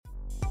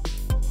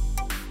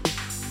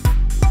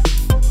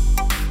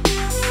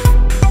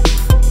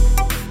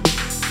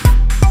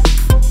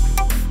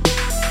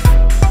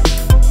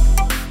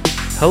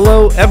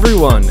Hello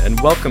everyone, and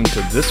welcome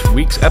to this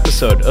week's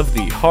episode of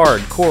the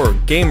Hardcore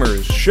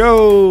Gamers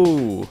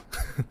Show!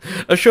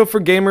 A show for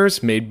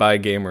gamers, made by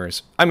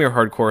gamers. I'm your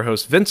hardcore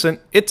host,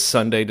 Vincent. It's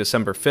Sunday,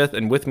 December 5th,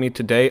 and with me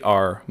today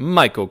are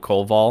Michael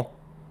Koval.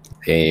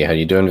 Hey, how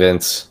you doing,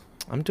 Vince?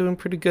 I'm doing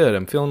pretty good.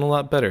 I'm feeling a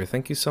lot better.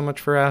 Thank you so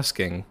much for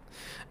asking.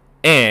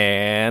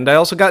 And I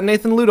also got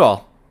Nathan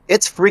Ludall.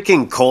 It's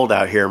freaking cold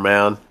out here,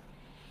 man.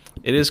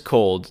 It is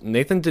cold.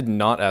 Nathan did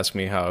not ask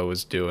me how I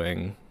was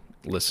doing,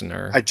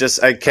 listener. I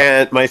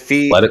can't. My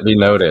feet. Let it be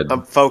noted.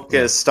 I'm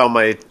focused on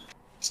my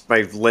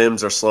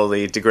limbs are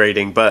slowly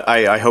degrading, but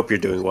I hope you're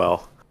doing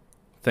well.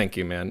 Thank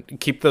you, man.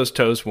 Keep those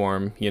toes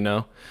warm, you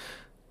know?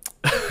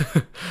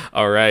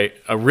 All right,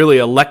 a really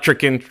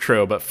electric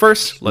intro, but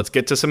first, let's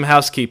get to some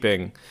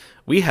housekeeping.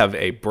 We have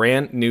a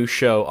brand new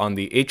show on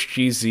the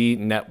HGZ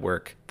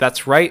network.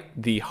 That's right,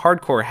 the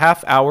Hardcore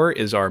Half Hour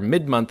is our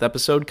mid-month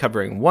episode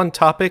covering one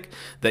topic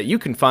that you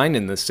can find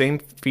in the same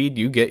feed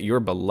you get your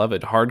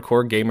beloved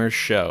Hardcore Gamers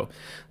show.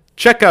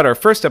 Check out our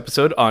first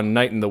episode on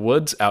Night in the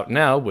Woods, out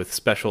now with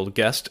special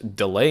guest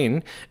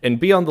Delane, and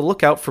be on the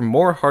lookout for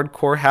more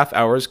Hardcore Half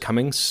Hours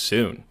coming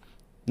soon.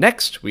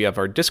 Next, we have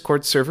our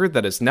Discord server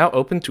that is now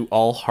open to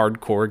all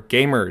hardcore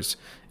gamers.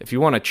 If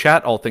you want to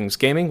chat all things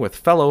gaming with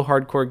fellow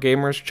hardcore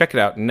gamers, check it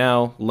out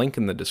now, link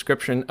in the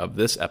description of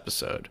this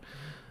episode.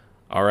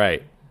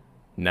 Alright,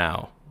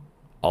 now,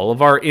 all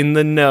of our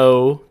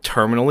in-the-know,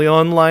 terminally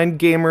online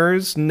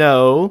gamers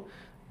know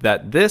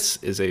that this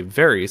is a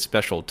very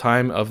special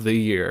time of the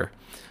year.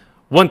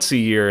 Once a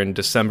year in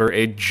December,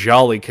 a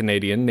jolly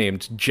Canadian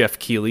named Jeff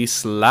Keighley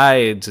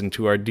slides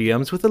into our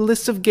DMs with a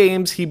list of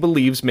games he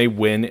believes may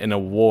win an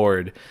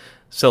award.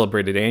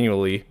 Celebrated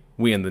annually,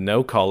 we in the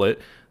know call it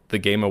the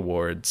Game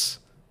Awards.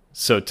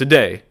 So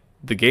today,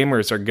 the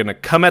gamers are going to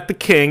come at the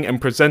king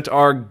and present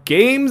our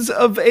Games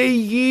of a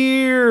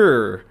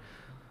Year!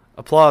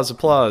 Applause,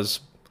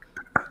 applause.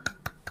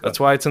 That's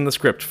why it's in the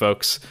script,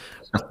 folks.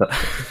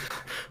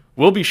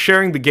 We'll be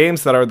sharing the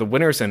games that are the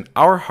winners in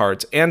our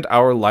hearts and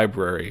our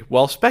library,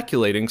 while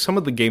speculating some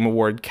of the Game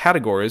Award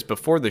categories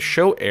before the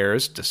show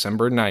airs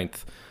December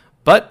 9th.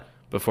 But,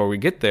 before we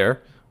get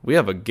there, we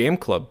have a Game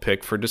Club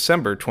pick for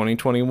December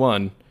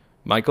 2021.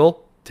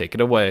 Michael, take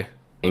it away.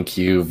 Thank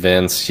you,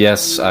 Vince.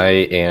 Yes, I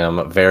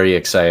am very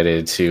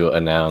excited to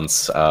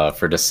announce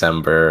for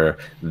December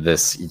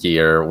this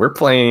year, we're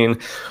playing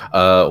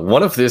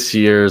one of this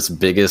year's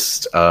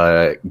biggest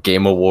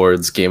Game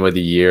Awards Game of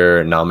the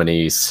Year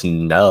nominee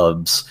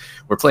snubs.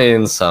 We're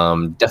playing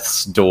some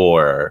Death's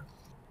Door.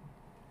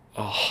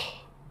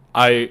 Oh,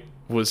 I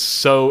was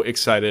so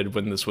excited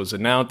when this was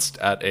announced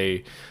at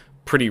a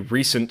pretty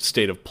recent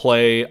State of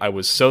Play. I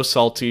was so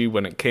salty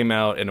when it came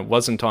out and it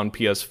wasn't on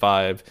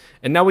PS5,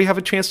 and now we have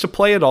a chance to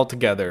play it all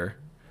together.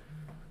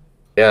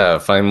 Yeah,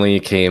 finally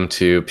came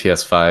to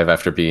PS5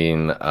 after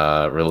being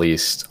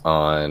released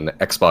on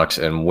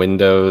Xbox and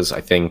Windows,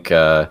 I think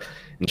in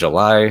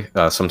July,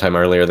 sometime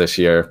earlier this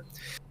year.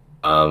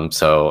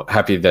 So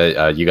happy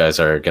that you guys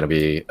are going to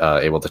be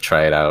able to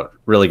try it out.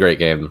 Really great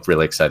game.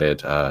 Really excited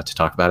to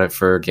talk about it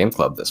for Game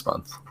Club this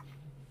month.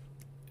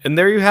 And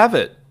there you have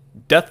it.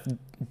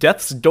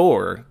 Death's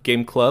Door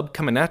Game Club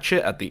coming at you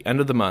at the end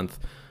of the month.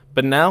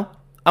 But now,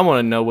 I want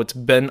to know what's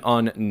been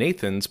on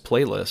Nathan's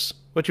playlist.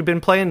 What you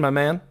been playing, my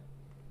man?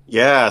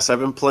 Yes, I've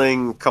been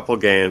playing a couple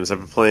games. I've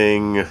been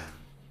playing...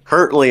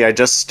 Currently, I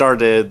just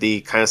started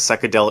the kind of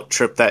psychedelic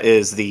trip that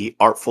is the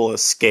Artful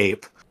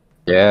Escape.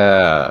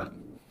 Yeah.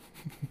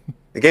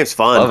 The game's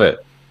fun. Love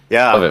it.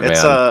 Yeah, Love it,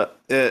 man.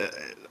 It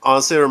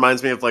honestly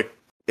reminds me of, like,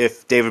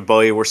 if David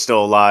Bowie were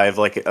still alive,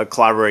 like a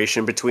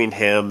collaboration between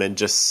him and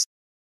just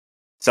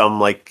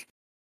some, like,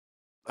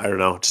 I don't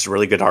know, just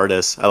really good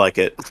artists. I like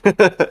it.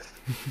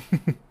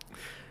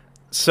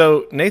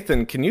 So,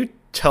 Nathan, can you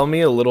tell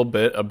me a little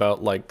bit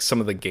about, like, some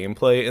of the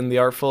gameplay in the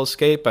Artful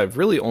Escape? I've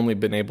really only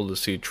been able to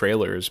see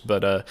trailers,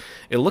 but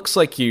it looks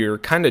like you're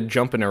kind of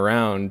jumping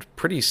around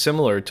pretty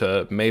similar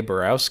to Mae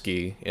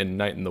Borowski in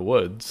Night in the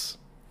Woods.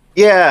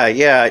 Yeah,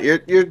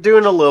 you're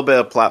doing a little bit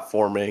of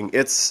platforming.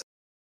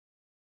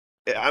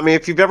 I mean,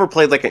 if you've ever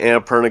played like an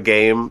Annapurna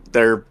game,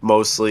 they're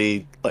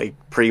mostly like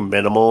pretty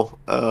minimal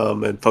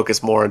and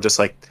focus more on just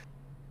like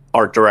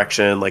art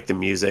direction, like the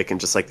music and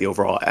just like the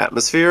overall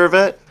atmosphere of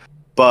it.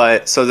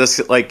 But so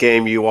this like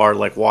game, you are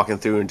like walking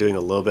through and doing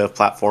a little bit of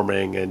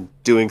platforming and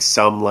doing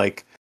some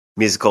like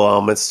musical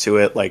elements to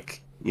it,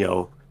 like, you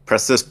know,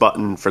 press this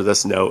button for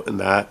this note and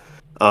that.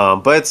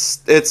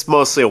 But it's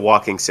mostly a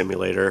walking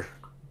simulator.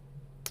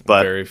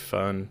 But very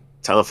fun.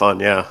 Ton of fun,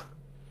 yeah.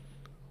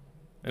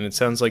 And it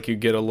sounds like you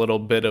get a little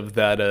bit of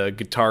that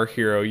Guitar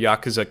Hero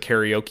Yakuza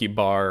karaoke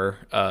bar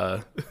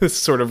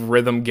sort of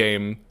rhythm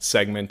game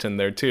segment in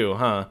there too,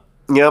 huh?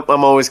 Yep,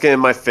 I'm always getting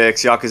my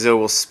fix. Yakuza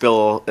will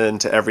spill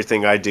into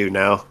everything I do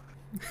now.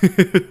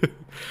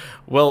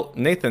 Well,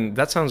 Nathan,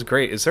 that sounds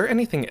great. Is there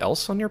anything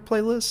else on your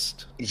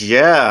playlist?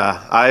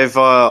 Yeah, I've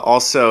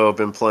also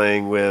been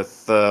playing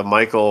with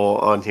Michael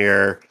on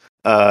here,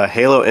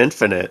 Halo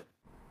Infinite.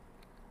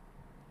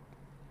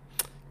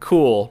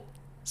 Cool.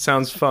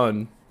 Sounds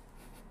fun.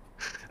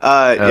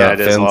 Yeah, it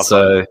is a lot of Vince,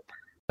 fun.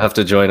 have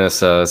to join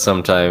us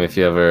sometime if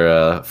you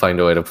ever find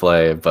a way to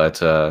play. But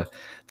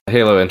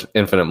Halo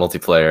Infinite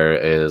multiplayer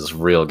is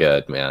real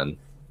good, man.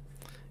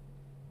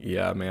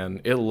 Yeah,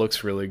 man, it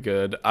looks really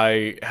good.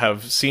 I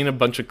have seen a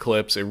bunch of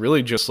clips. It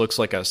really just looks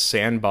like a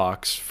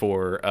sandbox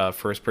for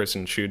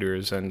first-person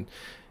shooters, and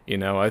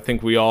I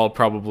think we all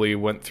probably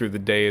went through the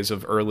days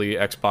of early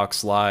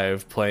Xbox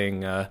Live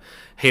playing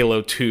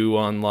Halo 2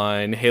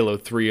 online, Halo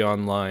 3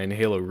 online,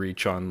 Halo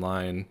Reach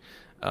online.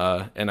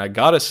 And I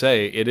gotta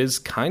say, it is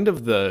kind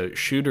of the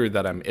shooter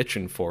that I'm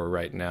itching for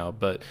right now.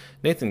 But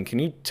Nathan, can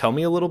you tell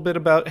me a little bit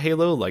about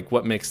Halo? Like,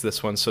 what makes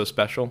this one so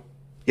special?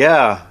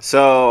 Yeah,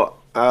 so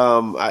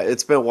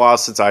it's been a while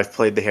since I've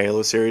played the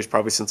Halo series,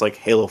 probably since like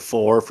Halo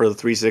 4 for the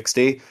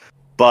 360.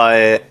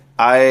 But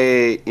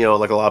like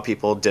a lot of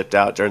people, dipped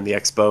out during the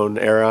Xbone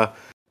era,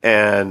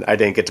 and I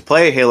didn't get to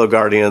play Halo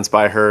Guardians, but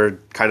I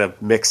heard kind of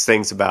mixed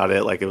things about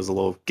it, like it was a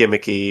little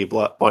gimmicky,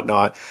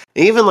 whatnot.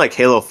 And even like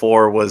Halo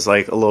 4 was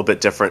like a little bit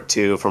different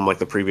too from like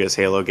the previous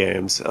Halo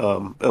games, in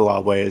a lot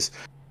of ways.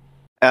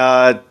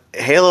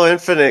 Halo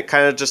Infinite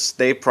kind of just,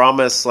 they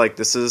promise like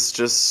this is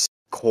just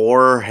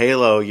core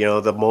Halo,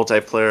 the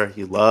multiplayer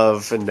you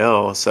love and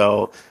know.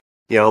 So,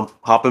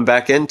 hopping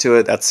back into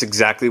it, that's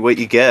exactly what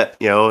you get.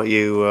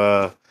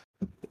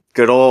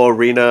 Good old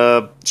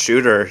arena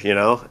shooter,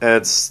 and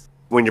it's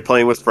when you're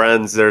playing with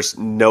friends, there's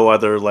no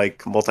other like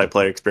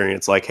multiplayer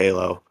experience like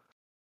Halo.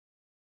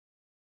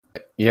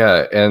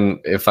 Yeah, and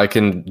if I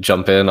can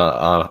jump in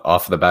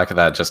off the back of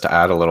that, just to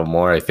add a little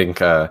more, I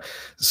think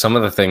some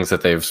of the things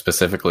that they've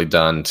specifically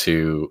done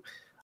to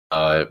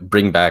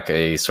bring back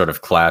a sort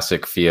of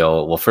classic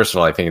feel. Well, first of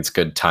all, I think it's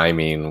good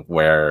timing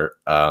where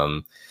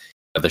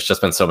there's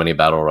just been so many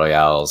battle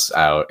royales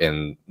out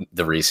in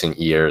the recent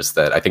years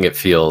that I think it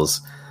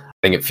feels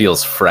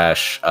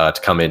fresh to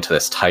come into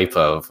this type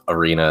of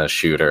arena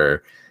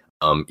shooter,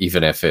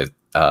 even if it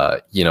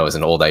is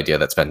an old idea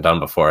that's been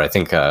done before. I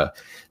think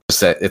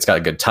it's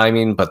got good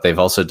timing, but they've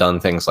also done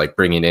things like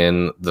bringing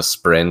in the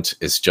sprint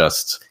is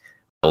just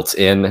built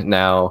in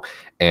now,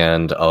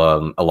 and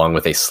along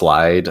with a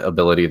slide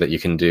ability that you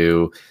can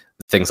do,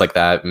 things like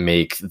that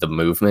make the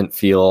movement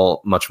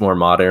feel much more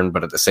modern,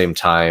 but at the same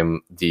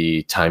time,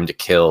 the time to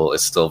kill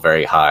is still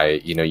very high.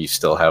 You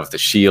still have the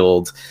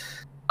shield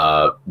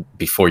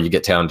before you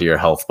get down to your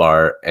health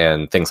bar,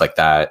 and things like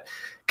that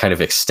kind of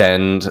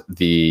extend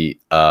the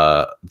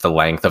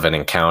length of an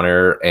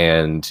encounter,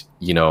 and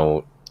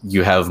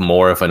you have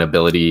more of an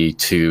ability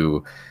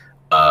to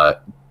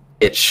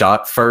get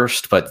shot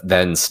first, but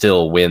then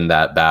still win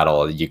that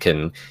battle. You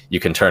can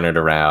turn it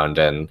around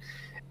and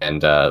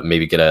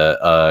maybe get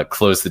a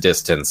close the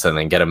distance and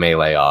then get a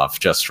melee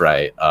off just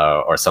right,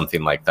 or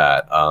something like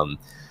that.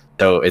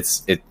 So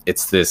it's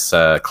this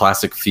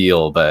classic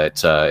feel,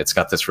 but it's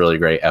got this really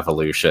great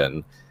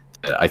evolution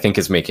that I think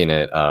is making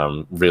it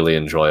really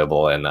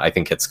enjoyable, and I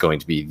think it's going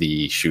to be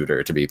the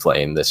shooter to be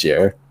playing this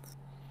year.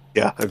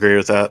 Yeah, I agree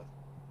with that.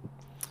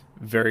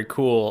 Very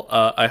cool.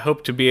 I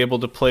hope to be able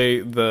to play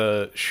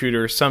the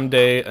shooter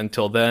someday.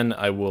 Until then,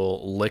 I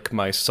will lick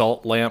my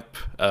salt lamp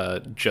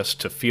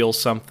just to feel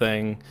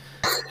something.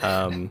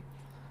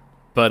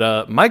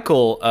 But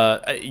Michael,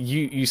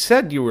 you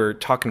said you were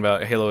talking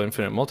about Halo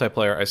Infinite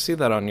multiplayer. I see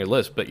that on your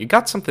list, but you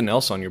got something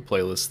else on your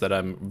playlist that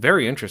I'm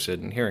very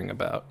interested in hearing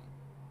about.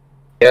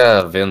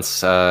 Yeah,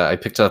 Vince, I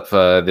picked up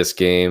this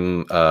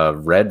game,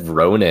 Red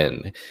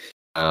Ronin.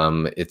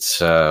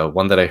 It's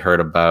one that I heard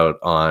about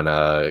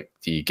on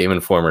the Game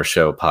Informer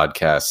show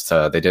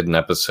podcast. They did an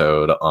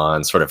episode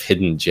on sort of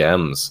hidden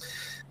gems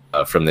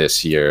from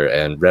this year,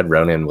 and Red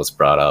Ronin was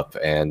brought up,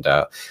 and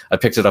I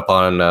picked it up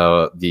on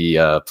the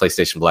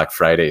PlayStation Black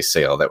Friday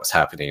sale that was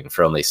happening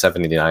for only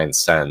 79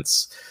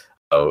 cents.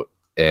 Oh,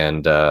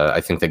 and I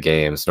think the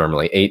game's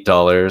normally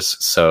 $8,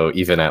 so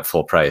even at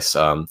full price,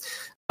 not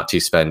too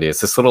spendy.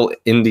 It's this little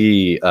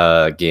indie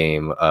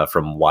game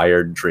from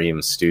Wired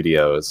Dream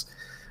Studios.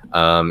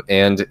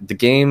 And the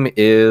game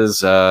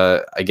is,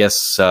 I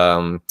guess,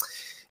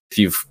 if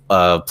you've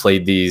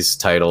played these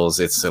titles,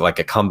 it's like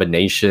a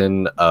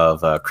combination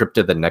of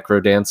Crypta the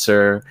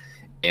Necrodancer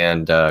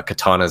and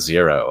Katana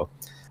Zero.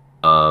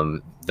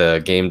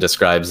 The game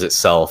describes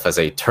itself as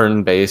a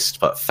turn-based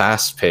but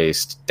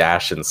fast-paced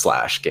dash and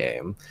slash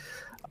game.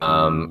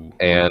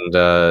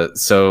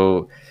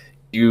 So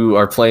you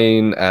are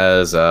playing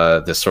as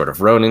this sort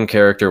of Ronin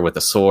character with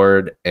a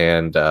sword,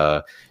 and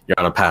you're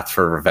on a path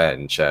for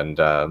revenge. And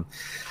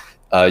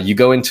you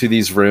go into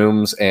these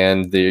rooms,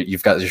 and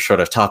you've got your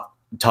sort of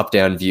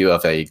top-down view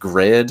of a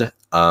grid,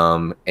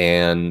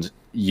 and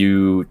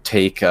you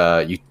take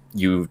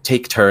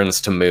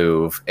turns to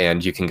move,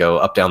 and you can go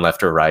up, down,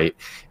 left, or right.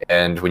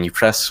 And when you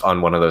press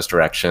on one of those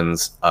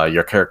directions,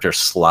 your character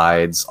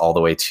slides all the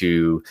way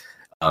to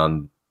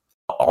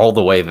all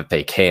the way that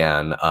they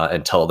can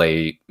until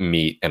they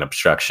meet an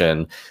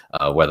obstruction,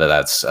 whether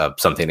that's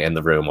something in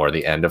the room or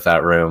the end of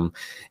that room.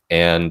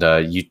 And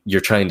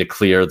you're trying to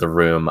clear the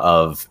room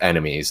of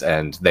enemies,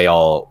 and they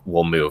all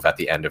will move at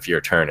the end of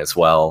your turn as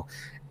well.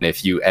 And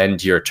if you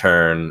end your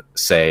turn,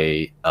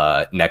 say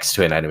next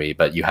to an enemy,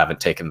 but you haven't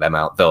taken them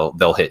out,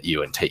 they'll hit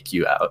you and take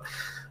you out.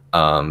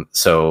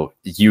 So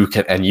you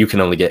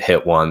can only get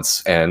hit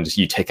once, and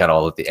you take out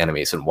all of the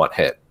enemies in one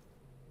hit.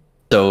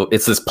 So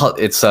it's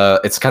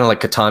kind of like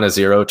Katana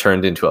Zero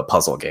turned into a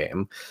puzzle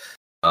game.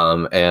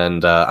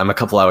 And I'm a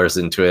couple hours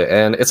into it,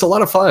 and it's a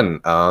lot of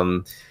fun.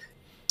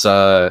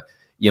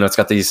 It's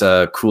got these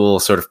cool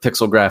sort of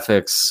pixel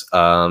graphics,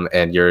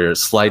 and you're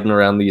sliding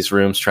around these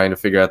rooms trying to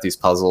figure out these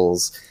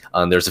puzzles.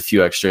 There's a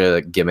few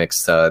extra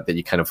gimmicks that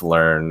you kind of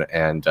learn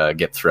and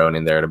get thrown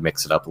in there to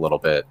mix it up a little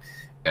bit.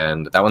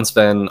 And that one's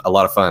been a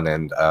lot of fun,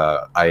 and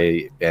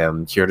I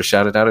am here to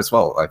shout it out as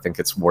well. I think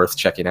it's worth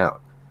checking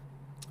out.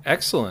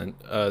 Excellent.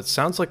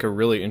 Sounds like a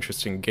really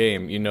interesting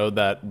game. You know,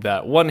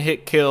 that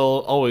one-hit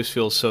kill always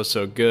feels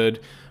so good.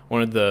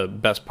 One of the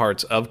best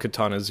parts of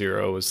Katana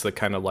Zero is the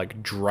kind of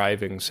like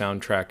driving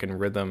soundtrack and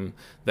rhythm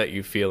that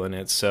you feel in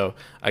it. So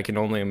I can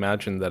only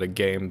imagine that a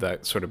game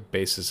that sort of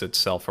bases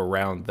itself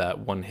around that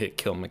one-hit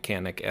kill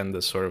mechanic and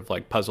the sort of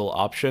like puzzle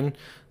option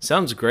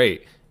sounds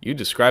great. You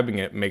describing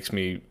it makes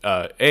me,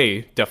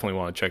 A, definitely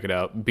want to check it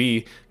out.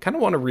 B, kind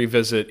of want to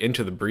revisit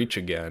Into the Breach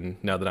again,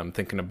 now that I'm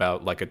thinking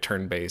about like a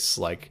turn-based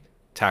like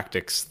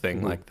tactics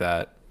thing like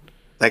that.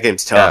 That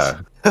game's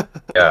tough. Yeah,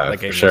 That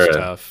game sure. is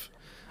tough.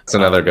 It's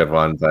another good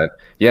one, but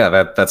yeah,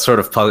 that sort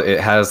of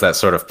it has that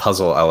sort of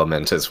puzzle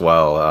element as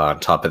well on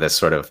top of this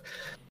sort of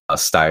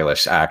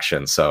stylish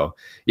action. So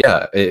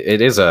yeah,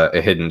 it is a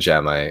hidden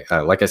gem.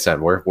 Like I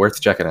said, worth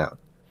checking out.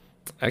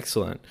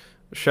 Excellent.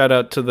 Shout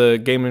out to the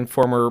Game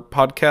Informer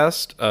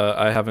podcast.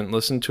 I haven't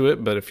listened to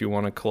it, but if you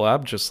want to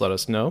collab, just let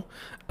us know.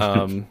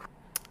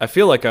 I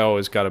feel like I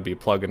always got to be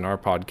plugging our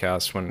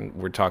podcast when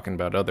we're talking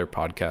about other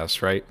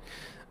podcasts, right?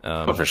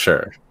 For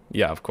sure.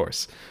 Yeah, of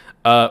course.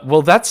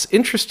 Well, that's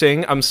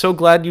interesting. I'm so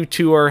glad you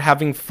two are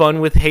having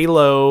fun with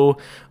Halo.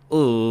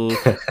 Ooh.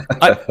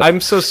 I'm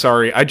so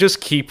sorry. I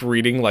just keep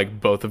reading like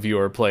both of you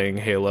are playing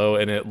Halo,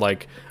 and it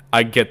like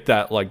I get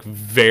that like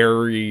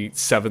very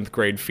 7th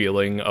grade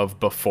feeling of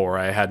before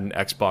I had an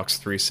Xbox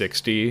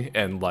 360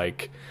 and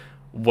like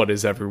what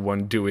is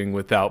everyone doing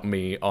without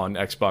me on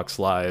Xbox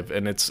Live,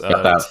 and it's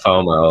got that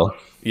FOMO.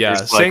 Yeah,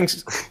 saying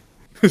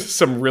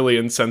some really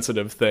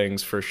insensitive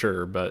things for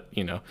sure, but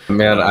you know,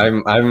 man,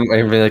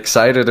 I'm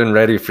excited and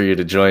ready for you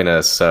to join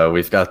us. So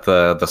we've got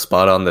the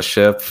spot on the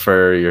ship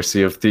for your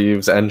Sea of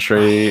Thieves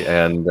entry,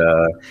 and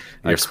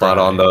your spot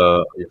on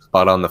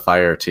the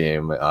fire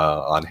team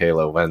on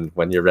Halo.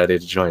 When you're ready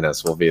to join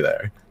us, we'll be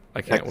there.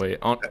 I can't wait.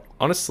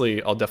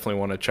 Honestly, I'll definitely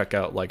want to check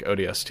out like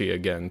ODST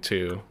again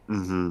too.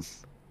 Mm-hmm.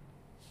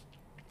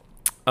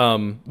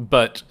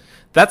 But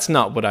that's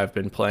not what I've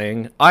been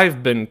playing.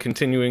 I've been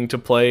continuing to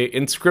play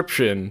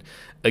Inscription,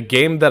 a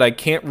game that I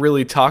can't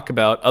really talk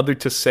about other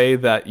to say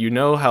that you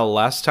know how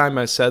last time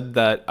I said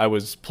that I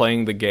was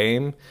playing the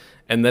game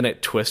and then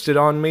it twisted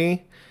on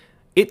me?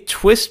 It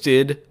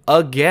twisted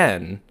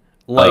again.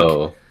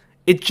 Like,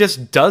 It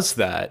just does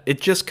that.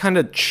 It just kind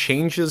of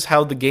changes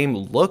how the game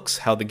looks,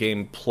 how the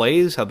game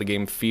plays, how the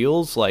game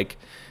feels, like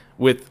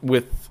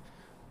with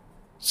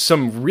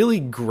some really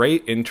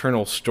great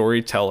internal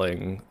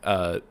storytelling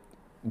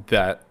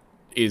that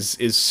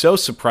is so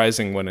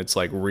surprising when it's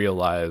like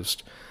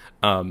realized,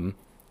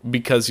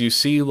 because you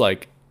see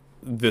like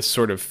this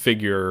sort of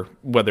figure,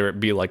 whether it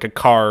be like a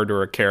card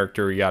or a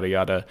character, yada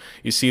yada,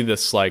 you see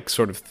this like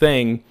sort of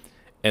thing,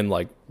 and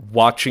like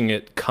watching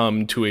it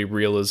come to a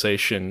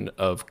realization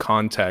of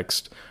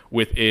context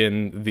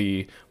within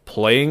the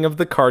playing of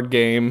the card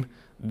game,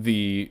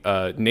 the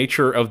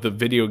nature of the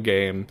video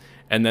game,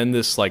 and then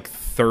this like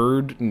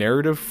third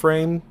narrative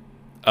frame,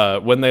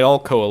 when they all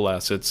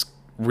coalesce, it's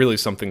really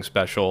something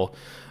special.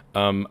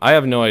 I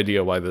have no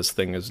idea why this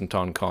thing isn't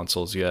on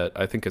consoles yet.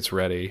 I think it's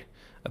ready.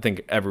 I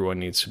think everyone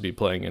needs to be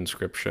playing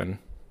Inscription.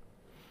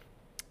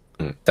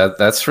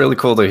 That's really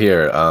cool to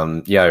hear.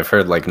 Yeah, I've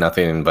heard like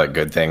nothing but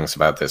good things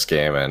about this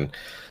game, and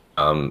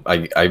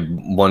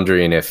I'm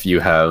wondering if you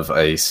have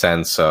a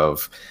sense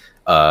of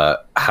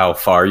how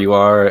far you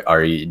are.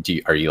 Are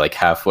you like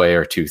halfway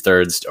or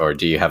 2/3, or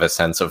do you have a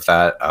sense of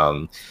that?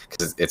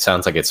 Because it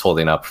sounds like it's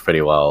holding up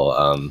pretty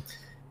well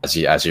as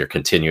you're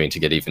continuing to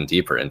get even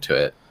deeper into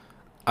it.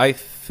 I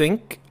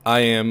think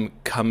I am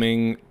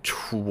coming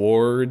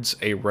towards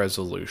a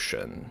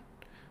resolution.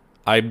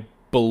 I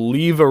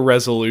believe a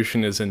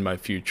resolution is in my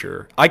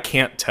future. I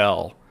can't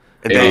tell.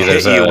 And maybe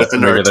there's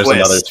another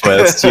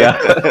twist.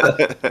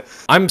 Yeah.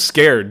 I'm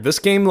scared. This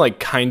game like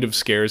kind of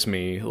scares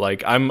me.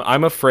 Like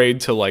I'm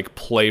afraid to like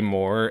play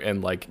more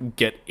and like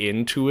get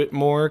into it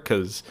more,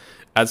 because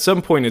at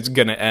some point it's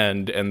gonna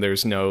end and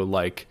there's no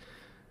like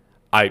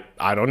I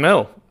don't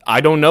know. I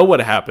don't know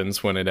what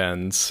happens when it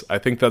ends. I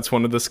think that's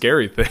one of the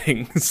scary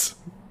things.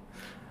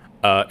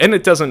 And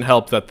it doesn't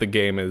help that the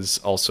game is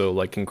also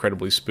like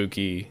incredibly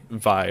spooky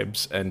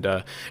vibes,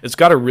 and it's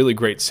got a really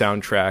great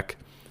soundtrack.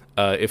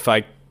 If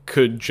I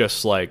could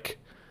just like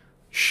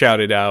shout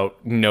it out,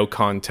 no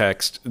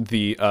context,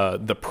 the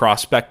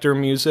Prospector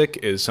music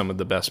is some of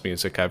the best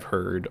music I've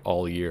heard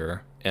all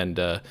year,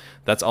 and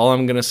that's all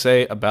I'm gonna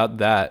say about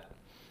that.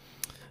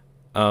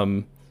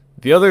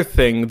 The other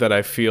thing that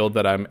I feel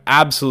that I'm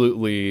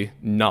absolutely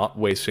not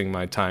wasting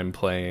my time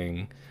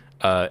playing,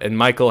 and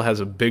Michael has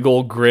a big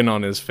old grin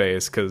on his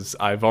face because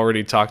I've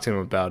already talked to him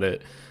about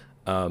it.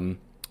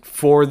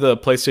 For the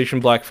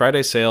PlayStation Black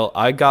Friday sale,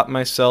 I got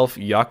myself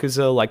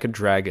Yakuza Like a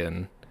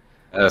Dragon.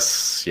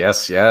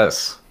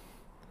 Yes.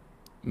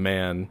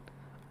 Man,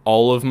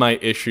 all of my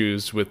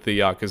issues with the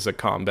Yakuza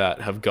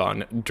combat have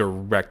gone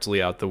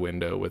directly out the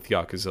window with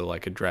Yakuza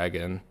Like a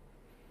Dragon.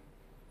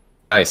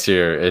 Nice,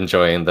 you're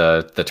enjoying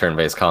the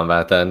turn-based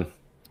combat then?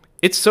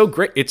 It's so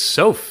great. It's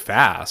so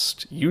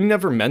fast. You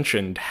never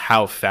mentioned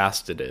how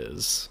fast it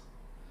is.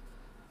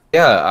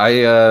 Yeah,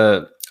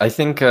 I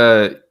think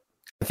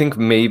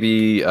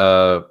maybe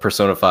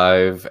Persona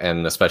 5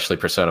 and especially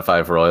Persona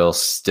 5 Royal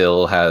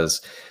still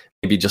has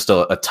maybe just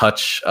a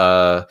touch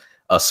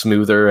a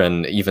smoother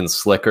and even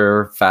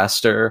slicker,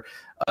 faster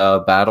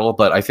battle.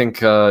 But I think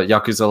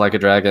Yakuza Like a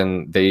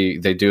Dragon, they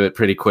do it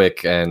pretty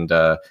quick and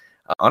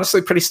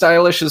honestly pretty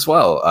stylish as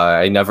well.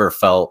 I never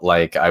felt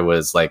like I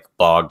was like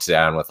bogged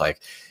down with like,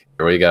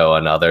 here we go,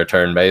 another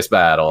turn-based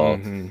battle.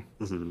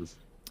 Mm-hmm. Mm-hmm.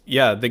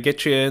 Yeah, they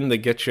get you in, they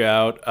get you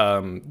out.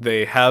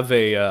 They have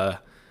a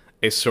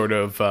sort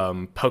of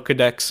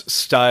Pokédex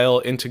style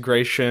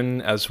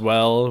integration as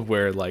well,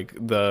 where like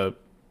the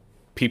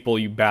people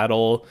you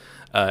battle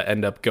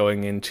end up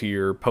going into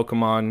your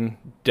Pokemon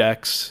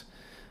decks,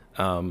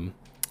 and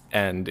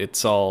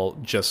it's all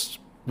just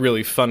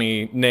really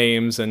funny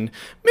names and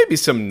maybe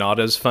some not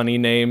as funny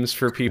names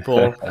for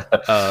people.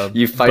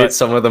 You fight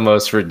some of the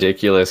most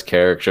ridiculous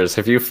characters.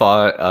 Have you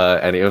fought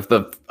any of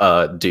the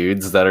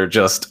dudes that are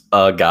just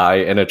a guy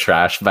in a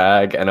trash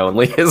bag and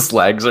only his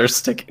legs are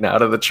sticking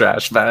out of the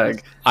trash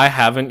bag? I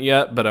haven't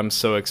yet, but I'm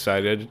so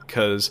excited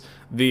because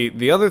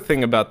the other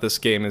thing about this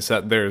game is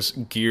that there's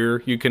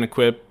gear you can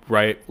equip,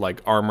 right?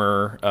 Like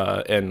armor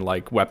and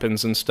like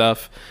weapons and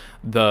stuff.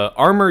 The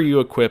armor you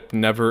equip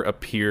never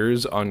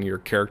appears on your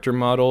character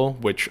model,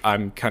 which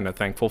I'm kind of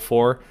thankful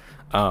for.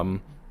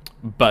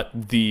 But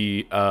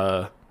the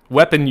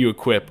weapon you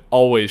equip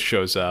always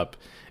shows up.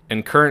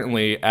 And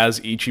currently, as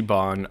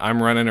Ichiban,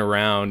 I'm running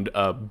around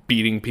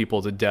beating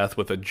people to death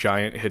with a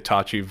giant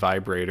Hitachi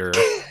vibrator.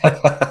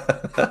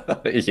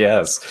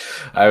 Yes.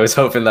 I was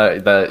hoping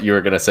that you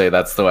were going to say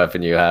that's the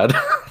weapon you had.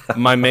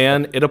 My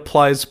man, it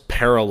applies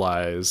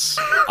paralyze.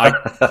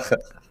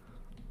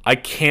 I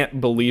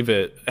can't believe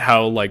it,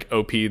 how, like,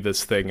 OP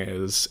this thing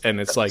is. And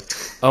it's like,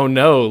 oh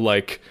no,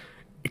 like,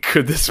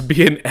 could this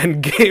be an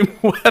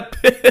endgame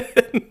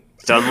weapon?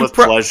 Done with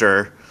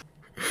pleasure.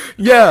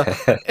 Yeah,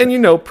 and, you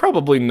know,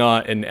 probably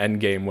not an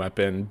endgame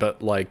weapon,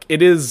 but, like,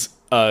 it is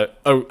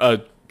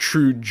a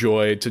true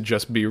joy to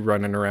just be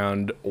running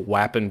around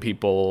whapping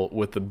people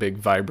with a big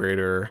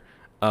vibrator.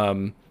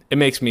 It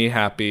makes me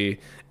happy,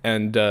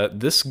 and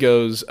this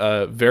goes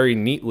very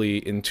neatly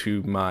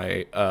into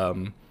my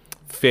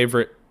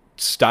favorite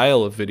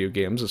style of video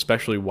games,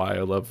 especially why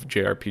I love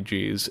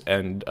JRPGs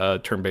and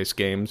turn-based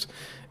games,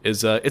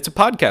 is it's a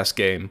podcast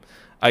game.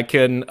 I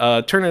can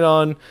turn it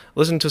on,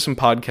 listen to some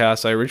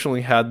podcasts. I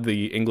originally had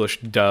the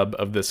English dub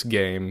of this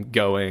game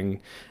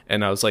going,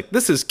 and I was like,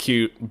 this is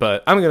cute,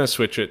 but I'm going to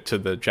switch it to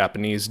the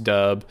Japanese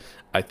dub.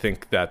 I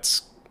think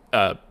that's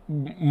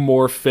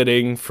more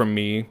fitting for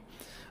me.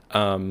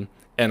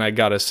 And I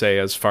gotta say,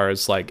 as far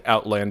as like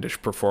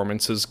outlandish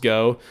performances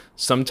go,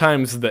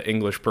 sometimes the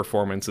English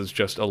performance is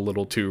just a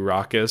little too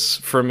raucous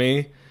for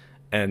me.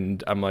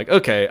 And I'm like,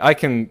 okay, I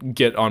can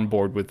get on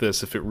board with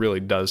this if it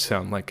really does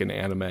sound like an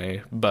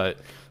anime. But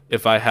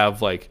if I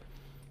have like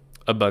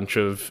a bunch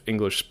of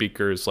English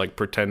speakers like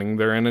pretending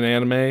they're in an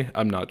anime,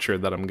 I'm not sure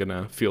that I'm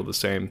gonna feel the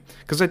same.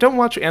 Because I don't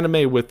watch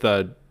anime with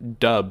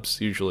dubs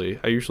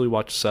usually. I usually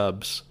watch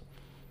subs.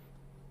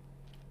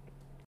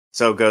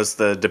 So goes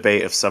the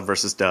debate of sub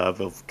versus dub.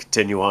 It'll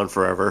continue on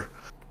forever.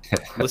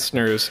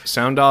 Listeners,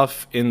 sound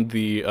off in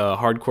the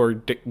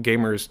Hardcore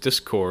Gamers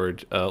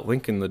Discord,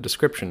 link in the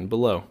description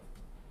below.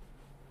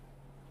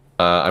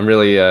 I'm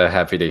really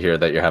happy to hear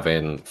that you're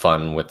having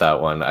fun with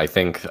that one. I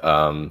think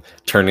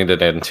turning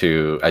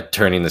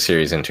the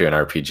series into an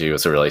RPG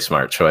was a really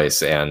smart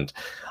choice, and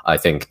I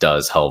think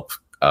does help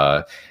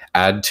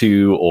add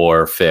to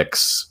or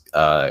fix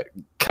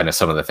kind of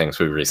some of the things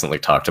we recently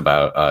talked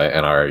about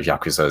in our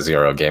Yakuza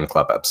 0 Game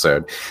Club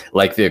episode,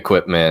 like the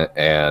equipment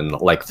and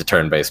like the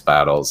turn-based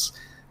battles.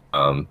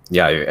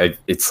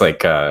 It's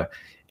like it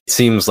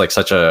seems like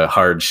such a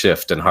hard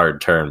shift and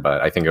hard turn,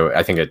 but I think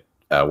it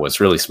was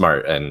really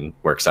smart and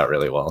works out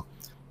really well.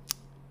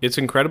 It's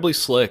incredibly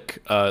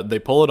slick. They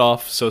pull it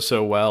off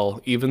so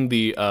well. Even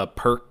the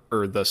perk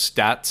or the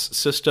stats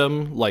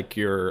system, like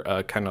your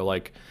kind of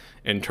like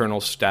internal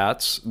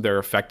stats, they're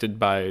affected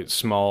by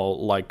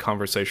small like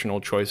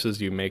conversational choices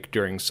you make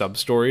during sub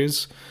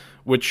stories,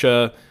 which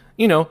you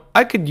know,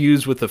 I could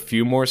use with a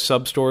few more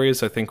sub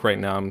stories. I think right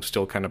now I'm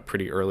still kind of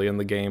pretty early in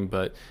the game,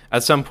 but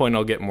at some point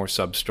I'll get more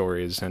sub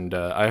stories, and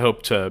I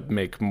hope to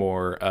make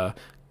more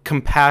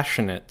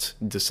compassionate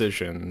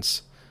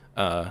decisions.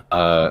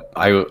 I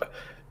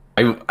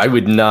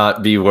would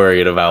not be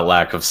worried about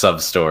lack of sub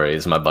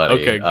stories, my buddy.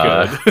 Okay,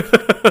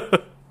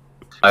 good.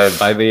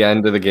 By the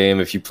end of the game,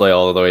 if you play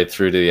all the way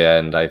through to the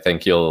end, I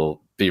think you'll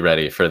be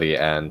ready for the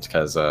end.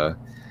 Because, I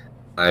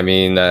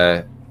mean,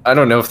 I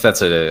don't know if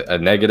that's a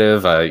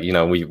negative.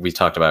 We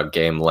talked about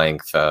game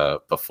length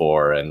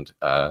before, and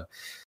I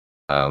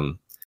don't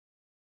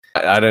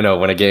know,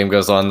 when a game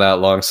goes on that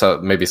long. So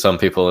maybe some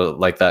people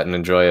like that and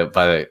enjoy it.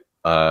 But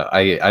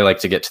I like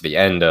to get to the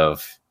end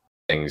of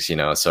things,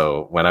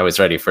 So when I was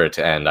ready for it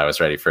to end, I was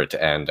ready for it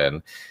to end,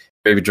 and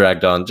maybe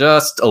dragged on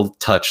just a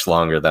touch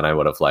longer than I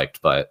would have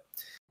liked, but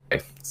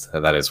hey,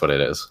 that is what it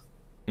is.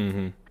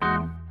 Mm-hmm.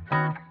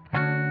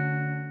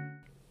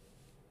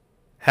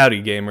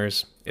 Howdy,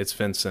 gamers. It's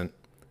Vincent.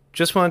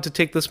 Just wanted to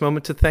take this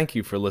moment to thank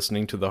you for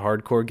listening to the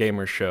Hardcore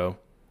Gamer Show.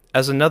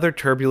 As another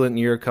turbulent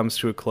year comes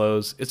to a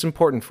close, it's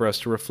important for us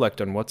to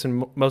reflect on what's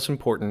most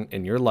important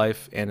in your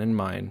life and in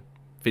mine: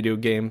 video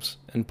games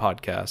and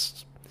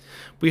podcasts.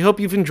 We hope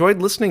you've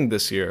enjoyed listening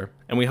this year,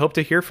 and we hope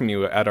to hear from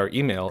you at our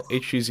email,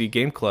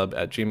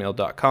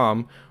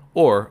 huzgameclub@gmail.com,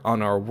 or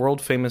on our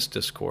world-famous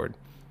Discord.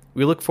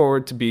 We look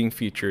forward to being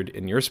featured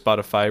in your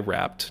Spotify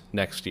Wrapped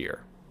next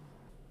year.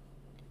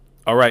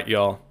 All right,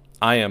 y'all.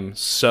 I am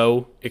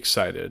so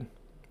excited.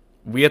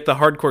 We at the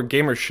Hardcore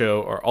Gamer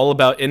Show are all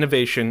about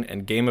innovation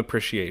and game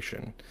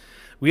appreciation.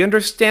 We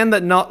understand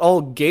that not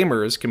all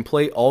gamers can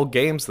play all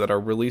games that are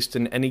released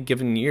in any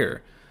given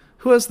year.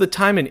 Who has the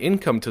time and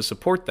income to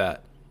support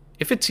that?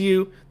 If it's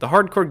you, the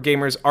hardcore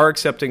gamers are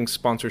accepting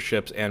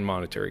sponsorships and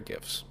monetary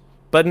gifts.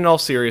 But in all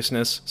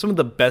seriousness, some of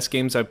the best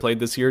games I've played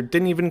this year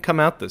didn't even come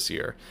out this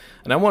year,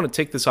 and I want to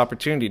take this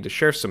opportunity to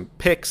share some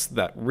picks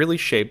that really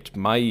shaped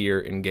my year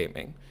in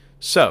gaming.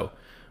 So,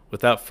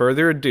 without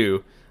further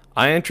ado,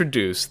 I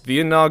introduce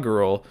the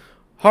inaugural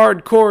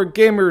Hardcore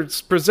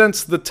Gamers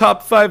Presents the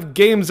Top 5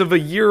 Games of a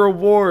Year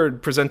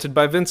award, presented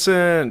by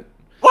Vincent.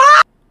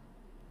 What?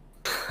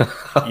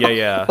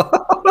 Yeah.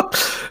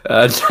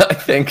 I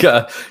think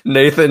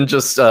Nathan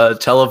just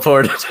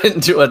teleported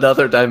into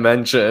another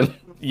dimension.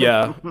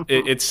 Yeah,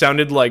 it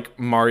sounded like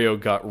Mario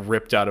got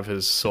ripped out of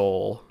his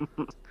soul.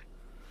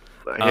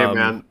 Hey,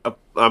 man,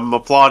 I'm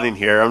applauding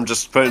here. I'm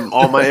just putting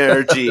all my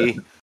energy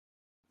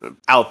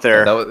out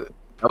there.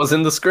 That was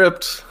in the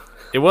script.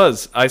 It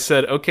was. I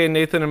said, okay,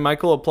 Nathan and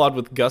Michael, applaud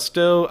with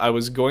gusto. I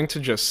was going to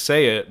just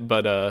say it,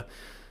 but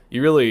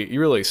you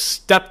really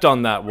stepped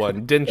on that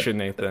one, didn't you,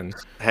 Nathan?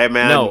 Hey,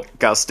 man, No.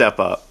 gotta step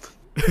up.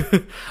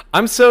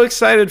 I'm so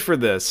excited for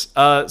this.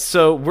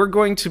 So we're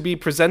going to be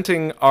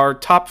presenting our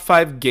top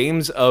 5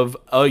 games of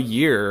a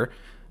year,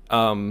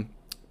 from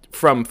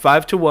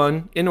 5 to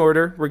 1 in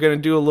order. We're going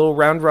to do a little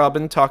round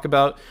robin, talk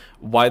about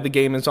why the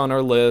game is on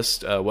our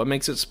list, what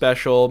makes it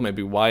special,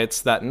 maybe why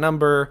it's that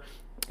number,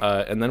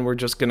 and then we're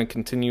just going to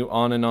continue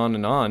on and on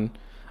and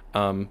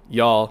on.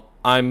 Y'all,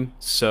 I'm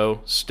so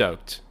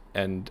stoked,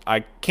 and I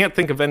can't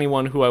think of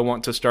anyone who I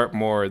want to start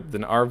more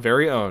than our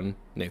very own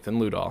Nathan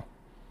Ludahl.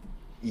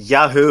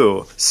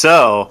 Yahoo!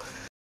 So,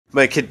 I'm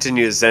gonna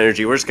continue this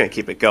energy. We're just gonna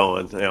keep it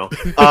going.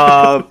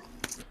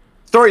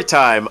 Story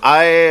time.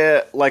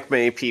 I, like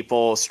many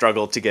people,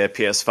 struggled to get a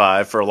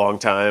PS5 for a long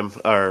time,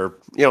 or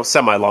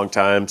semi-long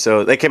time.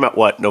 So they came out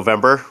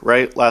November,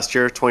 right? Last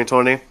year,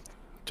 2020.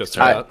 Just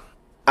about.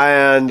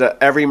 And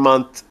every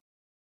month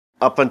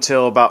up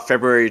until about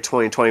February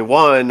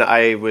 2021,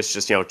 I was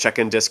just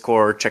checking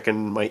Discord,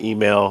 checking my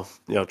email,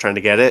 trying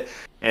to get it.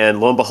 And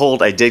lo and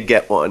behold, I did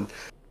get one.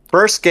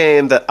 First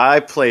game that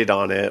I played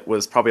on it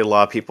was probably a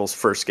lot of people's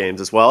first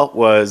games as well,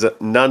 was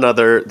none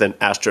other than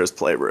Astro's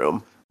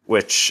Playroom,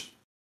 which,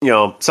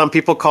 some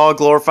people call a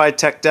glorified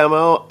tech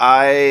demo.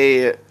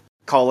 I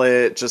call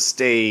it just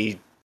a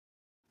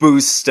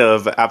boost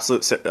of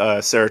absolute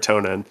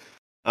serotonin.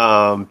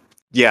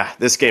 Yeah,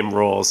 this game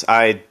rules.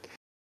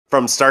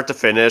 From start to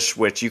finish,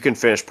 which you can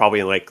finish probably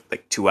in like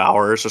 2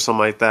 hours or something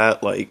like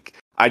that,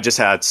 I just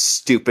had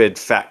stupid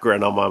fat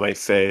grin on my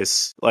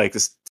face, like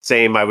this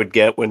same I would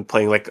get when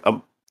playing like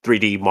a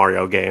 3D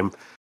Mario game.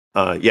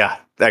 Yeah,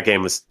 that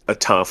game was a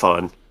ton of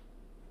fun.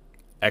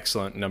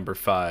 Excellent, number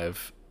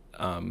 5.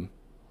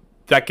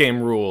 That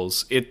game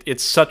rules.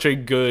 It's such a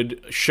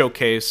good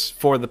showcase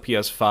for the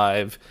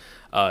PS5.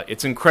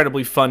 It's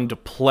incredibly fun to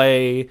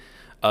play.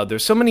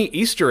 There's so many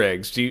Easter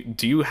eggs.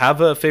 Do you have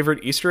a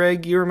favorite Easter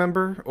egg you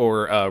remember,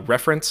 or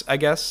reference, I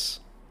guess?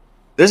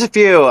 There's a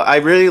few. I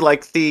really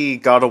like the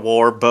God of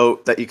War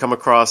boat that you come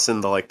across in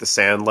the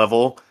sand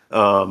level.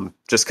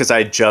 Just because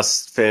I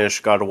just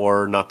finished God of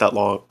War not that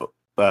long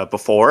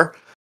before.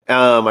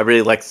 I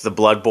really liked the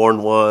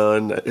Bloodborne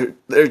one.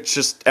 It's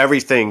just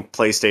everything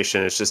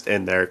PlayStation is just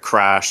in there.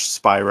 Crash,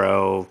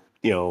 Spyro,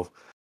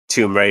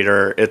 Tomb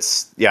Raider.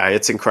 It's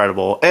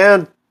incredible.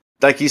 And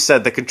like you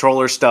said, the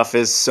controller stuff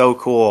is so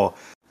cool.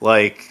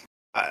 I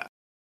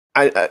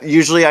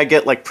usually I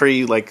get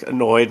pretty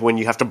annoyed when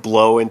you have to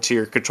blow into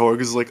your controller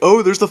because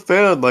oh, there's the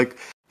fan.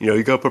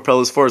 You got to propel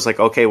this forward. It's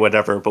okay,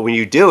 whatever. But when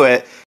you do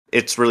it,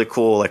 it's really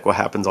cool, what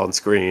happens on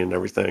screen and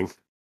everything.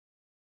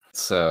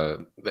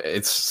 So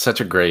it's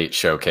such a great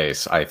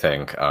showcase, I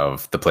think,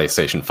 of the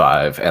PlayStation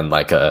 5, and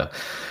I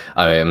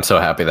am so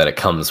happy that it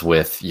comes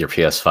with your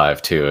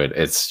PS5 too.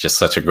 It's just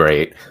such a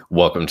great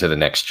welcome to the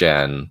next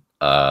gen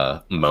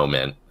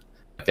moment,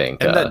 I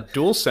think. And that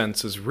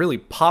DualSense is really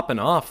popping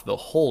off the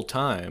whole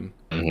time.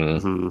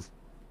 Mm-hmm.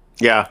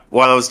 Yeah,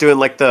 when I was doing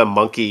like the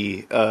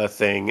monkey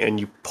thing, and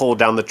you pull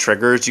down the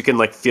triggers, you can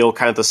like feel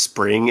kind of the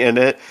spring in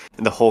it,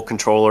 and the whole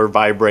controller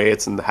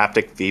vibrates, and the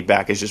haptic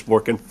feedback is just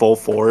working full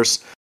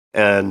force.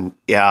 And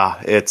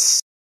yeah, it's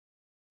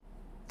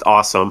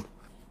awesome.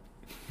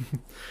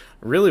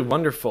 Really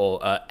wonderful.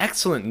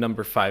 Excellent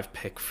number 5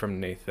 pick from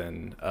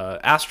Nathan.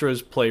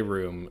 Astro's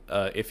Playroom.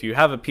 If you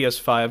have a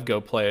PS5,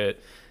 go play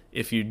it.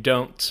 If you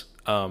don't,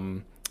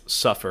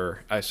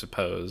 suffer, I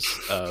suppose,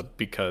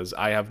 because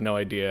I have no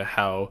idea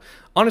how.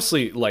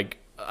 Honestly, like,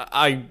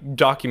 I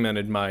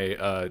documented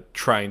my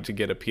trying to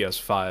get a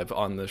PS5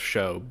 on this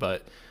show,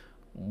 but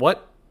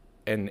what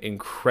an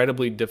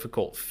incredibly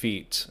difficult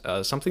feat.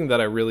 Something that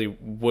I really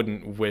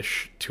wouldn't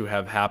wish to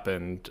have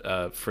happened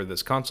for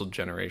this console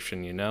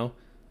generation, you know?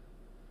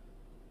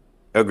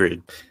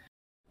 Agreed.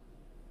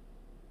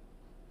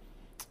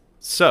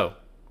 So,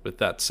 with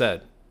that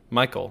said,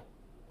 Michael,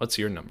 what's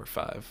your number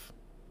 5?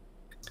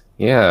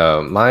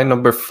 Yeah, my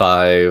number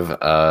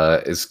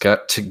 5 is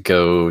got to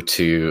go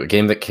to a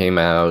game that came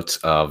out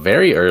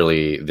very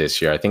early this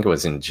year. I think it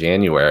was in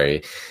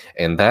January,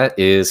 and that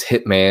is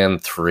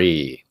Hitman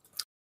 3.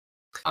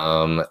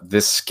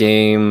 This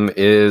game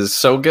is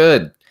so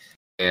good.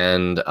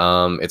 And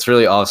it's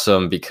really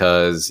awesome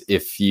because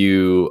if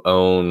you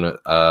own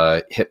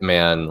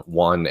Hitman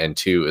 1 and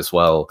 2 as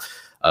well,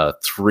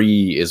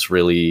 3 is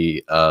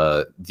really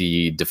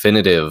the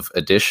definitive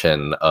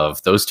edition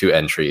of those two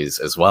entries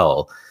as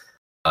well.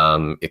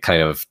 It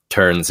kind of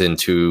turns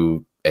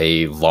into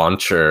a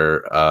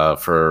launcher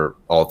for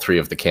all 3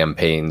 of the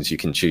campaigns. You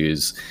can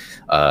choose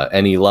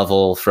any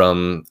level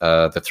from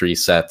the 3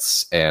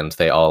 sets, and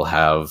they all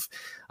have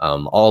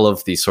all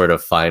of the sort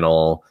of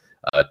final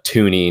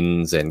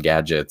tunings and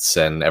gadgets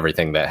and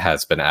everything that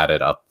has been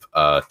added up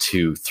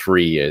to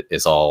 3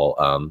 is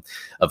all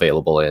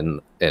available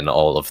in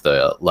all of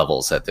the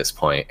levels at this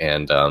point.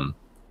 And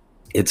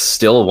it's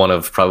still one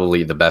of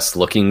probably the best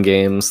looking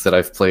games that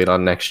I've played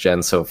on next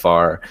gen so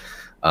far.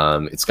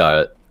 It's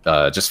got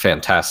just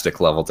fantastic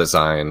level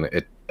design.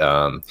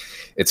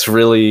 It's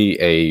really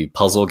a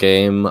puzzle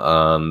game,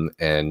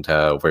 and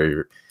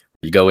where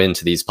you go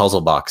into these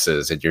puzzle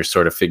boxes and you're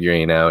sort of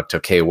figuring out,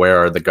 okay, where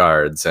are the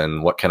guards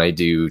and what can I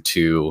do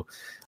to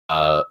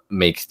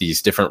make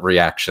these different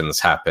reactions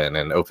happen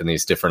and open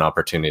these different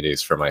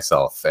opportunities for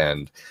myself.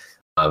 And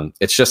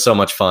it's just so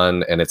much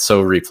fun, and it's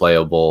so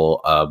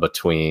replayable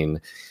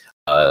between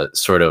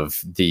sort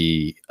of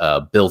the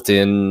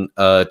built-in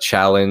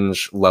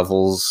challenge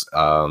levels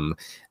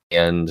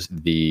and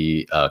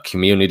the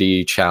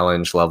community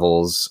challenge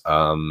levels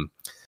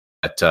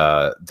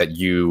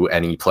that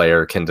any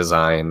player can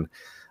design.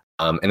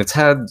 And it's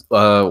had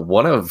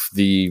one of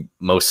the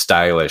most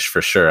stylish,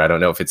 for sure. I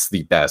don't know if it's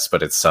the best,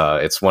 but it's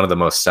one of the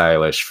most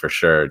stylish, for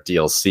sure,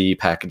 DLC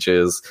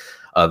packages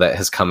that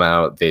has come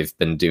out. They've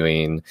been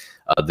doing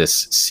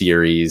this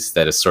series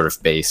that is sort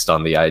of based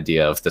on the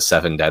idea of the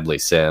 7 deadly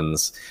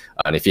sins.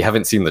 And if you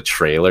haven't seen the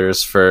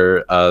trailers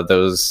for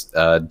those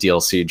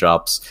DLC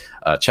drops,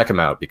 check them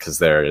out because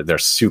they're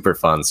super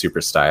fun,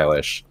 super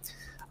stylish.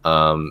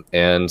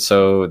 And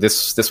so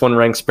this one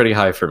ranks pretty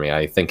high for me.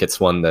 I think it's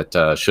one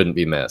that shouldn't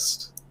be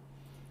missed.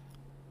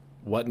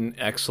 What an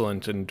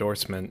excellent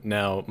endorsement.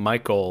 Now,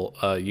 Michael,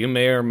 you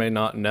may or may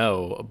not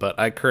know, but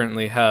I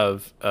currently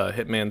have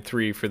Hitman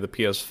 3 for the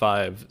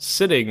PS5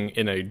 sitting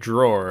in a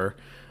drawer.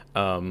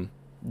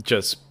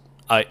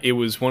 It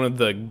was one of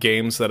the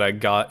games that I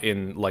got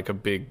in like a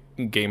big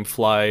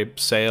GameFly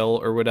sale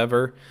or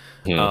whatever.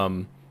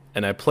 And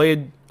I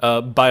played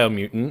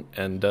Biomutant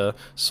and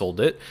sold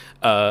it.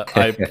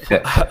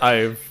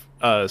 I've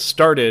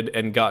started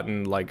and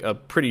gotten like a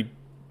pretty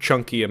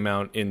chunky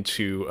amount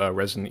into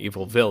Resident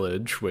Evil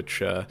Village,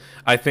 which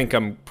I think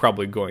I'm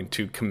probably going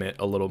to commit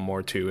a little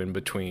more to in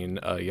between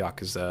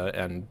Yakuza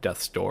and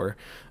Death's Door.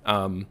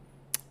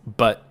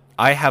 But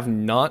I have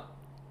not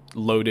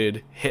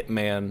loaded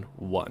Hitman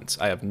once.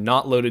 I have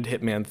not loaded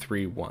Hitman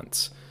 3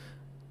 once.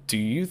 Do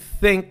you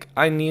think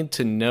I need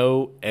to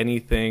know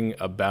anything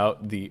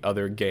about the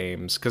other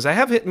games? Because I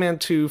have Hitman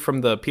 2 from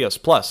the PS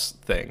Plus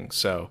thing,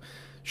 so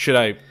should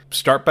I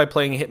start by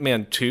playing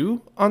Hitman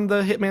 2 on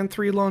the Hitman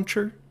 3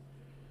 launcher?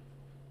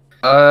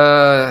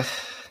 I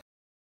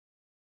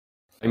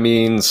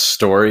mean,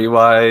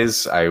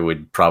 story-wise, I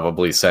would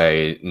probably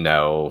say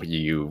no,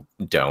 you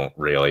don't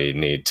really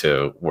need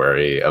to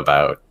worry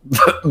about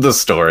the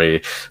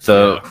story.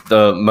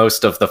 The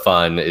most of the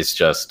fun is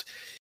just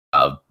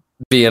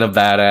being a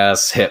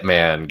badass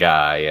hitman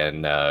guy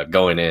and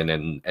going in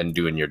and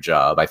doing your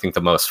job. I think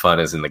the most fun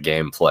is in the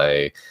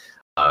gameplay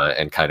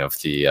and kind of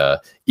the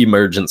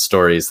emergent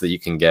stories that you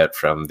can get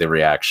from the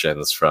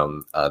reactions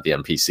from the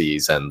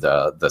NPCs and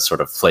the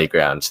sort of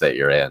playground that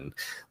you're in.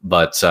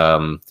 But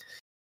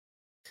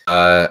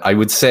I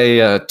would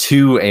say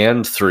 2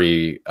 and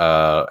 3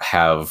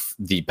 have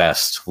the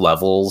best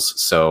levels.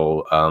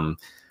 So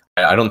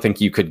I don't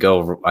think you could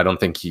go. I don't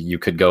think you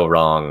could go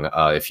wrong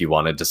if you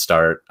wanted to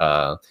start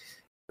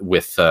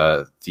with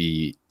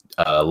the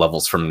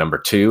levels from number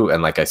 2,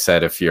 and like I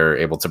said, if you're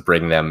able to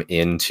bring them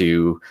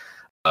into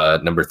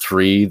number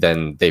 3,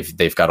 then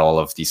they've got all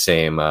of the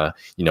same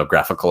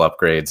graphical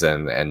upgrades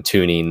and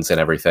tunings and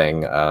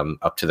everything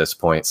up to this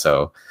point.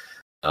 So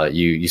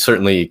you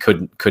certainly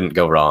couldn't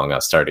go wrong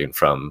starting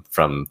from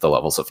the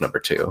levels of number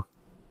 2.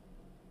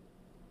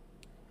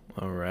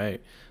 All right,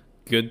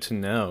 good to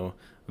know.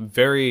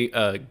 Very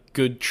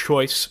good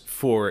choice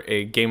for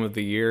a Game of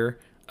the Year,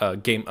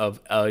 Game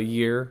of a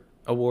Year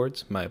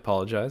awards. My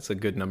apologize. A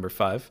good number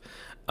 5.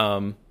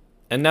 And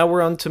now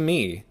we're on to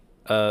me.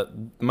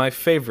 My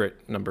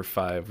favorite number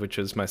 5, which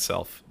is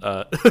myself.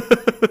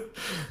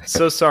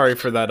 So sorry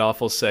for that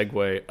awful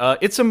segue.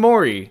 It's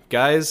Omori,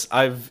 guys.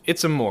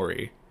 It's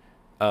Omori.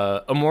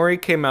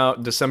 Omori came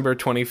out December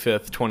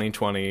 25th,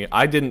 2020.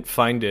 I didn't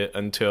find it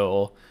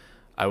until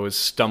I was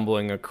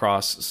stumbling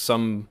across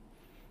some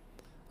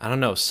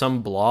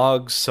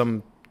blog,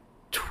 some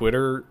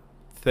Twitter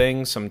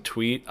thing, some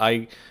tweet.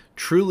 I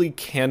truly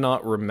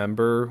cannot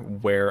remember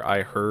where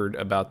I heard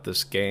about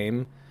this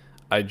game.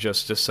 I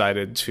just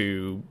decided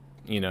to,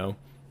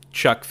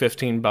 chuck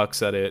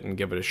 $15 at it and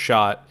give it a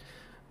shot.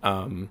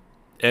 And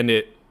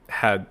it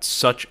had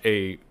such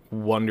a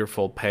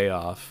wonderful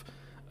payoff.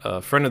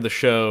 A friend of the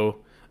show,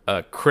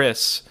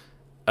 Chris,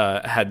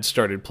 had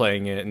started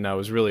playing it, and I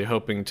was really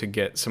hoping to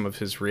get some of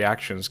his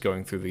reactions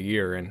going through the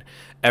year. And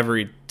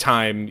every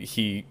time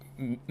he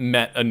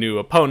met a new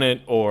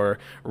opponent or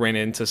ran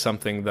into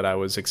something that I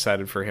was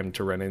excited for him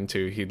to run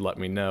into, he'd let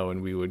me know,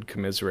 and we would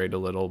commiserate a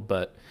little.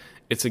 But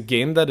it's a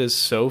game that is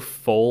so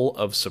full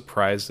of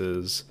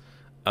surprises,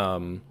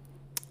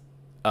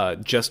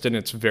 just in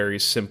its very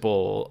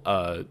simple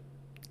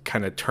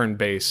kind of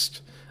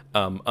turn-based,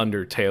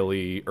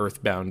 Undertale-y,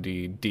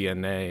 Earthbound-y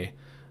DNA.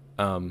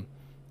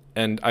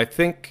 And I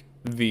think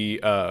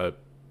the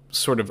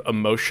sort of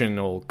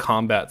emotional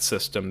combat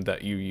system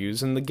that you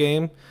use in the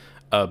game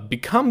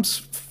becomes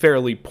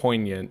fairly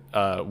poignant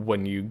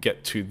when you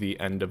get to the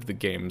end of the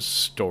game's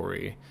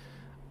story.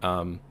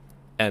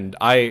 And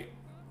I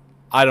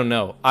don't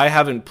know. I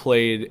haven't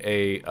played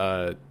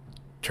a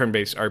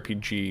turn-based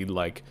RPG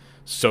like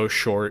so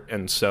short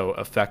and so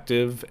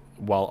effective,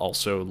 while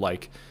also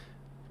like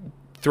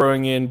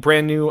throwing in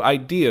brand new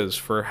ideas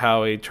for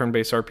how a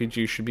turn-based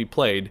RPG should be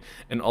played,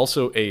 and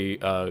also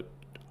a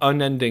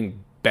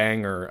unending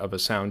banger of a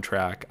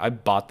soundtrack. I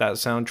bought that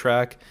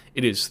soundtrack.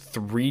 It is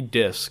 3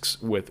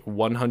 discs with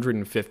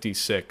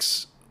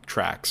 156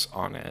 tracks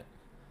on it.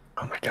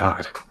 Oh my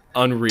god.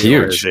 Unreal.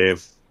 Huge.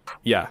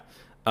 Yeah.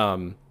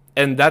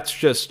 And that's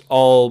just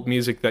all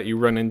music that you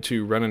run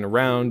into running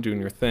around,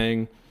 doing your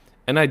thing.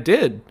 And I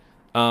did.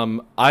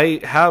 I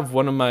have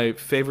one of my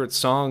favorite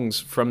songs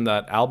from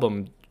that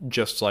album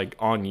just like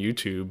on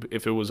YouTube.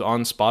 If it was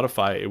on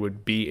Spotify, it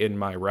would be in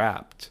my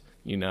Wrapped,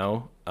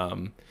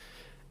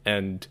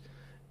 and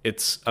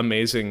it's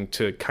amazing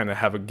to kind of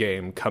have a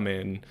game come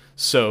in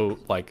so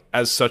like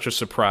as such a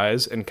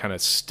surprise and kind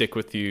of stick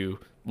with you,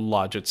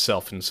 lodge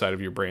itself inside of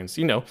your brains.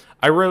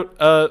 I wrote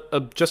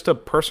just a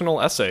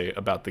personal essay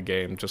about the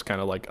game, just kind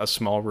of like a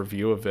small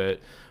review of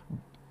it,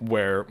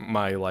 where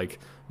my like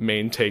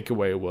main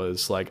takeaway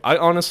was like, I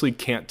honestly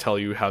can't tell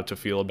you how to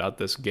feel about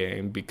this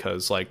game,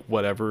 because like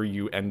whatever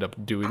you end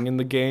up doing in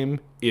the game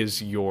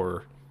is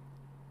your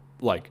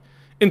like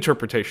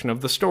interpretation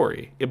of the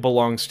story. It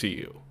belongs to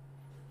you.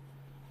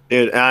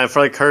 Dude, I've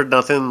like heard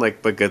nothing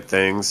like but good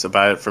things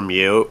about it from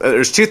you.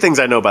 There's 2 things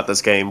I know about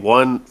this game.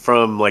 One,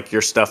 from like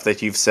your stuff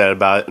that you've said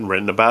about it and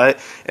written about it,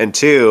 and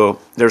 2,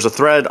 there's a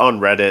thread on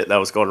Reddit that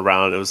was going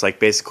around. It was like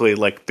basically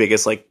like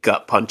biggest like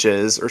gut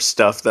punches or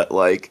stuff that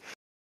like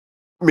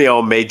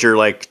made your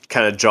like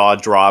kind of jaw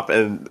drop,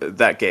 and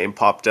that game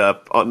popped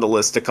up on the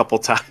list a couple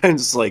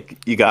times. Like,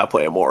 you gotta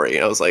play Omori.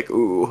 And I was like,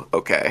 ooh,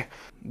 okay.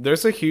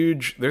 There's a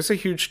huge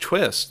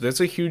twist.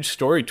 There's a huge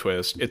story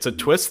twist. It's a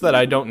twist that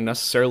I don't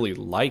necessarily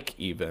like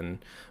even,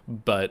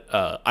 but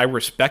I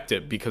respect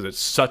it because it's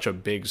such a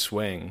big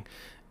swing.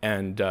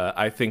 And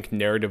I think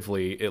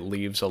narratively it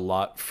leaves a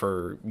lot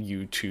for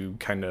you to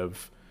kind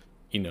of,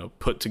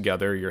 put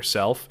together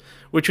yourself,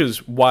 which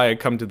is why I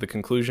come to the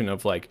conclusion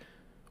of like,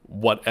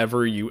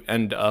 whatever you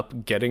end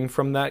up getting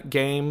from that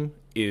game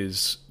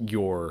is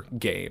your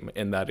game,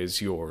 and that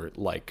is your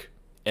like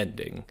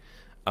ending.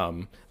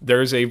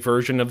 There's a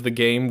version of the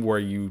game where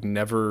you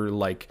never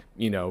like,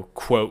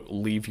 quote,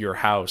 leave your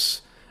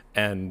house,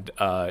 and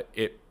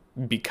it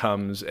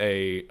becomes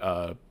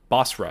a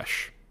boss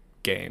rush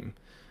game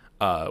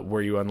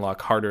where you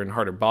unlock harder and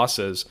harder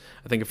bosses.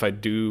 I think if I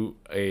do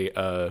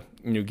a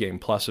new game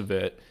plus of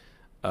it,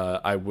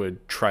 I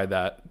would try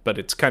that, but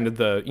it's kind of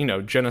the,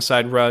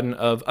 genocide run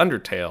of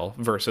Undertale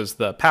versus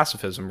the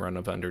pacifism run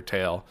of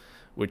Undertale,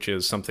 which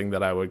is something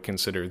that I would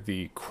consider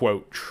the,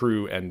 quote,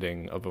 true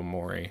ending of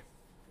Omori.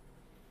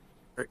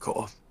 Very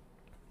cool.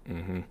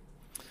 Mm-hmm.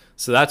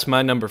 So that's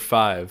my number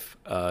 5.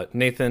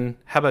 Nathan,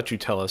 how about you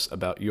tell us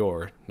about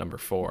your number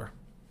 4?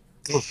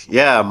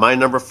 Yeah, my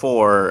number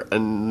 4,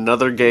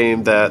 another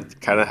game that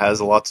kind of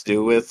has a lot to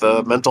do with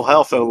mental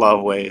health in a lot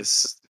of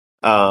ways,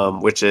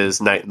 which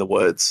is Night in the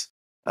Woods.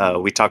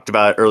 We talked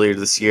about it earlier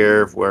this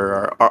year,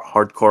 where our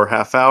hardcore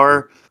half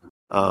hour.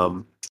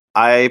 Um,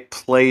 I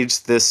played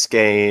this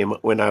game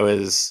when I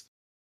was,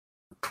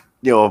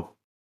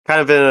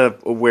 kind of in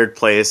a weird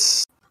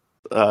place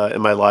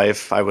in my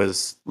life. I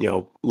was,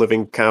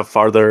 living kind of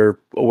farther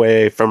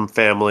away from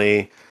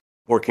family,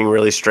 working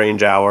really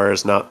strange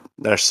hours, not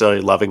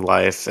necessarily loving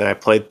life. And I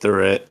played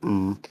through it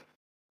and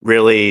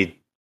really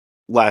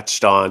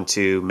latched on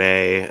to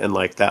May and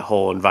like that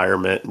whole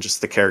environment and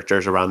just the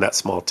characters around that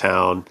small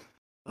town.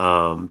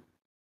 Um,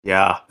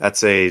 yeah,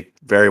 that's a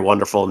very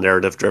wonderful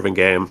narrative driven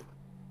game.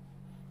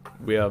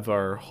 We have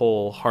our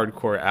whole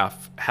hardcore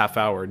half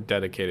hour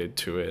dedicated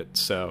to it,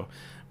 so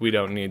we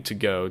don't need to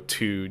go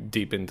too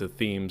deep into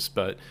themes.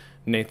 But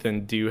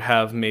Nathan, do you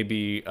have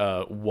maybe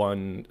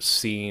one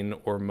scene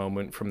or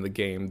moment from the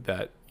game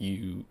that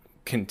you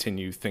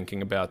continue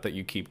thinking about, that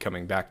you keep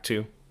coming back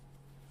to?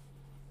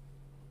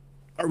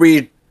 Are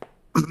we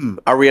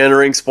are we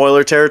entering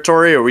spoiler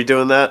territory? Are we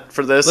doing that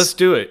for this? Let's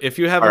do it. If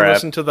you haven't All right.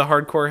 listened to the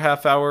hardcore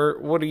half hour,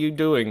 what are you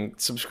doing?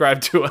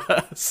 Subscribe to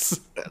us.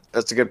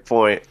 That's a good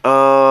point.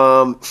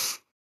 I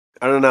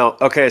don't know.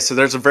 Okay, so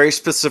there's a very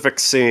specific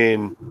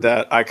scene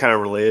that I kind of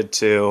related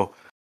to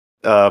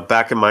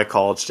back in my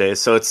college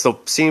days. So it's the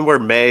scene where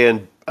May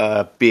and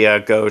Bia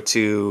go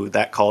to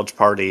that college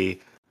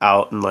party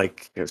out in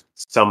like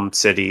some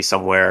city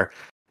somewhere.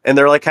 And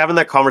they're like having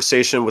that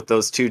conversation with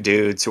those two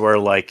dudes who are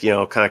like,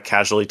 kind of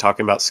casually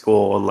talking about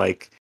school and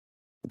like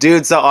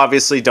dudes that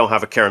obviously don't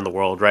have a care in the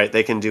world, right?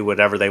 They can do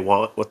whatever they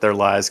want with their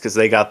lives because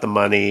they got the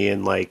money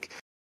and like,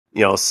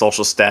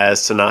 social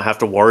status to not have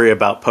to worry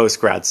about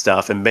post grad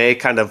stuff. And May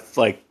kind of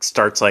like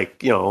starts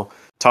like,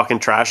 talking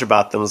trash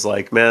about them. Is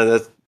like, man,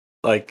 that's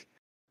like,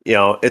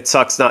 it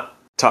sucks not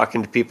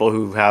talking to people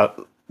who have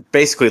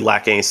basically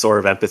lack any sort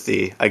of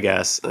empathy, I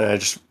guess. And it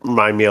just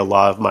remind me a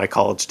lot of my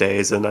college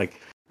days and like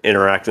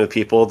interacting with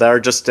people that are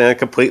just in a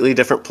completely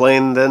different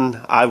plane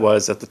than I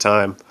was at the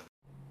time.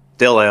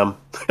 Still am.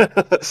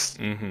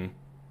 Mm-hmm.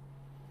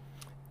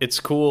 It's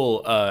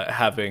cool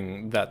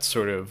having that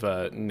sort of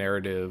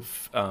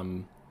narrative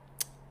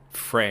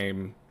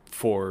frame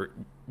for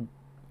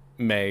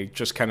May,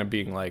 just kind of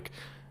being like,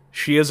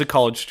 she is a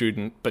college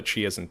student, but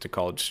she isn't a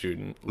college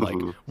student. Like,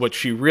 what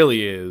she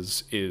really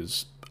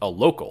is a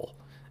local.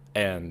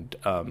 And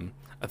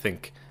I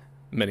think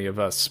many of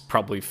us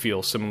probably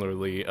feel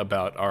similarly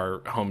about our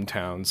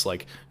hometowns.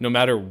 Like, no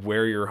matter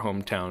where your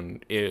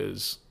hometown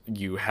is,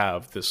 you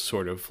have this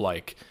sort of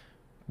like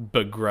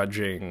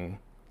begrudging,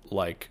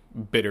 like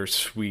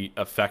bittersweet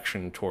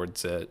affection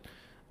towards it,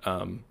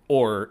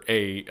 or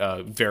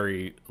a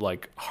very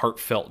like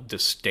heartfelt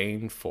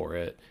disdain for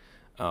it.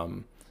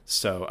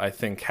 So I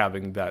think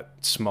having that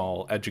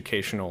small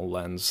educational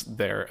lens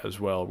there as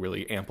well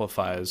really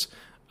amplifies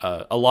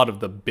a lot of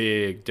the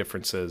big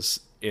differences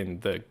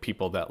in the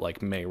people that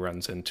like May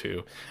runs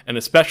into, and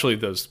especially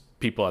those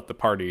people at the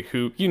party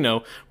who,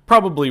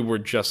 probably were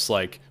just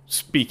like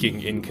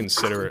speaking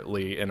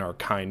inconsiderately and are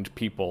kind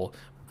people,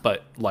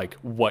 but like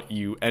what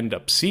you end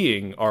up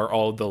seeing are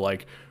all the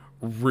like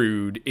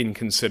rude,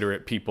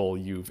 inconsiderate people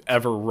you've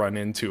ever run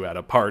into at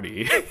a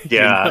party.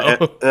 Yeah,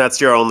 and that's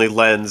your only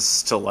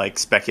lens to like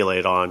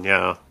speculate on.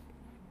 Yeah.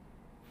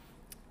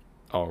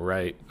 All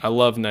right. I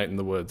love Night in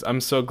the Woods.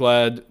 I'm so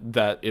glad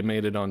that it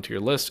made it onto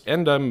your list,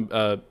 and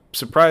I'm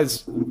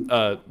surprised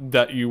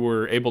that you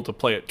were able to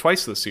play it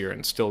twice this year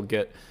and still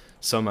get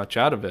so much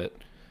out of it.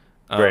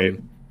 Great.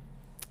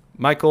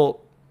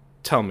 Michael,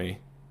 tell me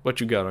what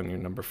you got on your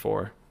number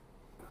 4.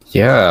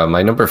 Yeah,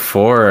 my number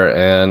 4,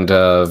 and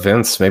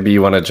Vince, maybe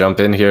you want to jump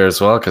in here as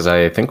well, because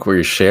I think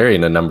we're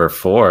sharing a number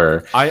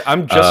 4.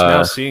 I'm just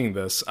now seeing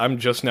this. I'm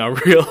just now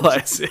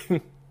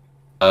realizing.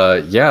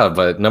 Yeah,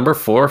 but number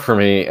 4 for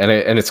me, and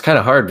it's kind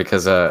of hard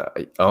because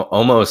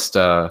almost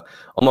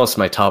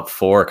my top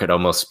 4 could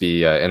almost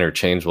be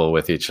interchangeable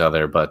with each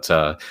other. But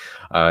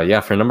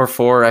yeah, for number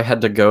 4, I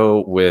had to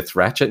go with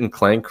Ratchet and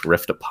Clank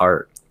Rift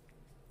Apart.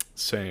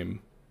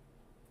 Same.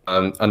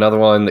 Another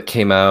one that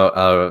came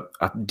out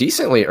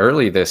decently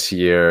early this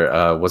year.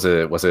 Was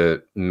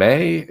it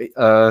May?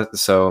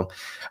 So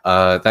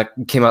that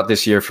came out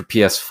this year for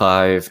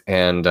PS5,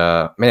 and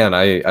man,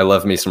 I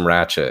love me some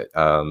Ratchet.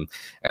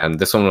 And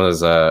this one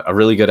was a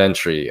really good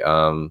entry.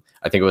 I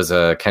think it was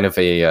a kind of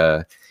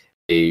a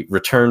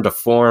return to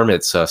form.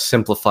 It's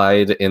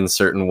simplified in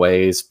certain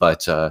ways,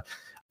 but I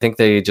think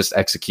they just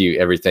execute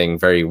everything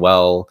very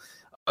well.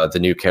 The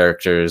new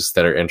characters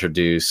that are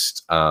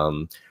introduced.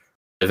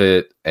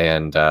 It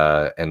and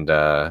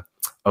oh,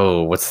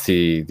 what's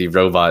the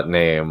robot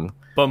name?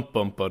 Bump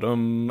bump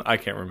ba-dum. I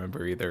can't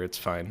remember either. It's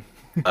fine.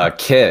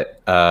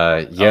 Kit.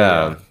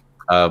 Yeah.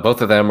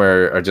 Both of them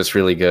are just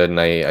really good,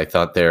 and I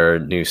thought their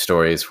new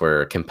stories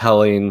were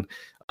compelling.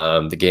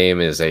 The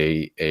game is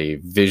a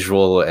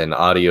visual and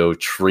audio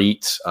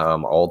treat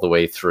all the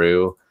way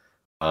through.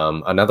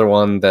 Another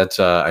one that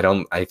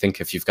I think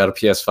if you've got a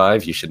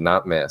PS5, you should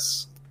not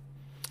miss.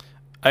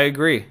 I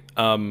agree.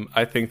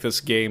 I think this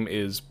game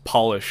is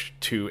polished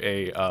to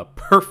a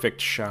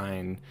perfect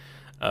shine.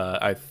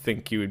 I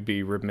think you would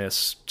be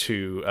remiss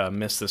to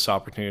miss this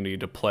opportunity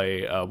to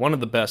play one of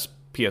the best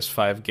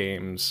PS5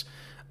 games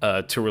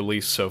to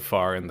release so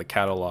far in the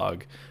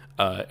catalog,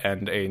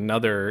 and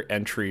another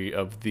entry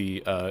of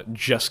the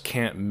just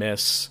can't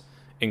miss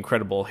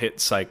incredible hit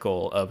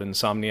cycle of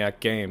Insomniac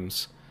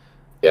Games.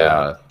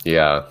 Yeah.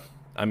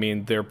 I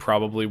mean, they were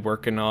probably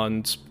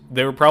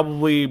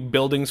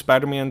building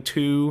Spider-Man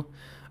 2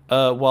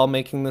 while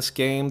making this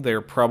game.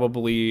 They're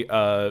probably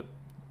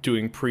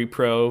doing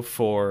pre-pro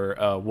for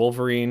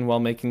Wolverine while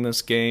making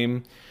this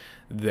game.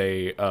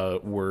 They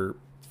were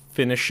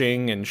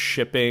finishing and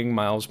shipping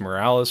Miles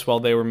Morales while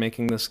they were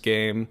making this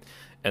game.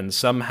 And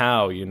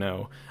somehow,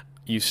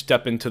 you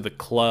step into the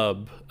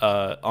club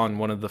on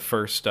one of the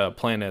first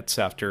planets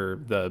after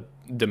the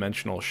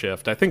dimensional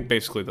shift. I think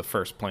basically the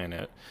first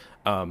planet.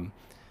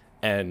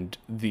 And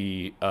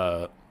the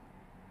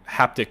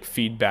haptic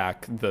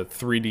feedback, the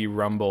 3D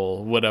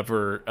rumble,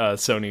 whatever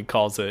Sony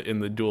calls it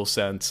in the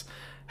DualSense,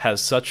 has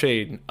such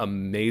an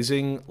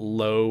amazing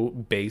low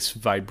bass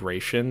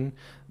vibration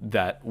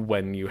that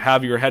when you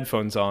have your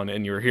headphones on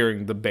and you're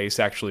hearing the bass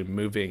actually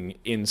moving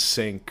in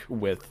sync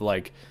with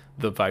like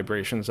the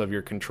vibrations of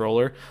your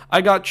controller,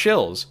 I got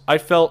chills. I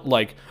felt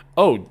like,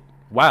 oh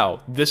wow,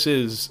 this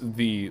is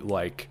the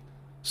like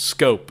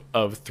scope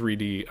of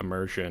 3D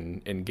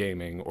immersion in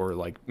gaming, or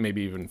like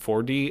maybe even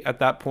 4D at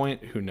that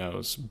point, who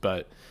knows.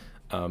 But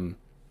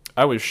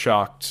I was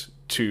shocked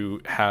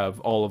to have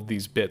all of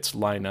these bits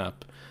line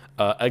up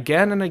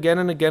again and again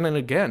and again and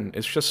again.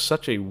 It's just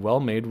such a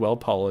well-made,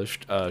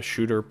 well-polished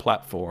shooter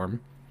platform,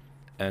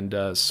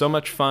 and so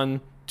much fun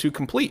to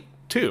complete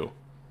too.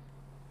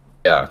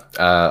 Yeah,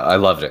 I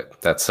loved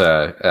it. That's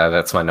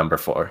my number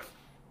 4.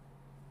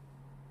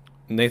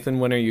 Nathan,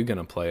 when are you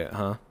gonna play it,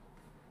 huh?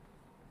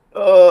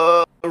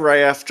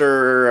 Right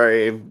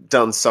after I'm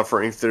done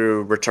suffering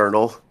through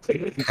Returnal.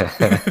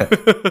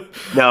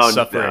 No,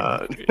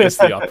 suffering is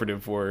the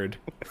operative word.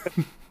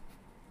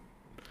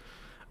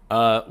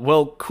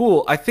 Well,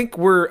 cool. I think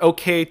we're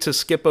okay to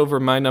skip over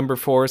my number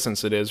 4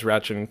 since it is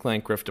Ratchet and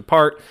Clank Rift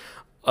Apart.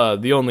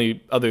 The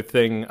only other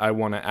thing I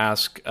want to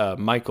ask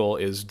Michael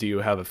is, do you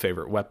have a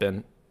favorite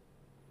weapon?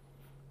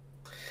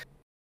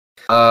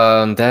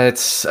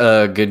 That's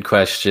a good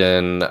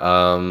question.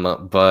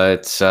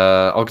 But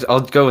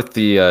I'll go with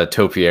the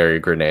topiary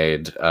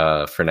grenade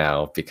for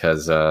now,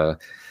 because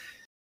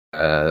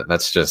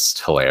that's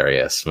just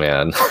hilarious,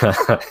 man.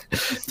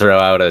 Throw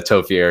out a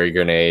topiary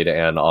grenade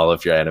and all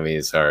of your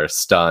enemies are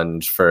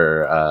stunned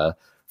for a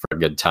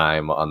good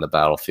time on the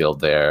battlefield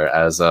there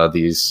as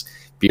these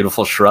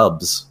beautiful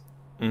shrubs.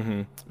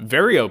 Mm-hmm.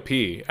 Very OP,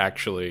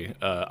 actually.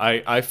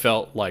 I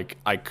felt like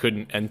I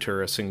couldn't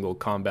enter a single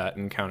combat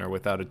encounter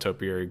without a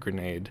topiary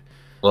grenade.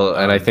 Well,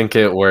 and I think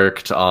it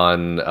worked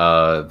on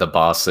the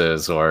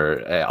bosses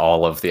or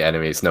all of the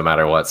enemies, no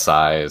matter what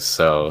size.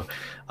 So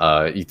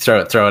you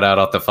throw it out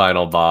at the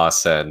final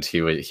boss, and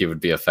he would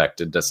be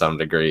affected to some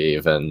degree,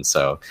 even.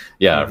 So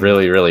yeah,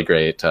 really, really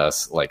great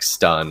like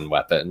stun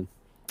weapon.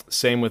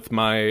 Same with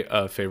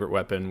my favorite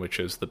weapon, which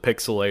is the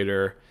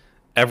Pixelator.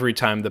 Every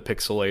time the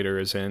Pixelator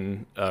is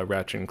in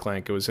Ratchet and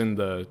Clank, it was in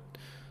the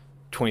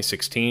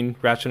 2016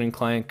 Ratchet and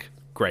Clank.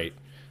 Great.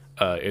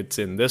 It's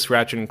in this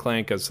Ratchet and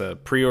Clank as a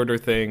pre-order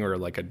thing or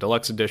like a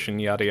deluxe edition,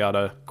 yada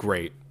yada.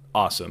 Great.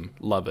 Awesome.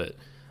 Love it.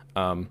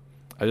 I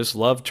just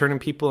love turning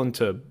people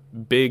into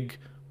big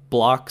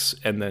blocks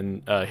and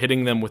then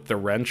hitting them with the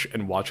wrench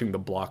and watching the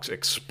blocks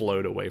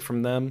explode away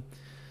from them.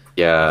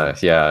 Yeah.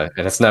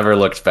 And it's never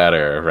looked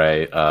better,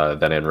 right,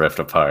 than in Rift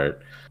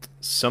Apart.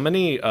 So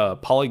many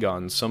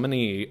polygons, so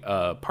many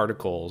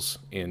particles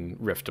in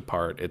Rift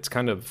Apart. It's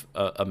kind of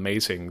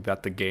amazing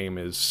that the game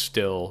is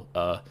still...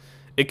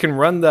 it can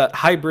run that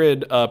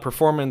hybrid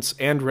performance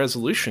and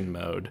resolution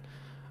mode.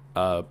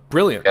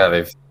 Brilliant.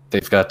 Yeah,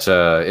 they've got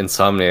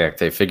Insomniac.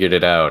 They figured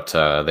it out.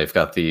 They've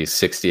got the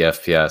 60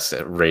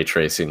 FPS ray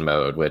tracing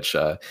mode, which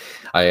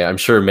I'm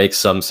sure makes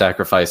some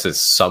sacrifices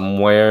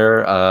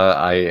somewhere.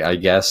 I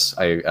guess.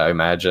 I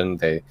imagine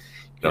they...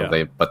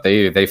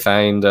 They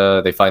find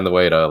the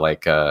way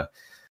to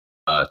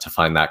to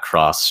find that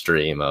cross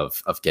stream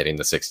of getting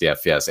the 60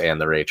 FPS and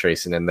the ray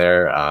tracing in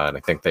there, and I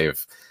think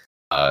they've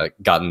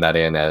gotten that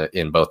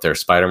in both their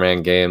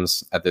Spider-Man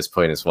games at this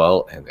point as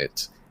well, and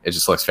it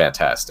just looks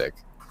fantastic.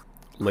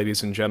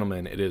 Ladies and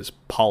gentlemen, it is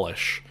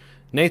polish.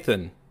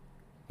 Nathan,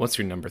 what's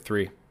your number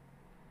 3?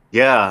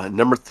 Yeah,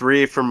 number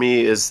 3 for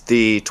me is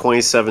the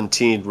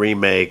 2017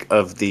 remake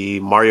of the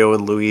Mario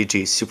and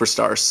Luigi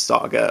Superstar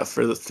Saga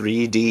for the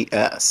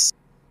 3DS.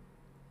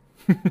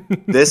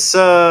 This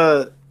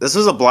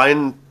was a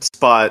blind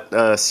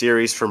spot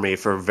series for me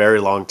for a very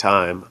long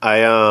time.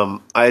 I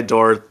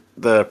adored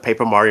the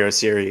Paper Mario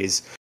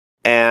series,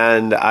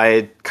 and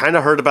I kind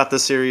of heard about the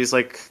series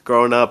like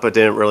growing up, but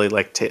didn't really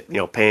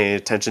pay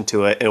attention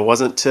to it. And it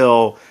wasn't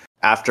till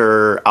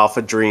after Alpha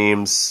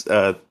Dreams,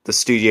 the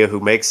studio who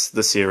makes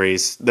the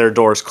series, their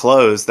doors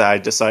closed, that I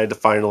decided to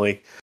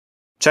finally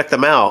check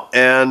them out.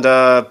 And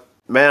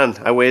man,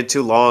 I waited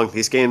too long.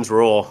 These games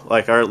rule, or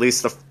at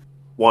least the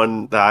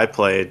one that I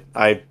played.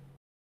 I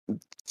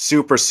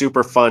super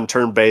super fun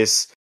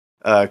turn-based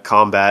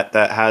combat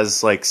that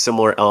has like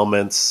similar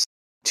elements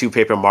to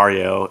Paper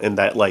Mario in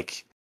that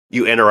like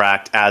you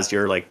interact as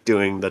you're like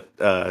doing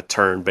the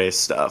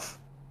turn-based stuff.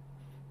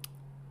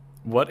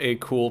 What a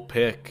cool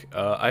pick.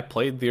 I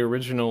played the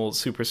original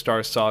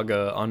Superstar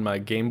Saga on my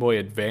Game Boy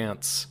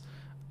Advance.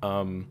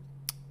 Um,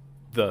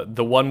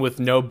 the one with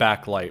no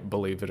backlight,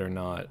 believe it or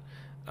not.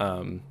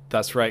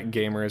 That's right,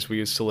 gamers. We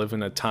used to live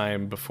in a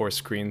time before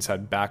screens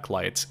had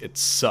backlights. It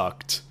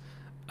sucked.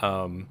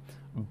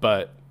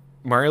 But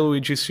Mario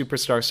Luigi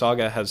Superstar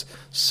Saga has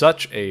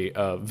such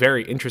a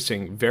very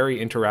interesting, very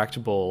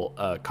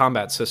interactable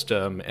combat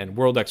system and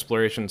world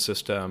exploration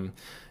system.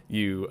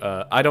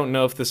 I don't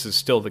know if this is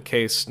still the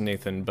case,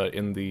 Nathan, but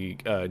in the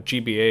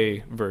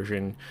GBA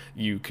version,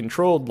 you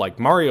controlled like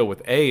Mario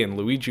with A and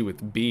Luigi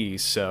with B.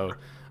 So,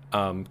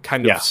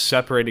 kind of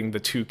separating the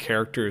two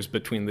characters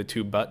between the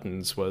two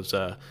buttons was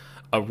a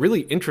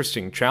really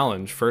interesting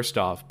challenge. First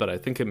off, but I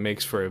think it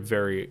makes for a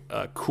very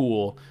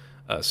cool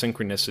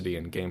synchronicity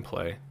in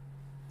gameplay.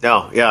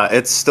 No, yeah,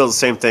 it's still the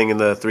same thing in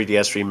the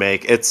 3DS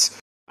remake.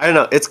 I don't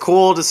know, it's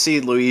cool to see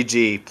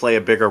Luigi play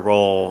a bigger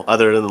role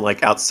other than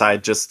like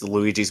outside just the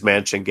Luigi's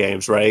Mansion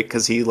games, right?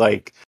 Because he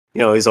like,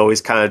 he's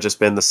always kind of just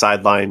been the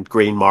sideline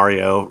green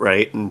Mario,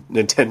 right? And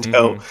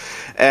Nintendo.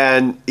 Mm-hmm.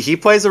 And he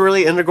plays a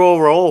really integral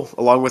role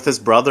along with his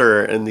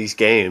brother in these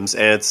games.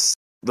 And it's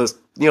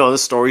the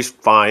story's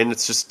fine.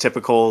 It's just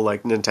typical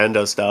like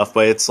Nintendo stuff,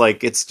 but it's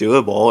like, it's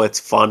doable. It's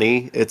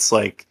funny. It's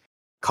like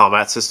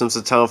combat system's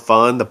a ton of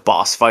fun. The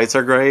boss fights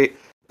are great.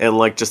 And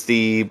like just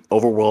the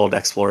overworld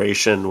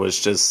exploration was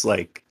just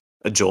like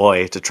a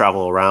joy to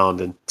travel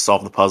around and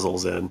solve the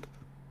puzzles in.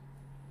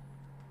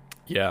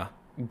 Yeah,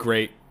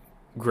 great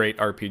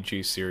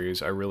RPG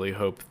series. I really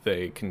hope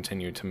they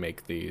continue to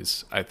make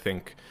these. I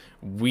think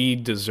we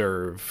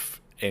deserve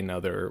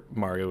another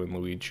Mario and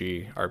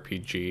Luigi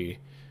RPG,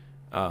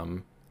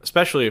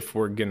 especially if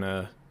we're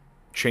gonna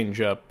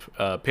change up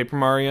Paper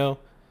Mario.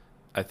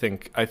 I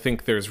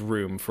think there's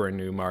room for a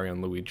new Mario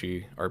and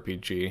Luigi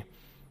RPG.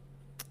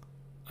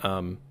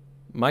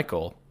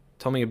 Michael,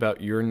 tell me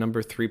about your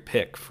number 3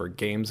 pick for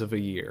Gamez of a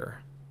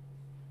Year.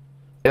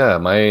 Yeah,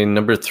 my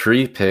number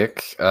 3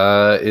 pick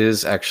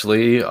is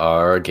actually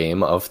our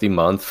game of the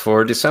month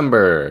for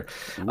December.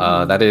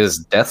 That is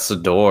Death's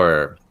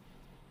Door.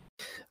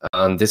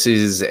 This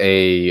is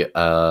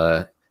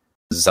a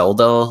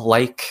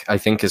Zelda-like, I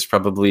think is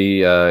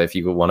probably, if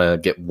you want to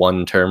get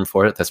one term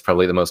for it, that's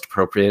probably the most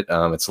appropriate.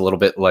 It's a little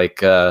bit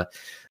like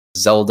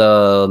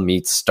Zelda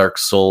meets Dark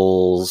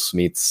Souls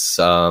meets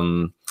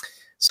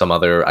some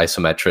other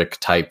isometric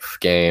type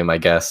game, I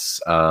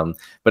guess.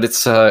 But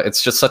it's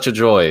just such a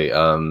joy.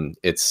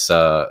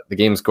 The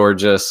game's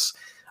gorgeous,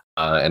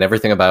 and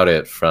everything about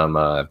it,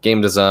 from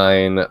game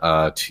design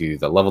to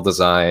the level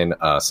design,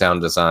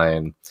 sound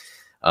design.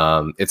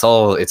 It's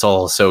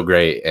all so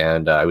great,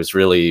 and I was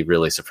really,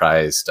 really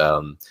surprised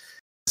to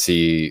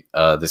see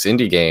this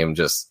indie game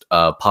just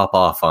pop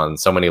off on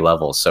so many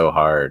levels so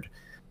hard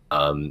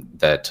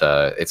that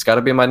it's got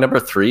to be my number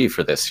 3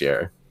 for this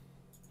year.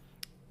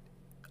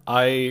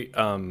 I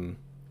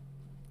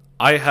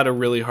had a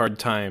really hard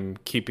time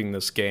keeping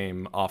this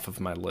game off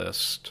of my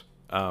list.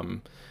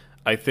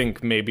 I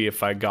think maybe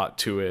if I got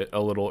to it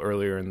a little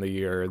earlier in the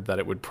year, that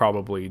it would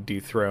probably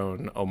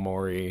dethrone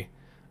Omori.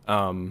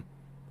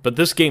 But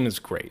this game is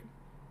great.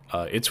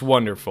 It's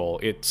wonderful.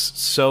 It's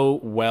so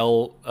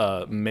well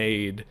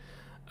made,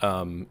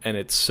 and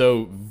it's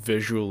so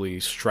visually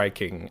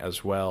striking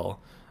as well.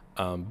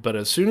 But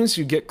as soon as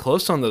you get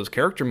close on those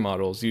character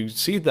models, you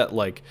see that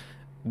like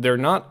they're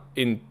not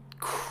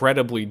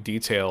incredibly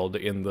detailed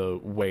in the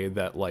way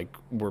that like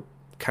we're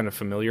kind of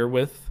familiar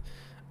with.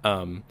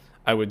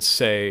 I would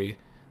say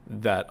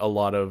that a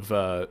lot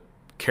of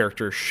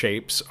character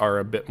shapes are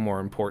a bit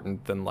more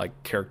important than like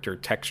character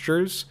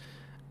textures.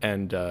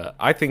 And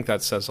I think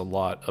that says a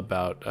lot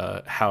about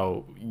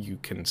how you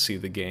can see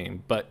the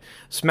game. But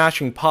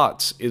smashing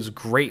pots is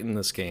great in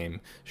this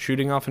game.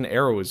 Shooting off an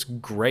arrow is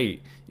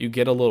great. You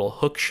get a little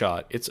hook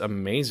shot. It's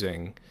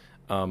amazing.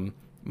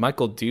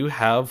 Michael, do you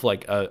have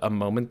like a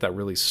moment that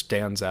really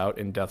stands out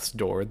in Death's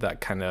Door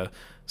that kind of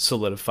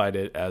solidified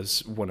it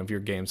as one of your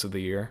games of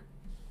the year?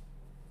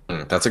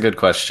 That's a good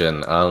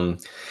question.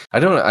 I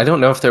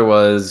don't know if there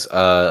was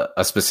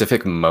a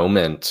specific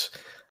moment,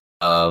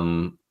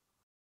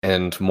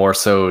 and more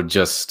so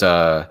just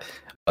the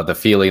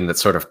feeling that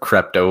sort of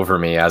crept over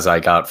me as I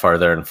got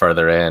farther and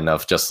farther in,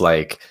 of just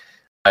like,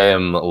 I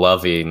am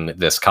loving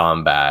this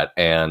combat,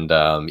 and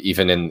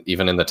even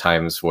in the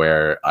times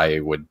where I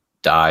would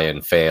die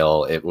and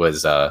fail, it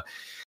was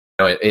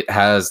it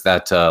has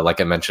that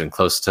like I mentioned,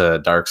 close to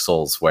Dark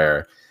Souls,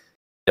 where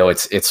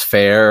it's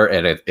fair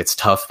and it's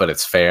tough, but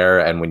it's fair.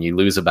 And when you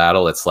lose a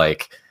battle, it's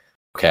like,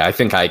 okay, I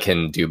think I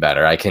can do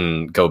better. I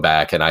can go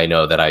back, and I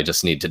know that I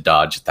just need to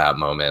dodge at that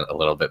moment a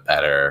little bit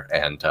better.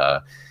 And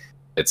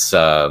it's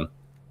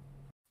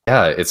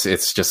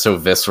just so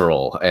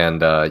visceral,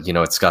 and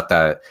it's got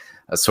that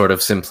sort of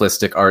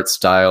simplistic art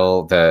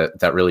style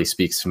that really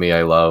speaks to me.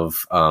 I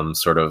love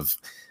sort of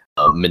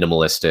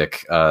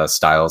minimalistic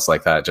styles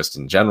like that, just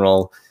in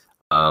general.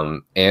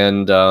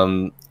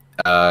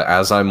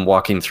 As I'm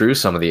walking through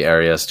some of the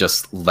areas,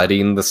 just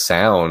letting the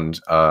sound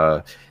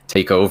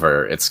take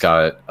over. It's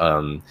got,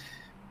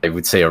 I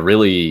would say, a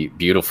really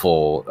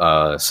beautiful,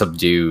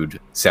 subdued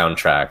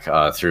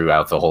soundtrack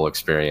throughout the whole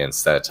experience.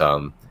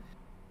 So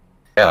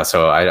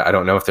I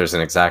don't know if there's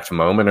an exact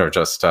moment or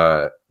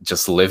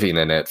just living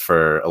in it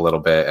for a little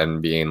bit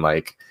and being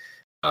like,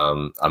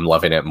 I'm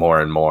loving it more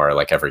and more,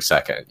 like every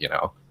second, you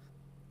know.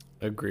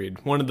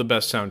 Agreed. One of the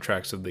best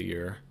soundtracks of the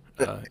year,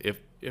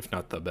 if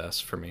not the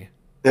best for me.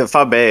 If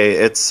I may,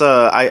 it's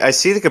I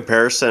see the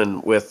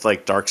comparison with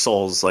like Dark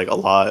Souls like a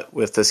lot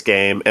with this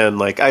game, and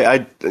like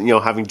I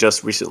having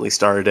just recently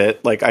started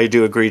it, like I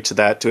do agree to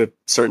that to a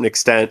certain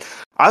extent.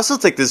 I also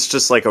think this is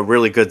just like a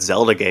really good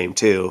Zelda game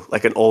too,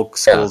 like an old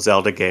school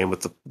Zelda game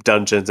with the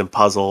dungeons and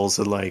puzzles,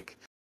 and like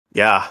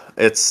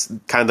it's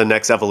kind of the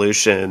next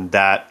evolution in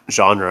that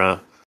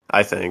genre,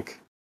 I think.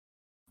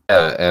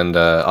 Yeah, and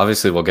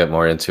obviously we'll get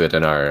more into it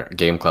in our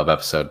Game Club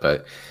episode,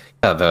 but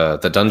yeah,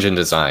 the dungeon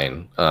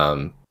design.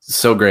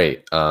 So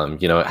great.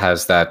 It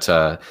has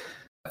that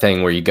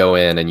thing where you go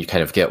in and you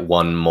kind of get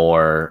one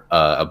more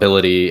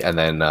ability, and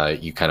then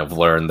you kind of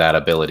learn that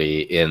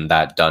ability in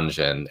that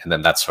dungeon, and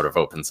then that sort of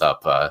opens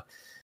up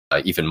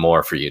even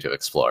more for you to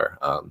explore.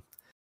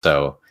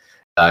 So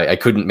I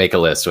couldn't make a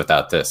list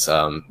without this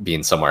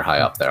being somewhere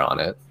high up there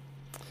on it.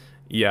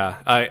 Yeah,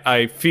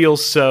 I feel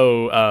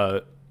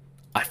so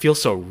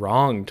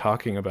wrong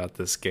talking about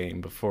this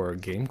game before a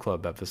Game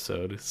Club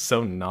episode. It's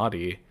so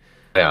naughty.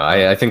 Yeah,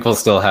 I think we'll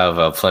still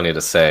have plenty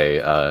to say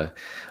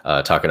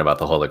talking about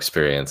the whole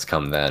experience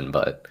come then.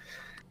 But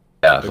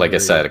yeah, Agreed. Like I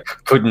said,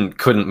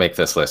 couldn't make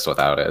this list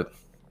without it.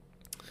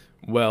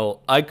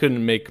 Well, I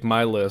couldn't make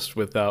my list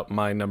without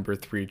my number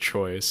 3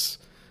 choice,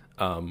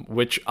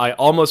 which I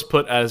almost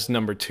put as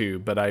number 2,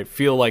 but I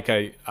feel like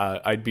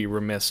I'd be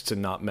remiss to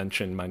not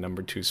mention my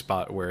number 2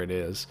 spot where it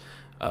is.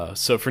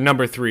 So for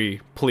number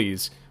 3,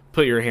 please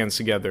put your hands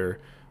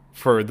together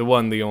for the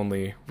one, the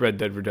only Red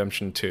Dead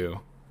Redemption 2.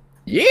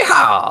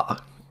 Yeehaw!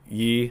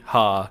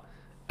 Yeehaw.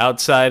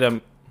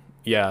 Outside,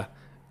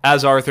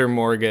 as Arthur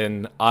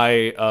Morgan,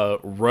 I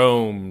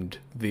roamed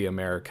the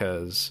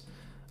Americas.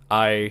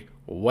 I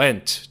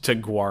went to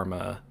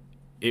Guarma.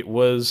 It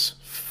was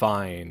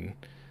fine.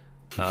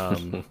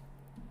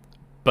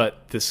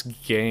 But this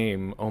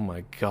game, oh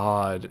my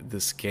god,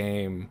 this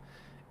game,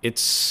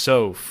 it's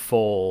so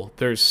full.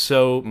 There's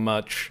so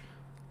much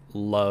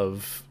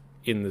love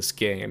in this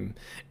game.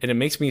 And it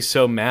makes me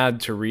so mad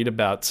to read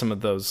about some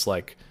of those,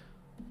 like,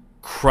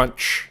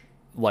 crunch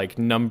like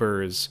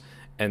numbers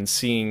and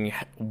seeing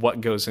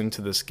what goes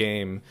into this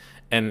game,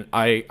 and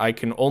I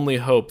can only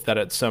hope that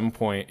at some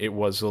point it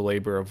was a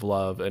labor of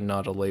love and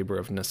not a labor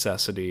of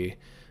necessity,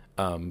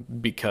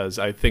 because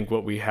I think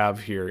what we have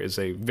here is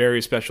a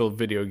very special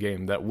video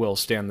game that will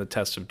stand the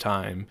test of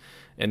time.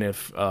 And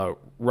if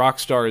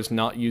Rockstar is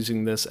not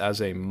using this as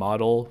a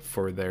model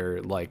for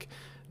their like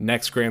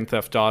next Grand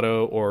Theft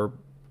Auto or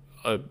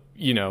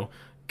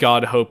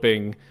God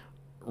hoping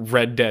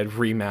Red Dead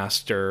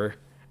remaster,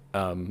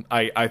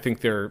 I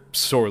think they're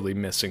sorely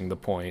missing the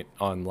point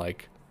on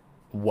like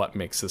what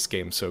makes this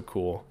game so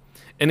cool.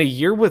 In a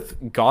year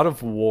with God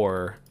of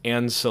War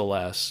and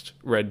Celeste,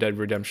 Red Dead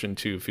Redemption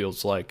 2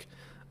 feels like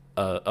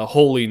a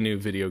wholly new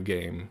video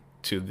game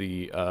to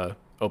the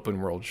open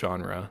world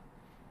genre.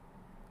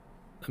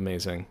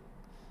 Amazing.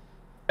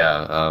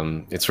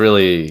 Yeah, it's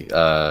really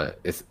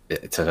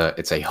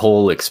it's a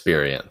whole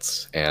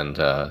experience, and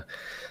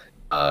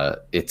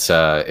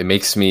it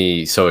makes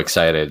me so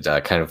excited,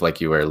 kind of like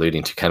you were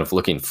alluding to, kind of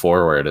looking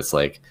forward. It's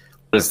like,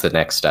 what is the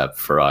next step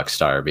for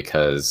Rockstar?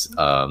 Because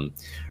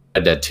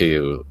Red Dead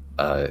 2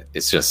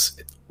 is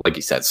just, like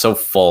you said, so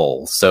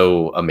full,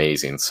 so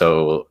amazing,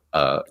 so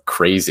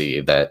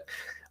crazy that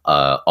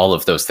all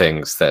of those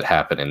things that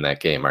happen in that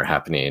game are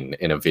happening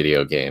in a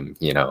video game.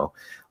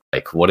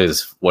 Like what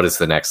is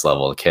the next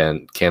level?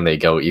 Can they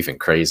go even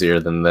crazier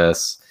than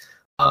this?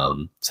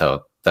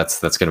 So that's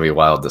going to be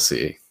wild to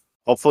see.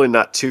 Hopefully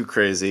not too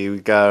crazy. We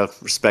gotta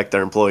respect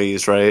their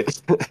employees, right?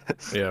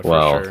 Yeah,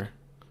 for sure.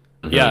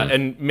 Mm-hmm. Yeah,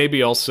 and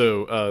maybe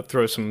also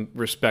throw some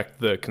respect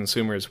the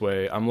consumer's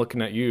way. I'm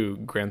looking at you,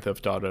 Grand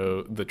Theft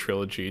Auto, the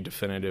Trilogy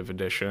Definitive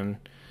Edition.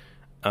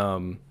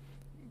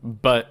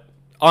 But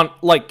on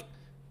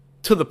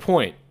to the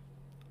point,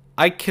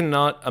 I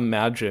cannot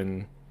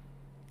imagine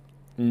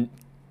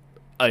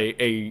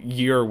a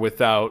year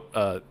without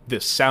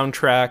this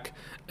soundtrack,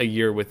 a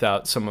year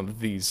without some of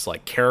these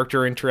like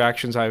character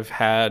interactions I've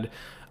had.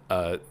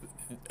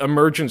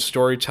 Emergent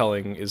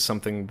storytelling is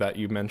something that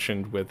you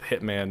mentioned with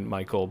Hitman,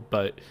 Michael,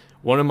 but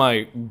one of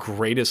my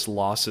greatest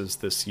losses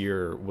this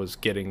year was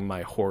getting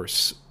my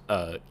horse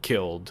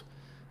killed.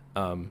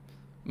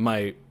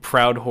 My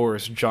proud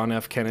horse, John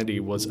F.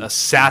 Kennedy, was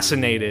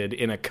assassinated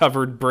in a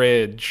covered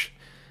bridge.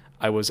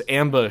 I was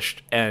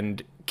ambushed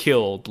and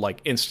killed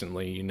like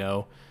instantly,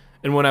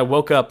 And when I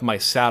woke up, my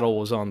saddle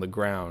was on the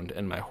ground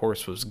and my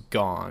horse was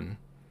gone.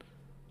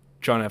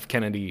 John F.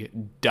 Kennedy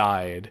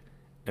died,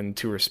 and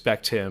to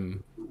respect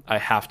him, I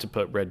have to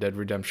put Red Dead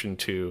Redemption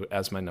 2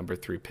 as my number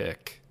 3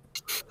 pick.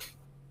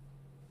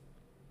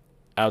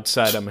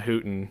 Outside I'm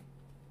hootin',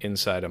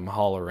 inside I'm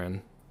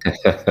hollerin'.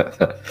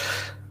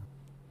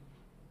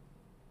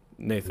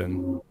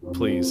 Nathan,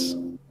 please,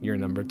 you're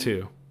number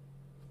 2.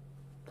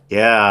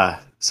 Yeah.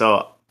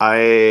 So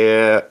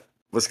I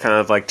was kind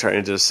of like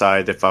trying to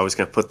decide if I was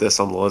going to put this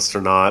on the list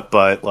or not,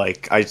 but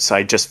like I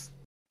just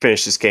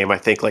finished this game I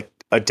think like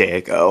a day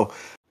ago,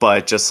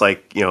 but just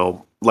like, you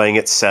know, letting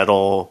it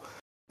settle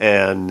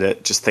and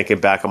just thinking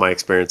back on my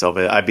experience of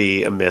it, I'd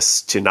be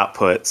amiss to not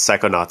put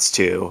Psychonauts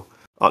 2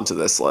 onto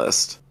this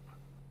list.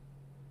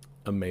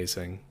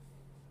 Amazing.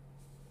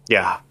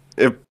 Yeah.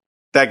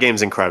 That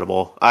game's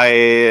incredible.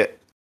 I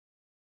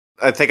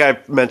think I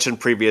mentioned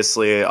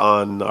previously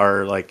on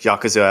our like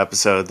Yakuza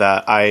episode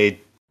that I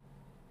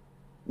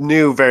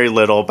knew very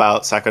little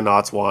about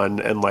Psychonauts 1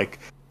 and like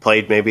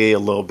played maybe a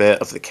little bit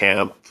of the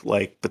camp,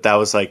 like, but that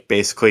was like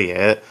basically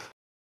it.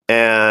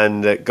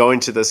 And going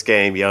to this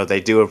game, you know, they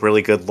do a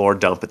really good lore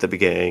dump at the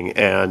beginning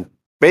and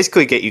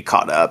basically get you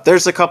caught up.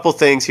 There's a couple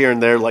things here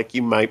and there, like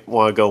you might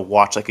want to go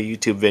watch like a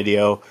YouTube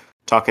video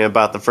talking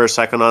about the first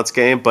Psychonauts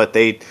game, but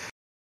the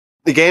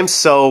game's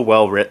so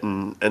well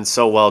written and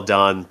so well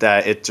done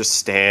that it just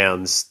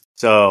stands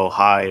so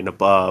high and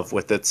above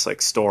with its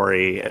like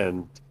story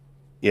and,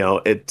 you know,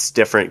 its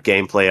different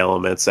gameplay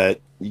elements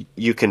that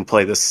you can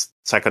play this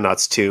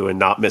Psychonauts 2 and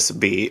not miss a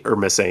beat or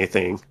miss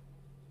anything.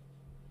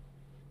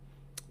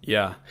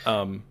 Yeah.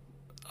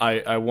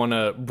 I want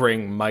to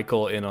bring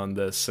Michael in on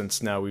this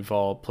since now we've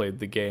all played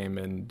the game,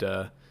 and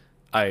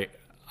I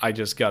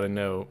just got to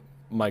know,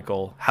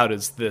 Michael, how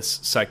does this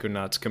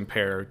Psychonauts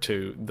compare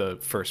to the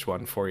first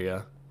one for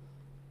you?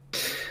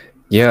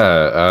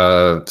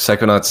 Yeah,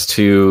 Psychonauts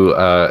 2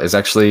 is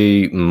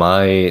actually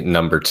my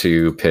number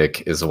 2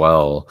 pick as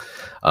well,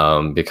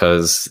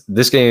 because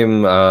this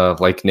game,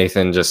 like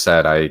Nathan just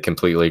said, I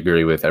completely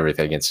agree with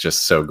everything. It's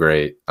just so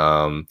great.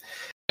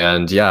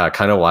 And yeah,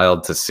 kind of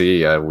wild to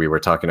see. We were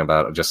talking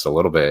about just a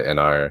little bit in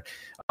our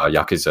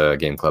Yakuza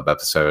Game Club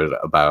episode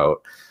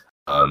about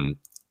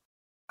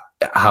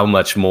how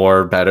much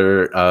more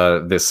better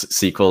this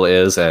sequel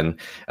is. And,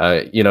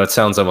 you know, it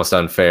sounds almost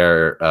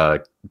unfair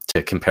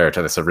to compare it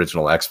to this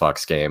original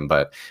Xbox game,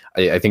 but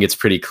I think it's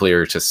pretty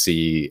clear to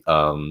see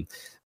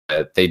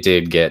that they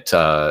did get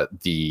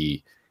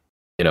the,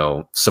 you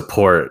know,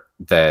 support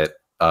that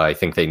I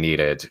think they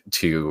needed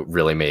to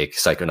really make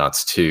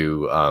Psychonauts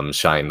 2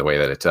 shine the way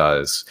that it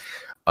does,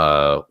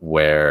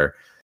 where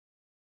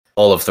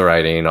all of the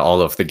writing,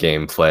 all of the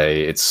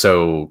gameplay, it's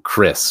so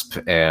crisp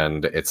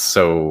and it's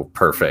so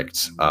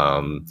perfect.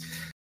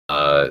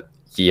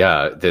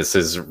 Yeah, this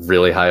is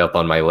really high up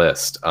on my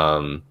list.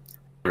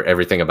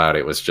 Everything about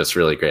it was just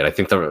really great. I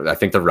think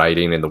the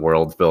writing and the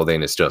world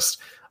building is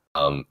just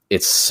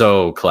it's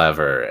so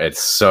clever. It's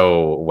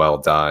so well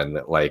done.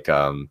 Like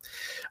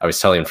I was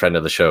telling a friend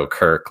of the show,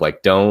 Kirk,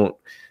 like don't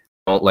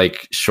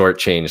like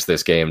shortchange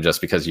this game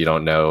just because you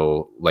don't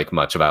know like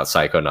much about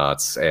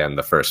Psychonauts, and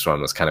the first one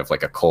was kind of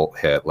like a cult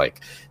hit. Like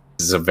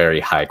this is a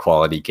very high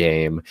quality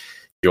game.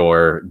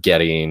 You're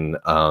getting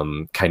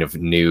kind of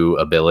new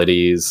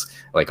abilities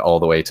like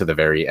all the way to the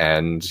very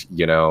end.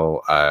 You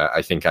know,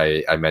 I think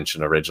I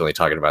mentioned originally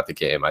talking about the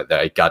game,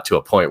 I got to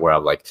a point where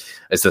I'm like,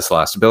 is this the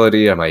last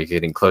ability? Am I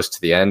getting close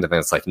to the end? And then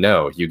it's like,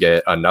 no, you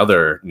get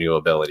another new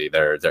ability.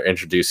 They're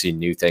introducing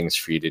new things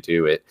for you to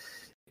do. It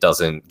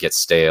doesn't get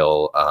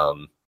stale.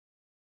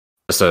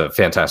 Just a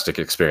fantastic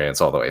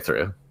experience all the way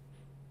through.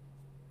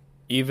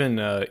 Even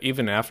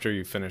after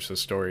you finish the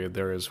story,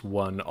 there is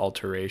one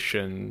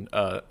alteration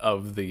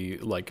of the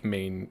like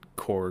main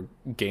core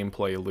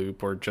gameplay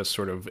loop or just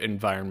sort of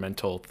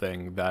environmental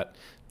thing that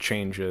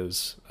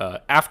changes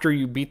after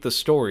you beat the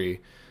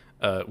story,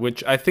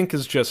 which I think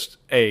is just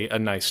a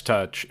nice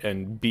touch,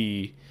 and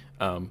B,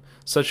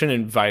 such an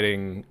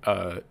inviting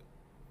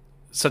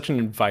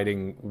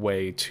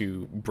way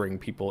to bring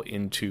people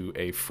into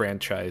a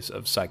franchise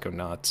of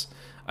Psychonauts.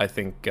 I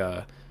think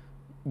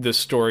this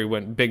story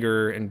went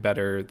bigger and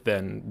better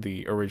than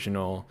the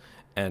original,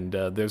 and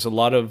there's a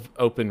lot of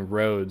open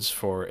roads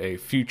for a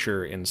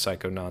future in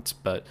Psychonauts.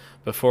 But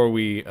before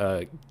we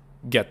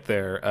get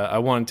there, I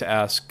wanted to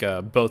ask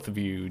both of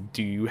you,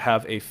 do you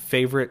have a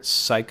favorite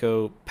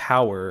Psycho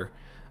power?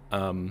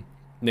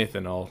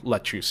 Nathan, I'll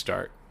let you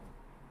start.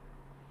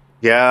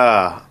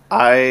 Yeah,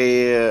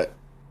 I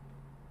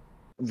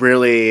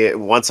really,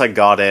 once I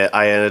got it,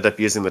 I ended up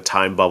using the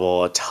time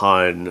bubble a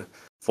ton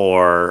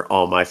for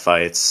all my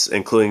fights,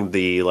 including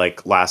the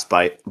like last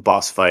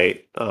boss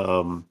fight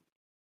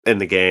in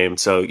the game.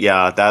 So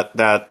yeah,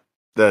 that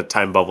the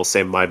time bubble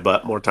saved my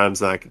butt more times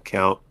than I could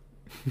count.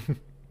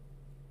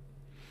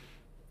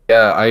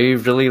 Yeah, I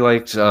really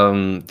liked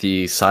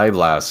the Psy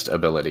Blast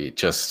ability.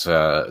 Just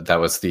that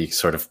was the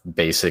sort of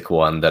basic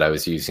one that I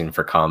was using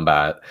for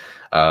combat,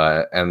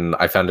 and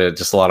I found it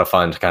just a lot of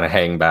fun to kind of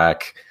hang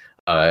back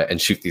and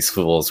shoot these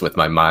fools with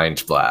my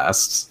mind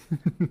blasts.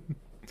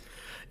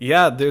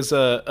 Yeah, there's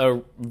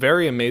a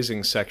very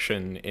amazing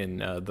section in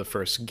the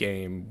first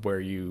game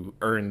where you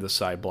earn the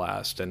Psy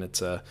Blast, and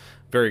it's a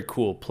very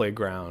cool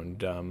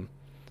playground.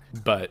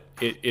 But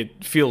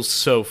it feels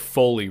so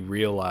fully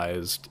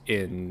realized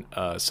in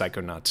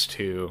Psychonauts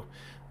 2.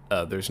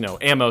 There's no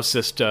ammo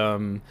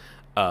system.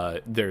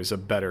 There's a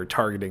better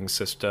targeting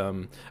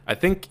system. I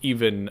think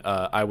even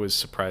I was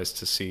surprised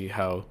to see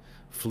how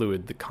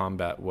fluid the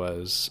combat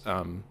was.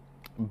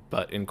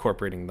 But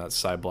incorporating that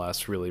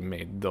Psyblast really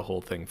made the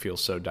whole thing feel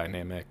so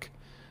dynamic.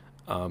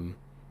 All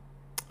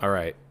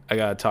right, I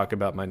gotta talk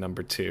about my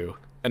number 2,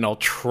 and I'll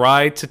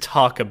try to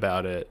talk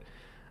about it.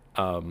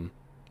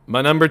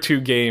 My number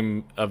 2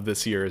 game of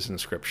this year is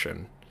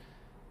Inscription.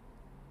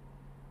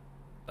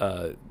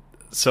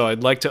 So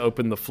I'd like to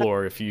open the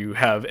floor if you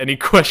have any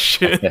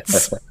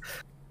questions.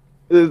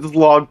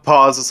 Long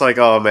pause. It's like,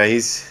 oh man,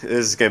 this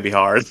is gonna be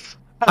hard.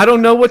 I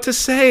don't know what to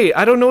say.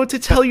 I don't know what to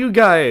tell you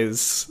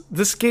guys.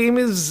 This game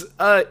is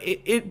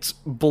it's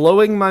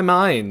blowing my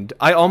mind.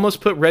 I almost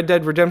put Red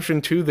Dead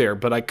Redemption 2 there,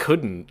 but I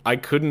couldn't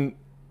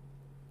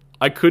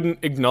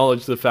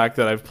acknowledge the fact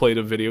that I've played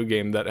a video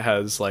game that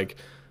has like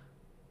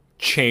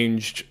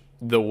changed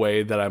the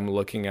way that I'm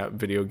looking at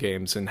video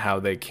games and how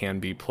they can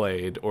be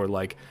played, or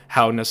like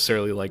how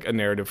necessarily like a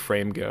narrative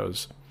frame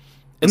goes.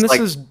 And It's this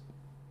like- is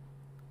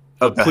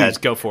Go please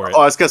ahead. go for it.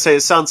 Oh, I was gonna say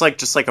it sounds like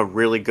just like a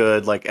really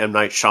good like M.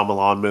 Night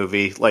Shyamalan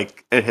movie,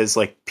 like at his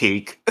like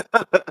peak,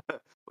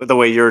 with the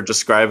way you're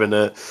describing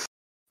it.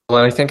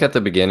 Well, I think at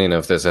the beginning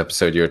of this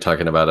episode, you were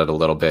talking about it a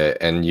little bit,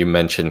 and you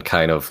mentioned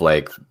kind of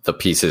like the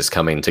pieces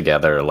coming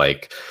together,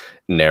 like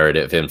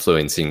narrative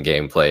influencing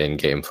gameplay and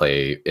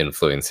gameplay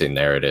influencing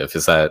narrative.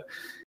 Does that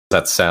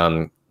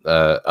sound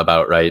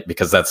about right?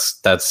 Because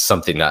that's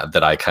something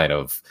that I kind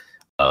of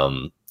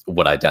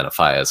would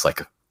identify as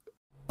like a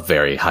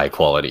very high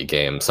quality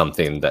game,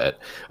 something that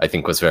I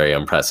think was very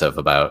impressive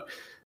about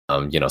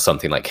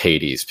something like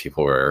Hades.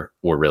 People were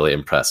really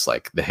impressed,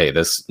 like, hey,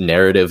 this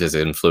narrative is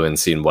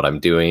influencing what I'm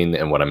doing,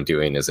 and what I'm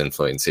doing is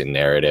influencing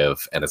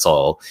narrative, and it's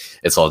all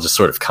just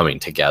sort of coming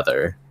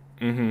together.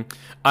 Mm-hmm.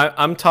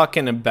 I'm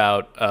talking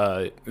about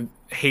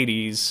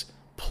Hades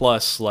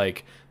plus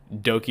like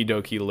Doki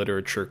Doki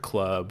Literature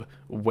Club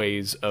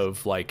ways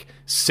of like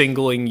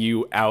singling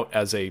you out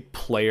as a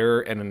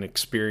player and an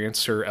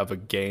experiencer of a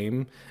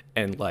game,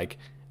 and like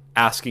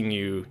asking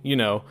you,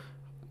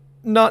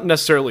 not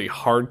necessarily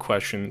hard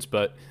questions,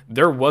 but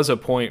there was a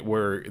point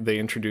where they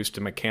introduced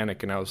a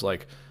mechanic and I was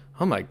like,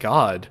 oh my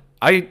god,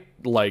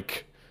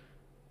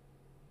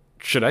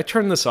 should I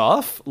turn this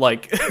off?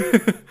 Like,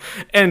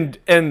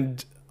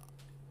 and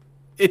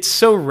it's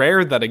so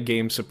rare that a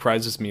game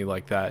surprises me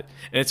like that.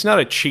 And it's not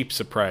a cheap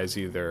surprise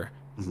either.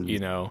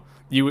 Mm-hmm.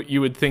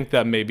 You would think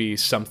that maybe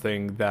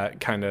something that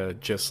kind of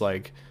just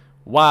like,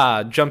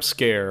 wow, jump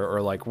scare,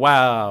 or like,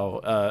 wow,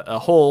 a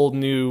whole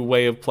new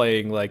way of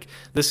playing. Like,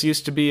 this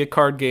used to be a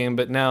card game,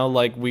 but now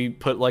like we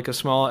put like a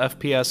small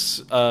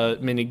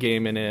FPS mini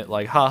game in it.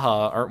 Like,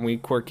 haha, aren't we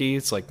quirky?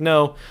 It's like,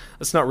 no,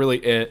 that's not really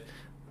it.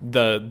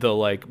 The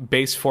like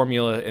base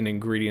formula and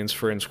ingredients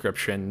for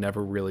Inscription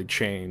never really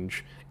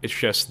change. It's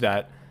just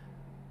that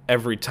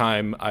every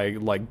time I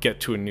like get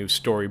to a new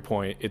story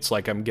point, it's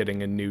like I'm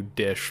getting a new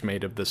dish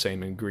made of the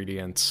same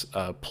ingredients,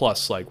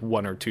 plus like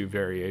one or two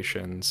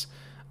variations.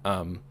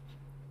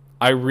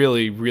 I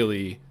really,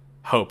 really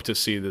hope to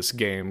see this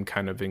game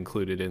kind of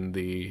included in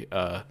the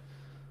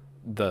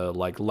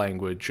like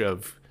language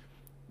of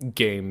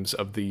games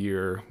of the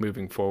year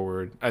moving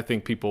forward. I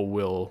think people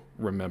will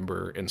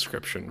remember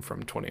Inscription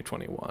from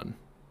 2021.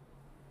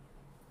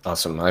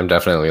 Awesome. I'm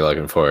definitely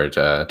looking forward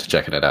to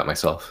checking it out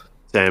myself.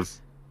 Same.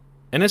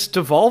 And it's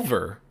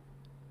Devolver.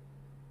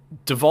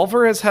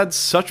 Devolver has had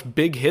such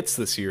big hits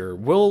this year.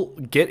 We'll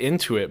get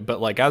into it,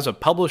 but like as a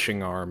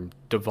publishing arm,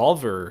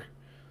 Devolver,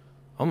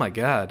 oh my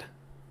god.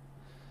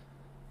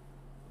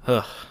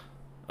 Ugh.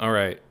 All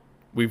right.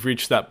 We've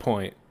reached that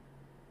point.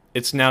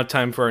 It's now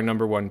time for our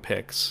number 1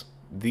 picks.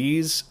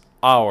 These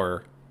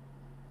are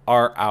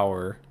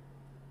our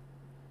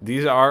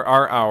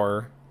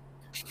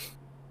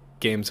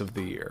games of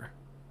the year.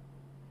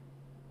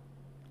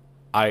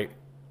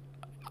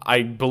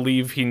 I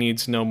believe he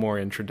needs no more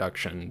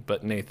introduction,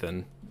 but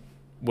Nathan,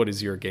 what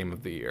is your game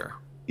of the year?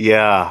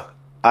 Yeah.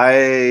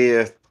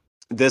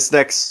 This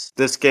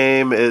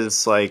game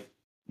is like,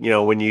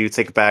 when you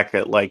think back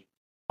at like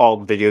all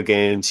the video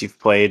games you've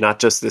played, not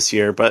just this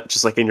year, but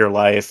just like in your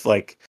life,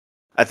 like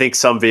I think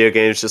some video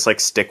games just like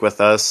stick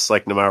with us,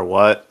 like no matter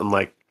what, and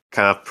like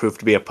kind of prove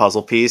to be a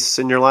puzzle piece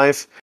in your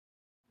life.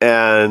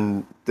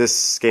 And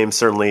this game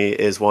certainly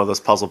is one of those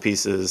puzzle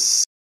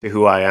pieces to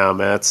who I am.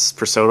 And it's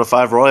Persona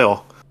 5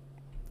 Royal.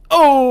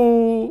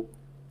 Oh!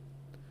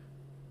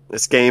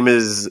 This game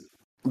is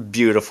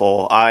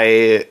beautiful.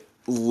 I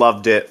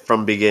loved it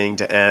from beginning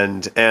to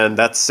end. And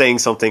that's saying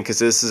something because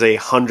this is a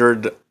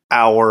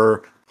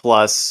 100-hour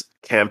plus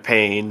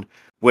campaign,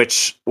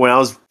 which when I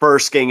was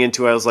first getting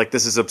into it, I was like,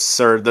 this is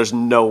absurd. There's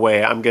no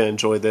way I'm going to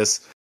enjoy this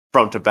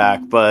front to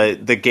back.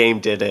 But the game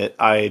did it.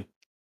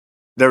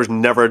 There was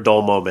never a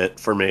dull moment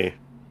for me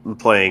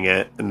playing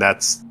it. And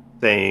that's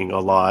saying a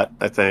lot,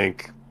 I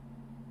think.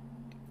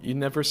 You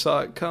never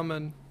saw it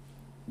coming.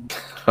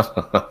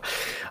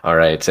 All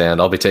right,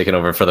 and I'll be taking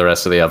over for the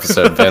rest of the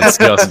episode. Vince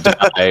just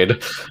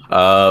died.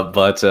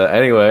 But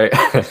anyway.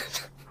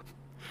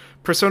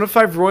 Persona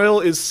 5 Royal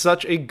is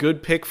such a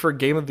good pick for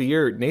Game of the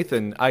Year.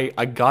 Nathan,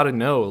 I gotta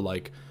know,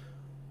 like,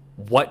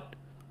 what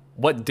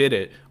did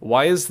it?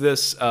 Why is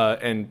this,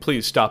 and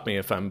please stop me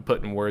if I'm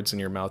putting words in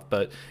your mouth,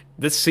 but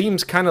this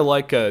seems kind of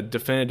like a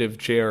definitive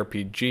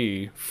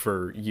JRPG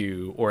for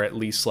you, or at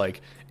least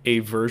like a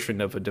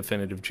version of a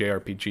definitive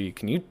JRPG.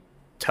 Can you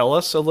tell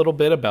us a little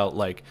bit about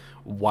like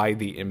why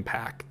the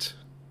impact?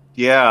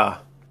 Yeah.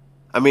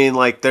 I mean,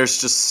 like, there's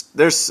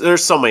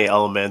so many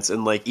elements,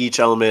 and like each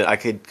element I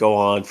could go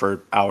on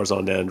for hours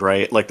on end,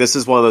 right? Like, this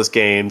is one of those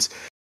games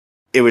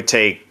it would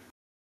take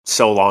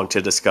so long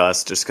to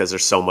discuss just because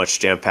there's so much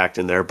jam packed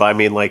in there. But I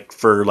mean, like,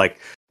 for like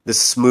the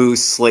smooth,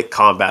 slick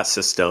combat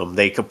system,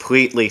 they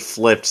completely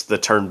flipped the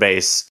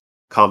turn-based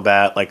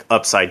combat like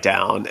upside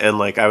down. And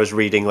like I was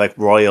reading, like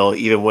Royal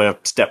even went a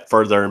step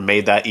further and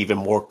made that even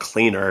more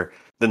cleaner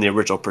than the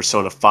original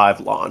Persona 5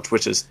 launch,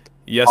 which is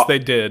Yes, they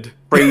did.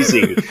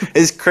 crazy.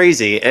 It's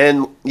crazy.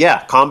 And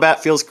yeah,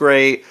 combat feels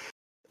great.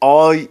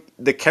 All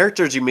the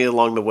characters you meet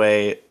along the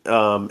way,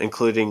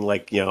 including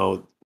like, you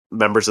know,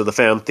 members of the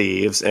Fam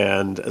Thieves,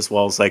 and as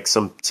well as like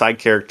some side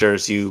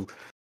characters you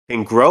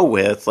can grow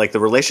with, like the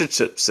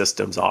relationship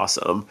system's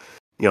awesome.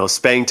 You know,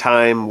 spending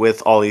time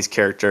with all these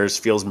characters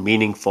feels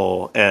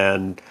meaningful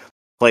and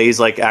plays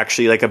like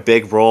actually like a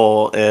big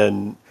role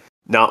in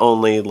not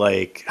only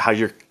like how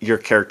your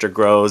character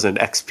grows and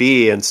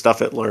XP and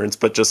stuff it learns,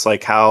 but just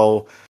like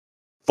how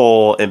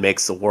full it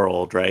makes the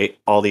world, right?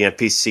 All the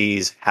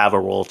NPCs have a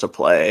role to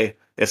play.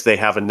 If they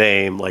have a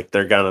name, like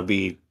they're gonna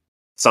be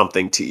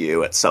something to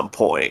you at some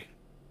point.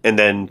 And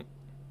then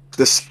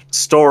this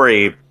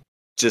story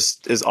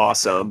just is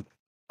awesome.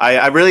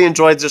 I really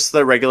enjoyed just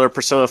the regular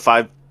Persona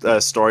 5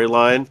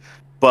 storyline,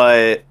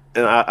 but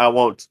and I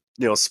won't,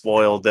 you know,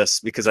 spoil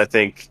this because I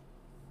think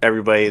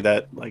everybody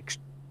that like,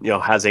 you know,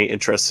 has any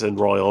interest in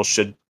Royal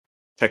should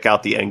check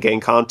out the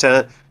endgame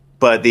content.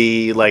 But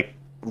the like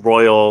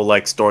Royal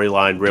like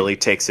storyline really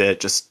takes it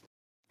just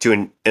to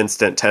an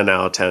instant 10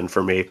 out of 10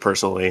 for me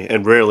personally,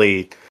 and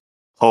really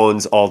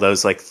hones all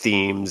those like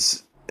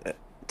themes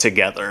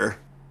together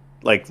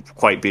like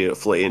quite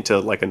beautifully into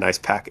like a nice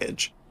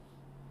package.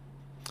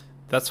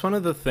 That's one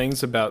of the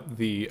things about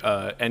the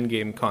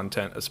endgame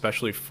content,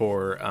 especially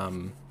for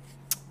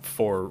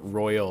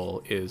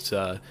Royal, is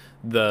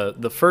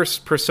the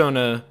first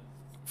Persona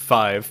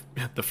 5,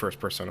 the first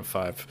Persona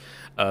 5.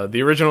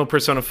 The original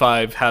Persona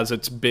 5 has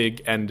its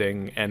big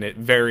ending, and it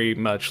very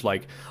much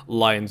like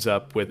lines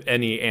up with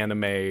any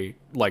anime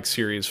like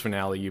series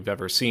finale you've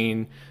ever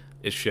seen.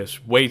 It's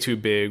just way too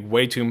big,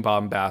 way too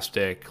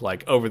bombastic,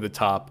 like over the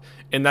top.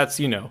 And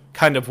that's, you know,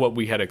 kind of what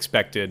we had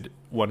expected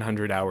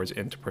 100 hours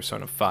into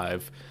Persona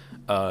 5.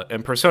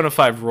 And Persona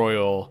 5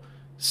 Royal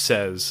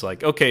says,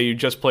 like, okay, you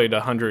just played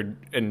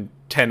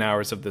 110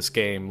 hours of this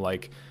game.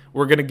 Like,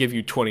 we're going to give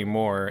you 20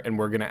 more, and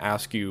we're going to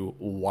ask you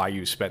why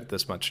you spent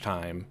this much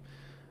time.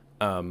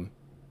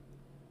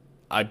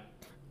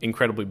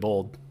 Incredibly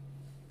bold.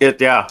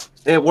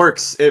 It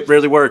works. It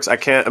really works. I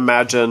can't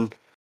imagine.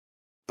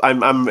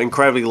 I'm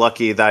incredibly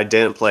lucky that I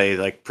didn't play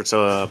like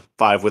Persona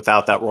 5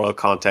 without that Royal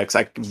context.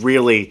 I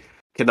really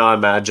cannot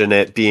imagine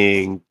it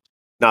being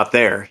not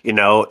there. You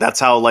know, that's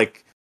how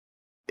like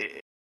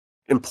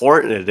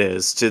important it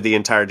is to the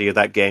entirety of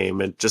that game,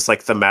 and just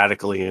like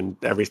thematically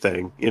and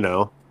everything. You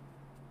know.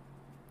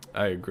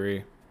 I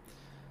agree.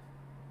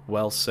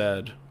 Well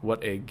said.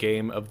 What a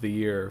game of the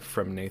year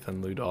from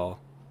Nathan Ludahl.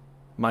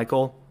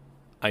 Michael,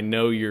 I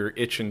know you're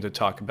itching to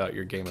talk about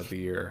your game of the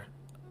year.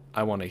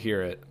 I want to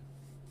hear it.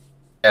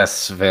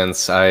 Yes,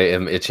 Vince, I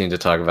am itching to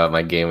talk about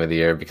my game of the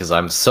year because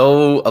I'm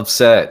so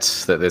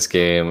upset that this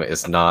game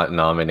is not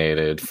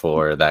nominated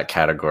for that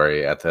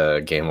category at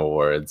the Game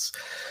Awards.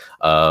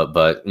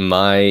 But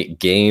my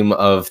game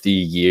of the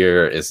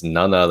year is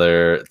none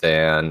other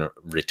than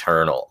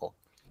Returnal.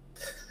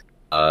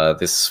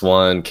 This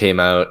one came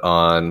out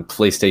on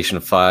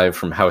PlayStation 5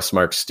 from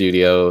Housemarque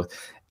Studio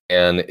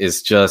and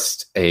is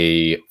just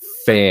a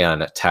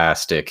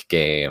fantastic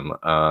game.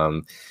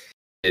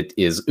 It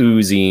is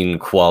oozing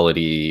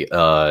quality.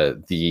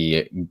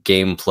 The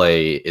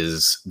gameplay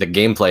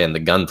and the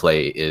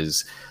gunplay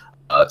is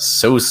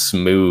so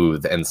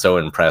smooth and so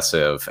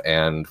impressive.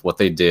 And what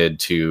they did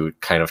to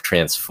kind of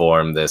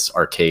transform this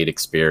arcade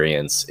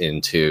experience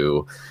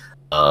into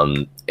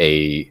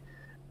a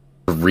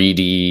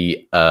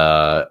 3D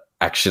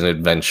action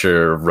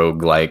adventure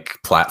roguelike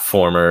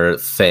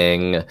platformer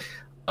thing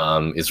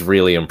is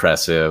really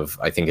impressive.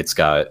 I think it's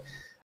got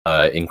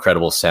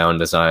incredible sound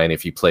design.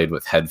 If you played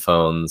with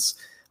headphones,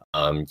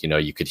 you know,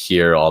 you could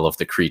hear all of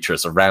the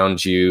creatures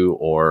around you,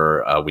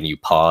 or when you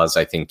pause,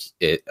 I think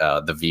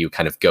the view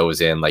kind of goes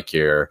in like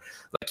you're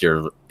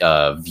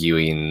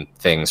viewing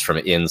things from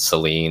in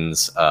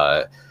Celine's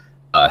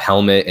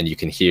helmet, and you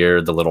can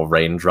hear the little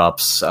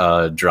raindrops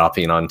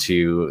dropping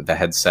onto the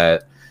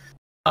headset.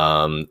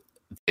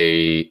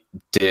 They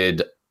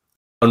did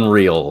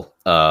unreal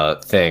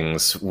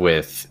things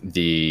with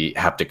the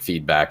haptic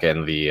feedback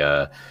and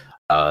the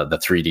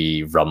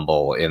 3D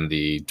rumble in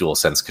the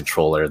DualSense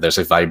controller. There's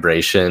a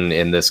vibration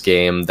in this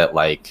game that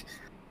like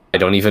I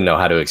don't even know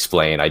how to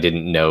explain. I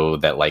didn't know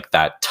that like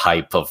that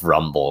type of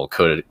rumble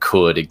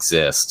could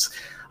exist,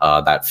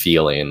 that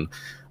feeling.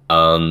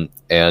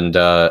 And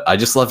I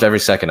just loved every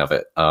second of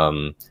it.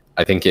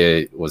 I think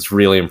it was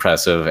really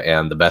impressive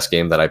and the best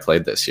game that I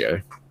played this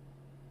year.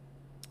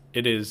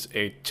 It is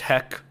a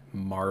tech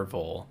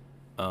marvel.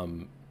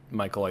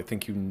 Michael, I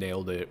think you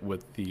nailed it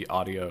with the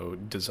audio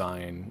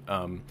design.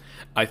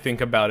 I think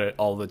about it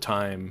all the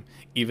time.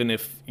 Even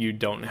if you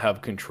don't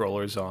have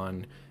controllers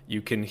on,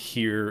 you can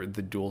hear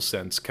the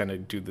DualSense kind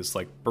of do this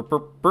like burp,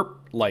 burp,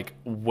 burp, like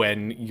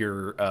when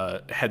your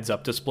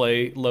heads-up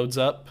display loads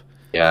up.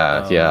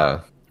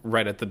 Yeah.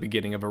 Right at the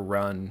beginning of a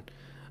run.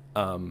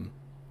 And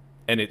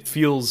it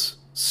feels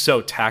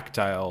so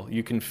tactile.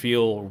 You can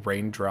feel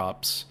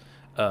raindrops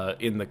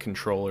in the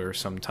controller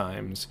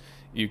sometimes.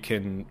 You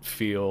can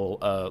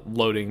feel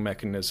loading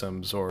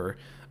mechanisms, or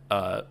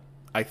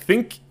I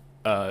think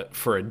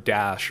for a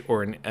dash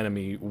or an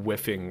enemy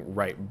whiffing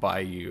right by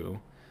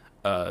you,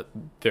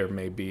 there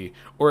may be,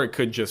 or it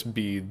could just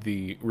be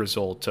the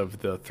result of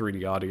the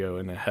 3D audio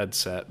in a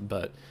headset.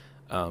 But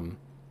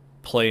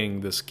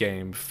playing this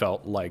game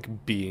felt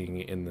like being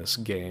in this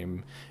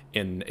game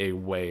in a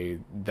way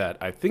that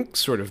I think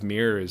sort of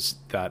mirrors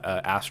that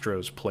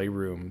Astro's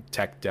Playroom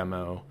tech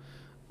demo.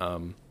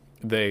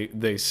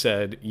 They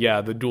said,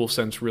 yeah, the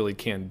DualSense really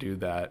can do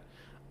that.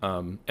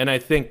 And I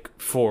think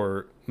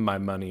for my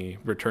money,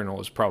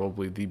 Returnal is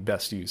probably the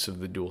best use of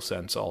the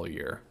DualSense all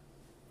year.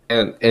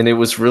 And it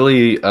was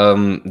really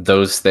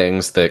those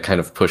things that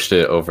kind of pushed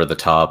it over the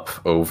top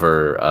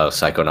over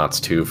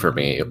Psychonauts 2 for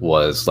me. It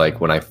was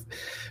like when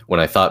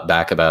I thought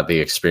back about the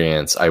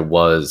experience, I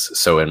was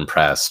so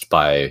impressed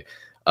by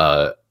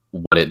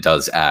what it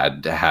does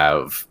add to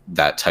have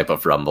that type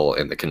of rumble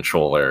in the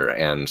controller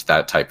and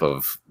that type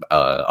of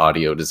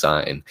audio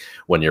design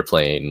when you're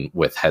playing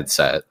with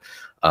headset.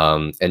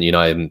 And, you know,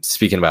 I'm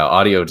speaking about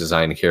audio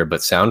design here, but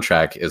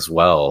soundtrack as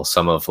well.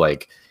 Some of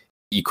like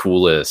the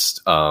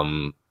coolest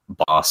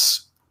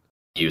boss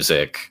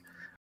music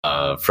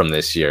from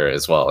this year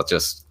as well.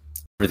 Just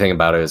everything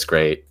about it is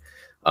great.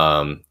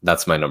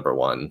 That's my number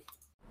one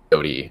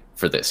GOTY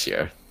for this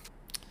year.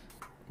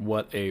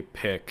 What a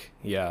pick.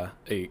 Yeah,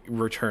 a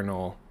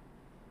Returnal,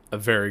 a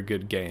very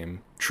good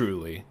game,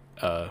 truly.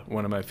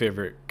 One of my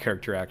favorite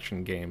character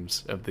action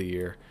games of the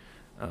year.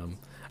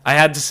 I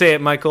had to say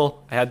it,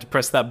 Michael. I had to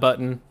press that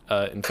button.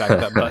 In fact,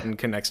 that button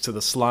connects to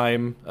the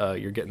slime.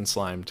 You're getting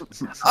slimed.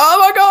 Oh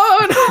my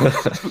god!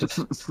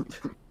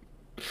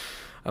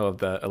 I love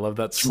that. I love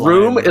that slime.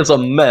 Room is a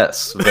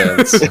mess,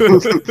 Vince.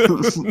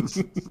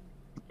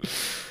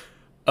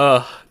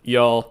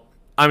 Y'all,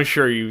 I'm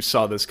sure you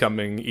saw this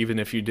coming, even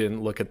if you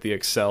didn't look at the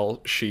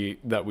Excel sheet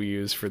that we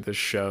use for this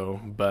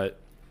show. But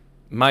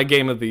my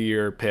game of the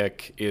year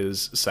pick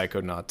is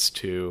Psychonauts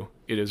 2.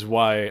 It is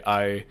why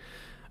I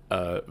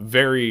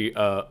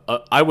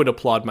I would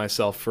applaud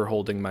myself for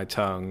holding my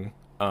tongue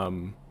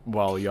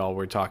while y'all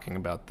were talking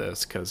about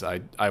this, because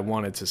I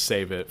wanted to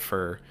save it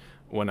for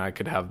when I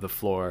could have the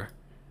floor.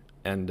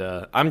 And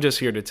I'm just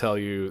here to tell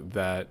you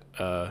that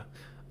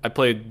I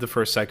played the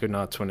first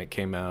Psychonauts when it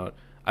came out.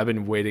 I've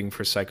been waiting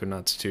for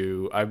Psychonauts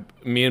 2.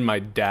 Me and my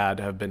dad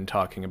have been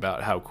talking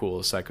about how cool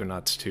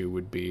Psychonauts 2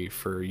 would be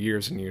for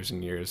years and years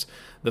and years.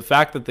 The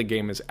fact that the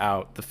game is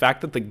out, the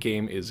fact that the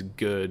game is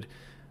good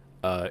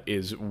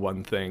is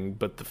one thing,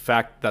 but the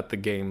fact that the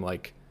game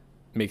like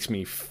makes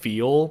me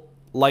feel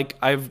like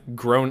I've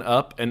grown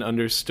up and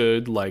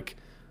understood like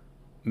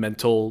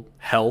mental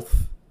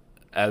health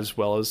as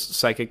well as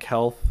psychic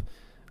health,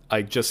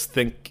 I just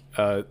think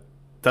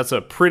that's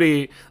a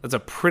pretty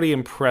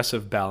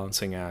impressive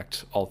balancing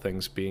act, all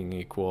things being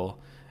equal.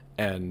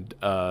 And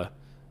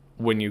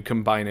when you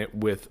combine it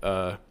with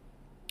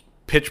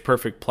pitch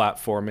perfect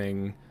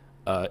platforming,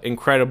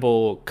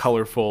 incredible,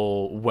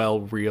 colorful,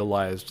 well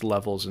realized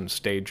levels and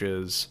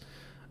stages.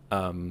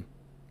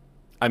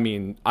 I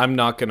mean, I'm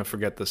not going to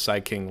forget the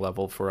Psy-King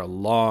level for a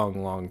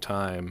long, long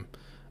time.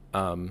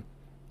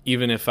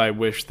 Even if I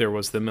wish there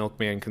was the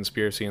Milkman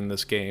conspiracy in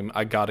this game,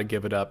 I got to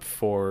give it up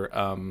for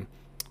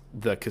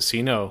the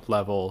casino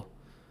level,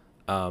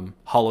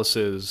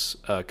 Hollis's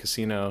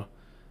casino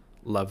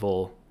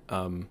level,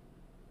 and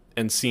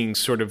seeing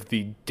sort of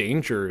the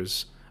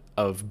dangers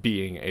of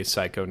being a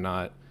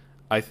psychonaut.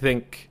 I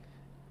think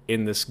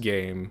in this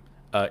game,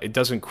 it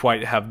doesn't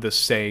quite have the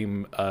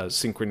same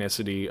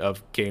synchronicity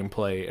of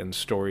gameplay and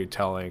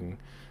storytelling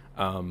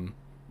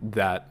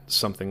that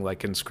something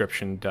like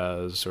Inscription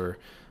does, or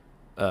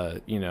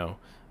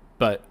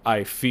but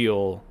I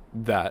feel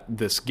that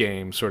this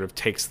game sort of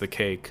takes the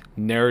cake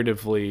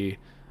narratively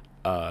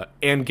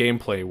and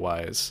gameplay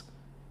wise.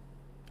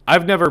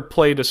 I've never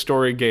played a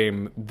story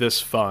game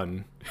this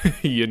fun,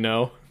 you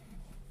know?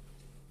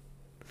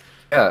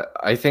 Yeah,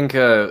 I think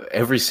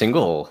every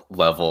single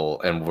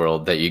level and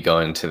world that you go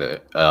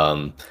into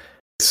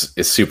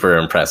is super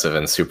impressive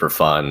and super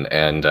fun.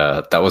 And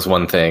that was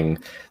one thing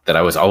that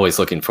I was always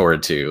looking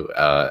forward to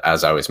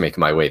as I was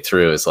making my way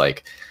through. Is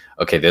like,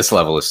 okay, this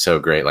level is so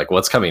great. Like,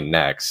 what's coming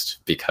next?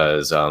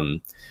 Because they're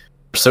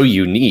so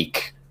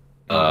unique,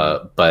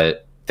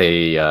 but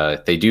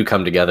they do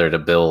come together to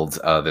build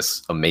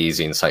this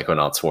amazing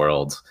Psychonauts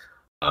world.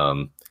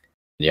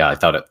 Yeah, I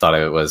thought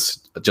it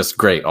was just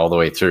great all the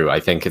way through. I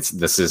think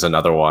this is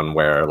another one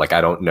where, like,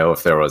 I don't know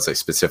if there was a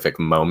specific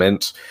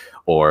moment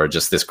or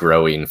just this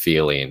growing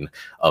feeling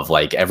of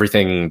like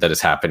everything that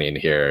is happening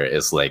here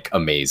is like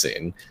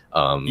amazing.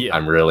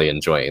 I'm really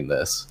enjoying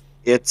this.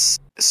 It's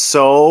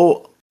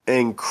so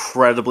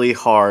incredibly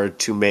hard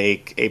to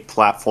make a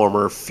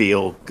platformer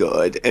feel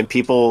good, and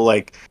people,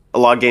 like, a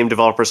lot of game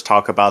developers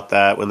talk about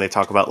that when they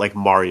talk about like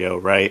Mario,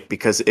 right?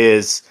 Because it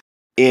is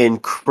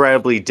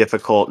incredibly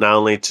difficult not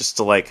only just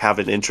to like have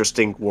an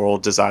interesting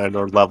world design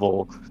or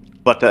level,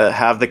 but to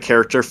have the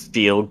character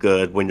feel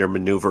good when you're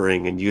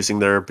maneuvering and using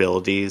their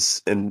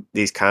abilities. And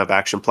these kind of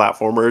action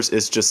platformers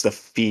is just a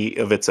feat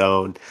of its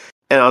own.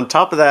 And on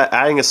top of that,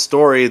 adding a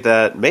story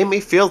that made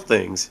me feel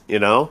things, you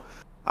know?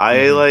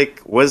 I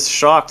like was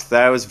shocked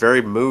that I was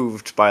very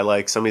moved by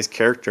like some of these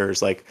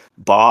characters, like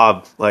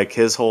Bob, like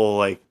his whole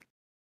like,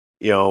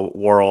 you know,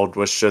 world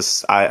was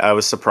just, I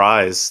was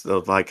surprised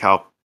of like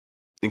how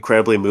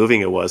incredibly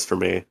moving it was for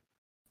me.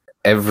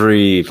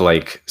 Every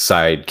like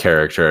side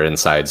character and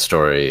side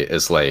story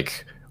is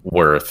like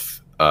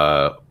worth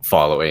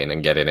following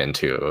and getting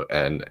into,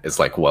 and is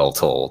like well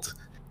told.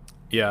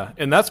 Yeah,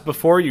 and that's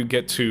before you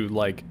get to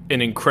like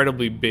an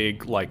incredibly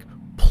big like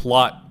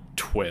plot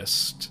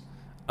twist,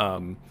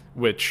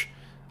 which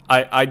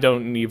I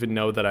don't even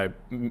know that I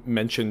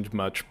mentioned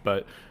much,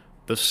 but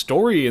the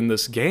story in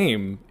this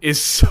game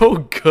is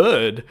so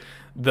good.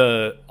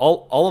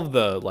 All of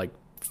the like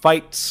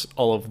fights,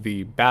 all of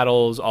the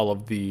battles, all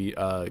of the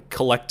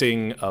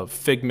collecting of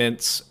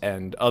figments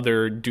and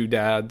other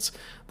doodads.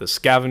 The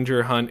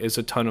scavenger hunt is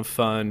a ton of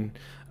fun.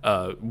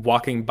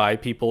 Walking by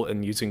people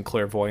and using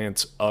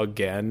clairvoyance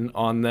again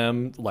on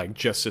them, like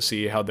just to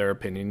see how their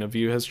opinion of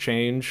you has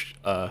changed,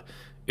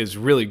 is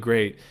really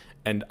great.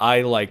 And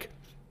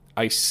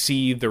I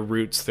see the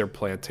roots they're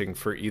planting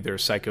for either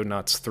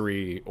Psychonauts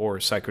 3 or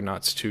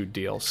Psychonauts 2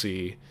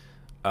 DLC.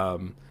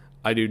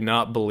 I do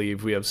not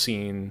believe we have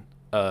seen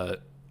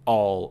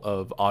all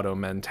of Otto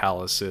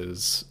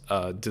Mentalis's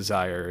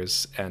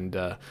desires, and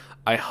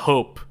I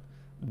hope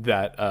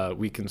that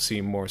we can see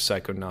more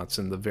Psychonauts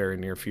in the very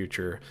near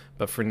future.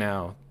 But for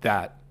now,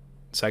 that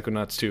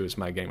Psychonauts 2 is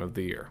my game of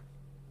the year.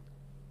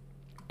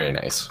 Very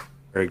nice.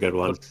 Very good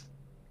one.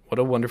 What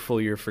a wonderful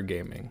year for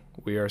gaming.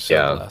 We are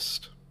so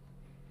blessed.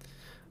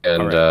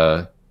 And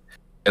right.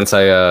 Since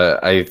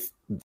I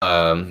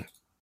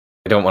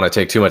don't want to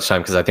take too much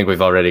time because I think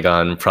we've already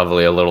gone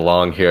probably a little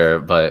long here,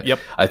 but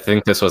I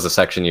think this was a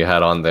section you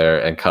had on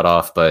there and cut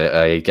off. But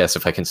I guess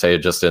if I can say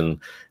just in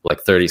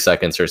like 30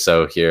 seconds or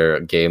so here,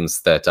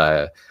 games that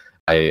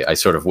I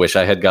sort of wish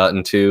I had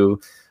gotten to.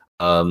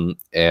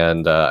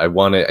 And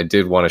I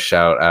did want to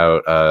shout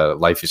out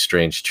Life is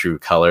Strange True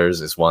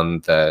Colors is one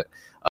that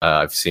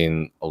I've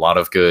seen a lot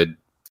of good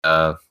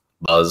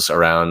buzz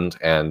around,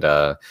 and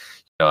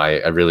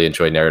I really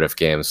enjoy narrative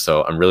games,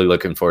 so I'm really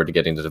looking forward to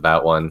getting to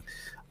that one.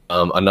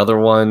 Another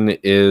one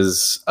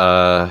is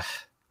man,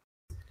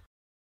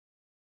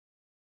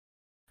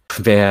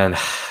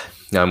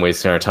 now I'm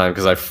wasting our time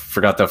because I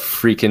forgot the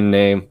freaking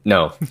name.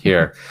 No,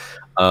 here.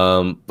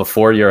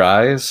 Before Your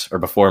Eyes, or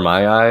Before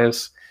My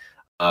Eyes.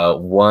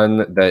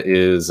 One that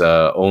is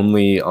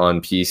only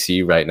on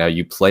PC right now.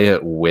 You play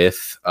it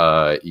with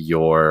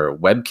your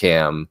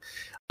webcam.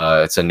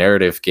 It's a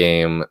narrative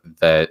game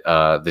that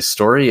the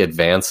story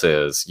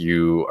advances.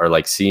 You are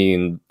like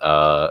seeing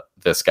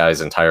this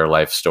guy's entire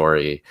life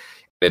story.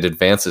 It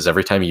advances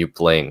every time you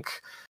blink.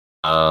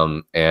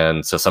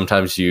 And so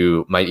sometimes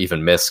you might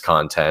even miss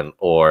content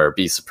or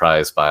be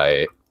surprised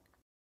by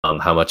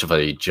how much of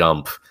a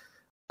jump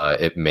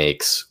it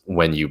makes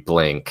when you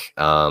blink.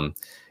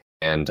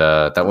 And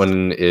that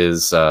one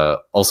is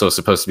also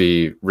supposed to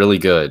be really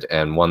good,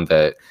 and one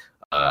that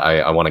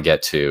I want to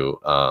get to.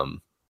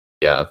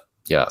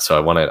 Yeah. So I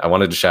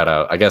wanted to shout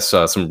out, I guess,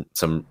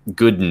 some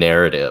good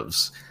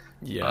narratives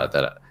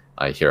that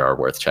I hear are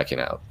worth checking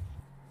out.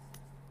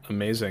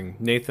 Amazing.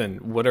 Nathan,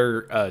 what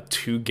are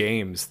 2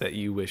 games that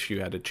you wish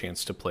you had a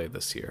chance to play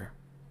this year?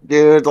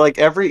 Dude, like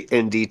every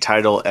indie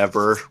title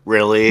ever,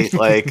 really.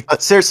 Like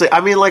seriously, I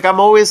mean, like I'm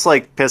always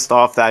like pissed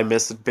off that I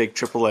missed big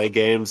AAA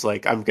games.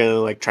 Like I'm gonna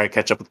like try to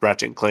catch up with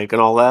Ratchet and Clank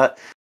and all that.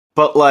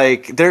 But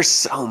like there's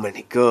so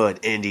many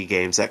good indie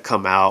games that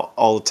come out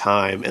all the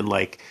time, and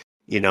like,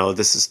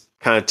 this is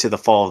kind of to the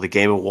fall of the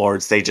Game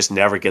Awards. They just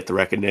never get the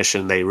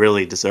recognition they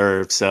really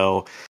deserve.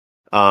 So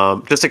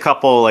just a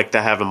couple like that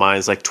I have in mind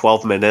is like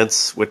 12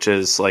 Minutes, which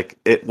is like,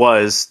 it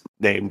was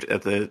named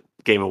at the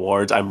Game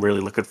Awards. I'm really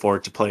looking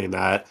forward to playing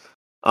that.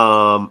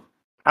 I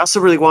also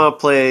really want to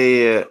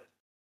play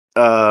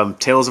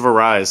Tales of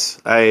Arise.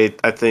 I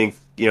think,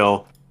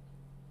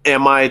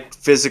 am I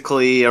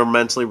physically or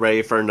mentally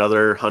ready for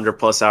another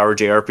 100+ hour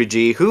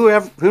JRPG?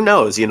 Who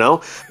knows, you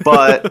know?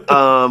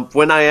 But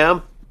when I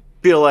am,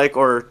 feel like,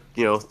 or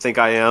think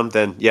I am,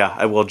 then yeah,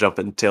 I will jump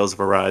in Tales of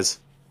Arise.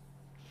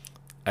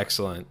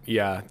 Excellent.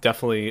 Yeah,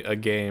 definitely a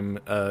game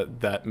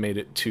that made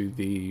it to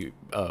the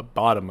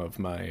bottom of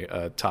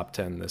my top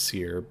 10 this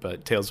year.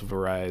 But Tales of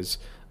Arise,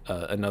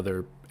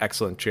 another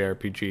excellent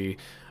JRPG.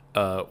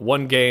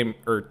 One game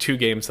or two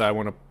games that I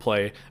want to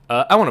play.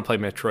 I want to play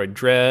Metroid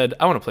Dread.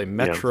 I want to play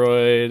Yeah.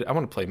 Metroid. I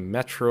want to play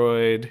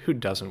Metroid. Who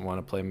doesn't want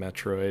to play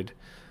Metroid?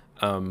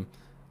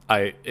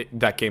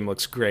 That game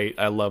looks great.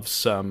 I love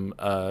some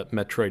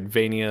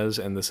Metroidvanias,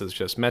 and this is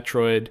just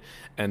Metroid.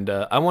 And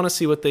I want to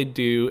see what they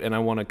do, and I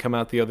want to come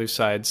out the other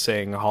side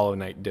saying Hollow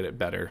Knight did it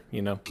better.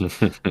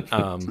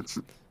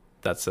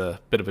 That's a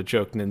bit of a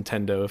joke,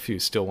 Nintendo, if you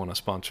still want to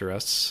sponsor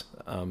us.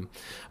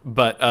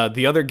 But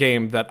the other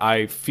game that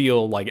I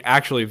feel like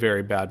actually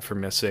very bad for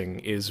missing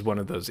is one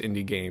of those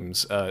indie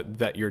games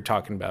that you're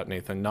talking about,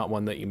 Nathan. Not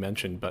one that you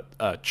mentioned,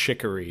 but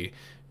Chicory.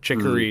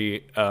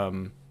 Chicory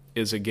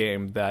is a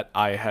game that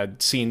I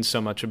had seen so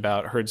much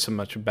about, heard so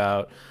much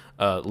about.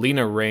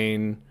 Lena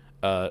Raine,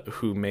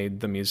 who made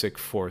the music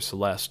for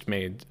Celeste,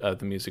 made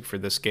the music for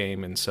this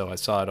game, and so I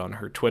saw it on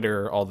her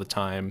Twitter all the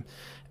time,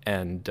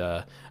 and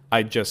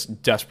I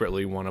just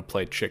desperately want to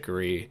play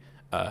Chicory.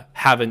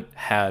 Haven't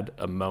had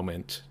a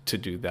moment to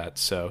do that,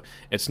 so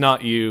it's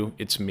not you,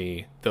 it's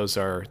me. Those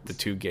are the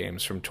two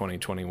games from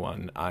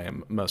 2021 I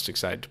am most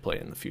excited to play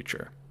in the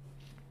future.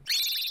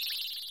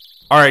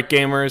 All right,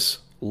 gamers,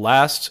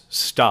 last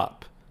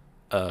stop.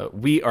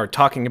 We are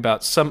talking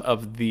about some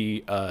of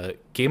the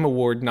Game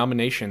Award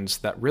nominations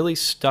that really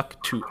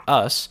stuck to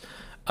us,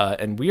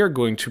 and we are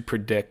going to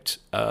predict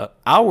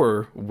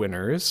our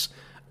winners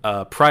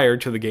prior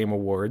to the Game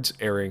Awards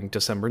airing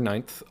December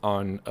 9th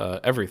on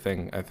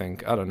everything, I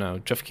think. I don't know.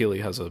 Jeff Keighley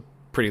has a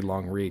pretty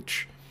long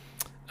reach.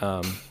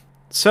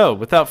 So,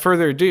 without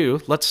further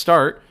ado, let's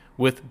start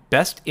with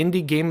Best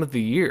Indie Game of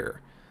the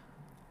Year.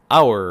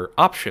 Our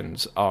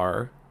options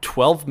are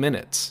 12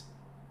 Minutes,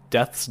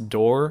 Death's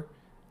Door,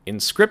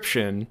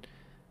 Inscription,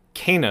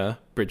 Kena,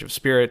 Bridge of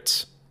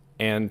Spirits,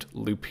 and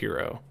Loop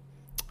Hero.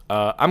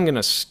 I'm going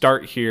to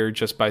start here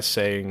just by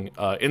saying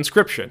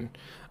Inscription.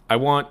 I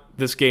want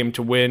this game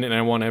to win, and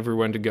I want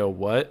everyone to go,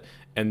 what?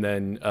 And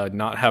then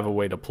not have a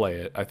way to play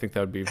it. I think that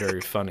would be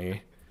very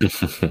funny.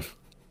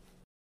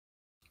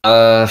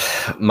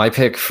 My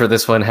pick for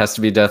this one has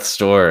to be Death's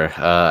Door.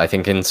 I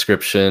think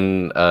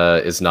Inscription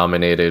is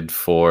nominated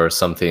for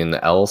something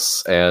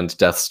else, and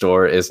Death's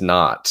Door is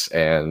not.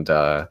 And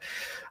I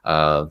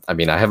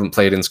mean, I haven't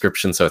played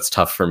Inscription, so it's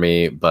tough for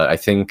me. But I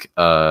think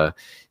 12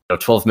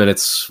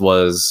 Minutes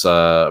was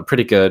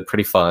pretty good,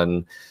 pretty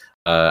fun.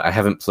 I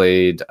haven't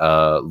played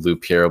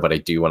Loop Hero, but I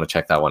do want to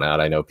check that one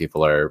out. I know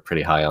people are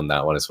pretty high on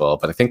that one as well.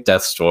 But I think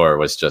Death's Door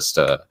was just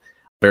a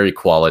very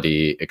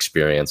quality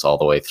experience all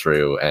the way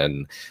through,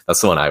 and that's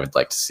the one I would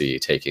like to see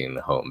taking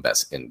home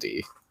Best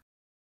Indie.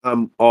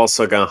 I'm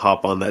also gonna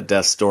hop on that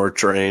Death's Door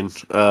train.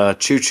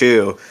 Choo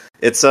choo.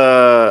 It's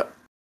I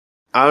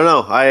don't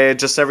know. I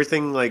just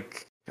everything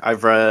like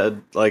I've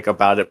read like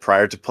about it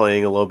prior to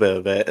playing a little bit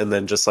of it, and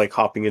then just like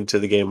hopping into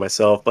the game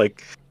myself.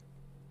 Like,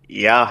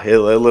 yeah, it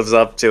lives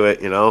up to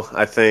it.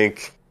 I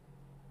think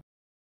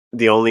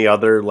the only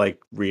other like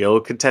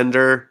real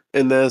contender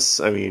in this,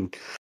 I mean,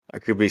 I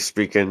could be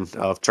speaking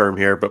of term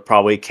here, but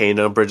probably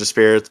Kena, Bridge of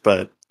Spirits.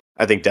 But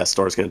I think Death's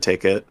Door is going to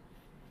take it.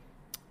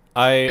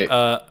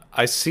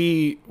 I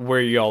see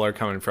where y'all are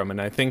coming from,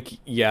 and I think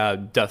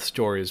Death's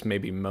Door is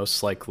maybe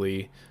most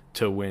likely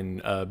to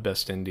win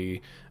Best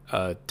Indie.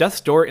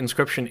 Death's Door,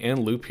 Inscription, and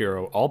Loop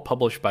Hero, all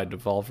published by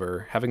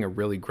Devolver, having a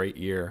really great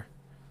year.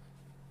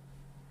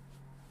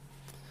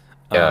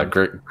 Yeah,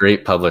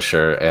 great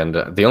publisher. And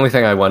the only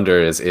thing I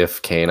wonder is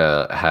if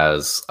Kena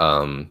has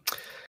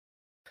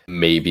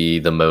maybe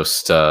the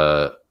most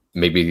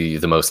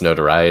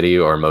notoriety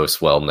or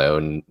most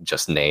well-known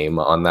just name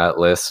on that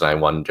list. And I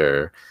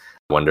wonder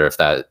if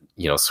that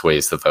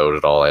sways the vote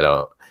at all.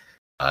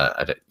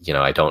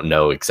 I don't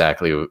know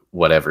exactly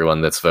what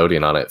everyone that's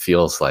voting on it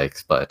feels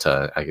like, but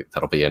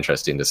that'll be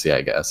interesting to see,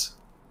 I guess.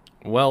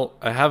 Well,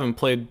 I haven't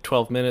played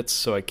 12 Minutes,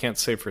 so I can't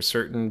say for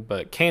certain,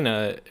 but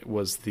Kena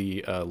was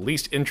the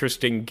least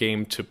interesting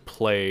game to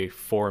play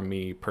for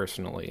me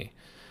personally.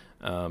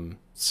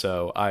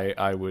 So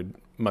I would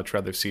much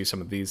rather see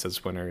some of these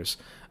as winners.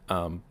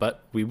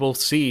 But we will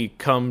see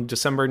come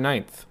December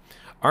 9th.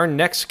 Our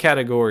next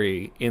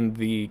category in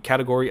the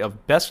category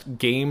of Best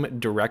Game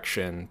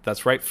Direction.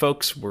 That's right,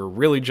 folks. We're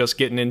really just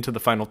getting into the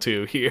final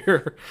two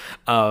here.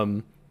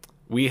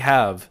 We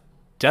have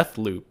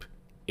Deathloop,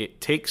 It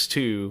Takes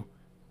Two,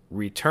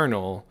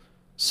 Returnal,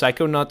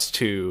 Psychonauts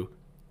 2,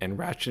 and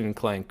Ratchet &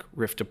 Clank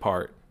Rift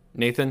Apart.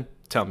 Nathan,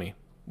 tell me,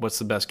 what's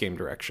the best game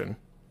direction?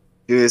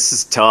 Dude, this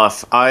is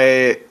tough.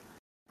 I'm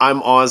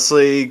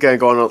honestly gonna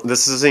go on.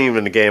 This isn't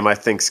even a game I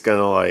think's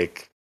gonna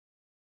like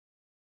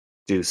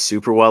do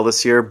super well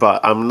this year,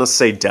 but I'm gonna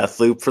say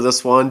Deathloop for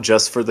this one,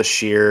 just for the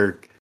sheer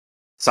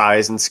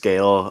size and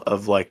scale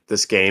of like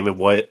this game and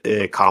what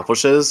it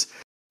accomplishes,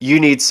 you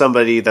need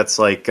somebody that's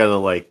like gonna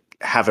like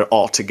have it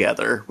all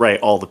together, right?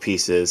 All the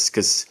pieces,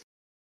 because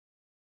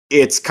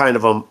it's kind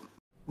of a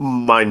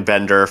mind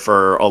bender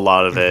for a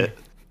lot of it.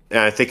 And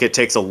I think it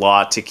takes a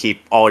lot to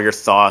keep all your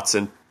thoughts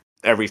and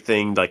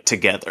everything like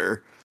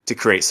together to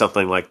create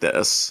something like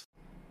this.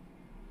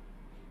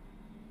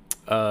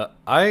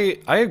 I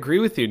agree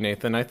with you,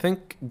 Nathan. I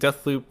think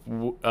Deathloop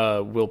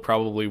will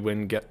probably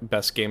win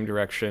best game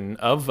direction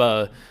of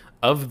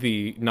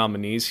the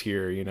nominees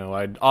here. You know,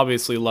 I'd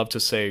obviously love to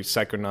say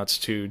Psychonauts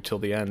 2 till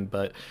the end,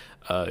 but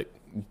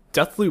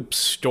Deathloop's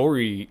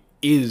story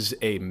is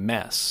a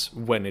mess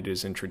when it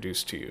is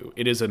introduced to you.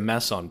 It is a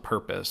mess on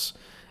purpose.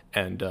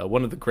 And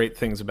one of the great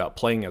things about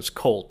playing as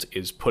Colt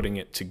is putting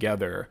it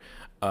together.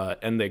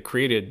 And they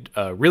created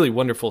really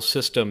wonderful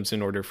systems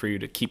in order for you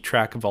to keep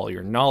track of all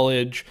your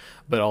knowledge,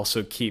 but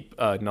also keep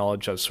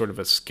knowledge of sort of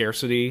a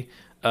scarcity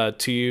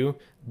to you,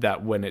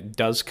 that when it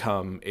does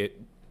come,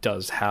 it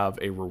does have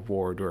a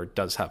reward or it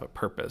does have a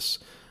purpose.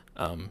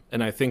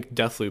 And I think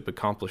Deathloop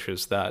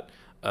accomplishes that.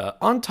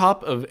 On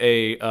top of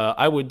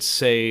I would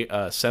say,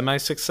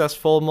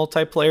 semi-successful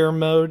multiplayer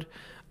mode,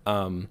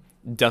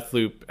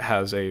 Deathloop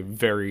has a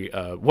very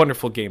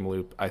wonderful game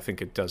loop. I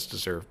think it does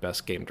deserve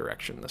best game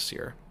direction this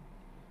year.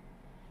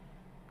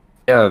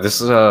 Yeah, this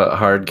is a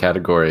hard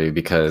category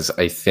because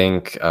I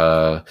think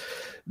the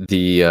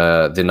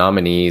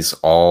nominees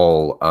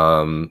all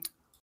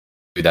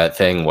do that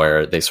thing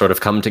where they sort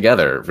of come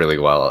together really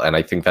well, and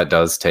I think that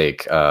does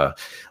take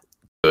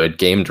good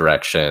game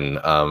direction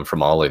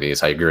from all of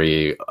these. I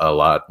agree a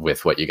lot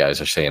with what you guys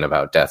are saying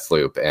about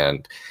Deathloop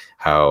and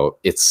how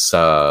it's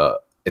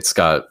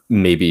got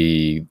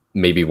maybe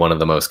one of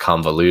the most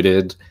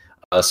convoluted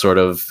sort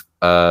of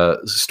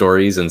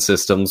stories and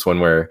systems when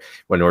we're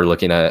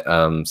looking at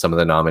some of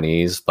the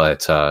nominees.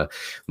 But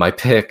my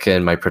pick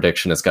and my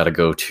prediction has got to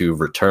go to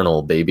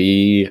Returnal,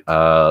 baby,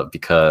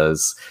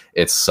 because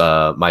it's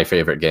my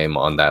favorite game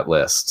on that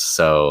list.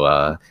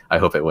 So I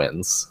hope it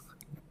wins.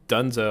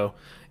 Dunzo.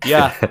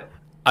 Yeah.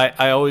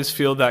 I always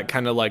feel that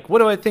kind of like, what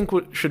do I think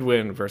should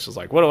win versus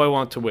like, what do I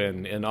want to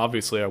win? And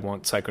obviously I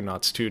want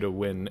Psychonauts 2 to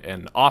win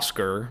an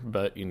Oscar,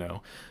 but you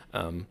know,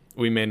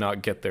 we may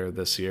not get there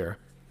this year.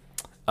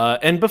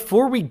 And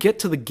before we get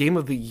to the Game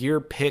of the Year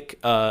pick,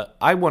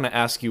 I want to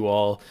ask you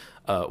all,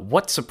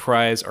 what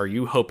surprise are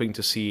you hoping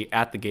to see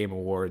at the Game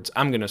Awards?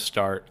 I'm going to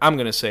start. I'm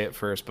going to say it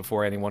first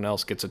before anyone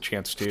else gets a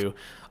chance to.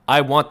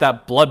 I want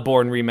that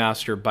Bloodborne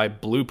remaster by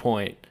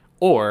Bluepoint,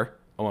 or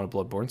I want a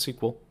Bloodborne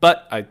sequel,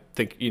 but I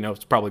think, you know,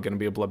 it's probably going to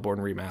be a Bloodborne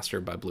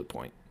remaster by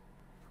Bluepoint.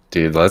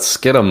 Dude, let's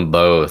get them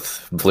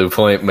both.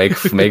 Bluepoint, make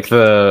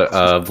the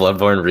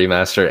Bloodborne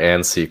remaster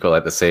and sequel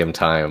at the same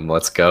time.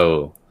 Let's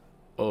go.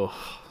 Oh,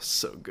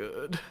 so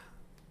good.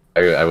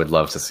 I would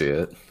love to see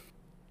it.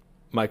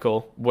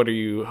 Michael, what are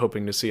you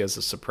hoping to see as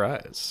a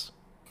surprise?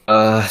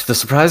 The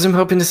surprise I'm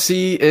hoping to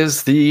see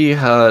is the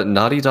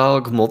Naughty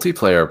Dog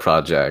multiplayer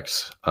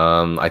project.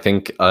 I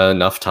think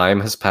enough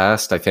time has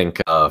passed. I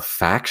think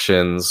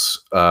Factions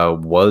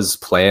was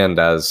planned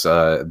as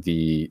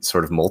the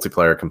sort of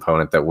multiplayer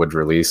component that would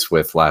release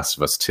with Last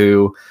of Us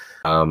 2.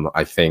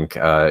 I think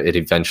it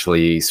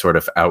eventually sort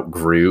of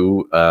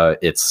outgrew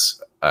its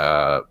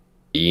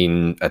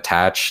being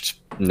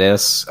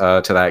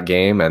attachedness to that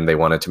game, and they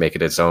wanted to make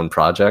it its own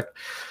project.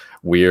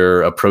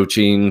 We're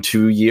approaching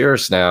 2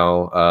 years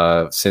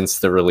now since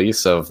the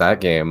release of that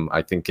game.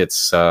 I think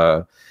it's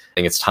time.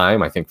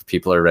 I think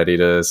people are ready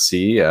to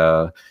see.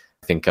 I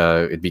think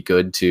it'd be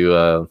good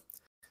to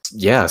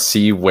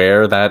see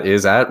where that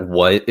is at,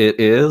 what it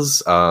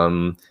is.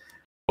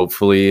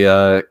 Hopefully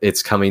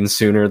it's coming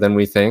sooner than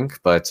we think,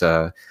 but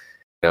you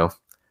know,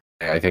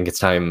 I think it's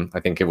time. I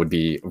think it would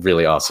be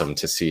really awesome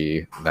to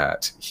see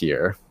that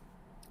here.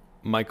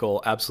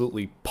 Michael,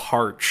 absolutely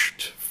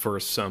parched for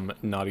some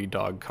Naughty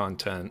Dog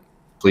content.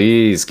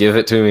 Please give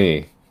it to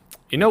me.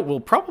 You know, we'll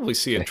probably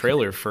see a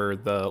trailer for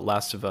the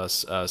Last of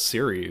Us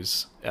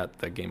series at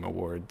the Game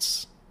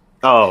Awards.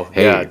 Oh,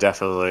 hey, yeah,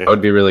 definitely. That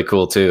would be really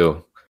cool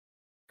too.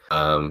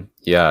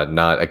 Yeah,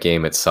 not a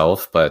game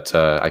itself, but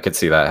I could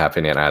see that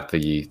happening at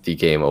the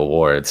Game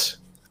Awards.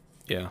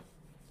 Yeah.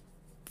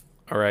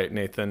 All right,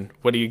 Nathan,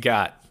 what do you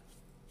got?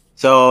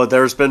 So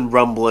there's been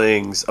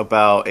rumblings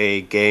about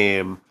a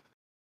game.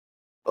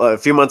 A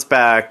few months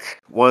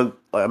back,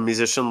 a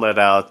musician let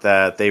out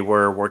that they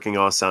were working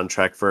on a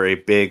soundtrack for a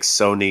big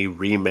Sony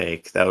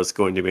remake that was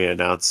going to be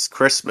announced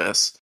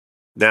Christmas.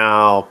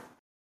 Now,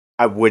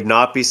 I would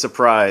not be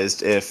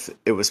surprised if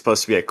it was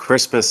supposed to be at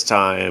Christmas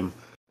time,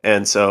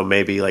 and so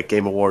maybe like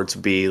Game Awards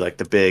would be like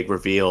the big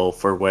reveal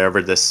for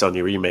wherever this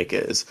Sony remake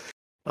is.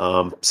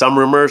 Some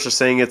rumors are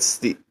saying it's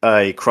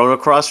a Chrono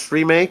Cross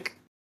remake.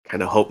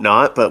 Kind of hope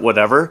not, but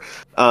whatever.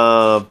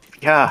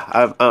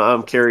 Yeah,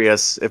 I'm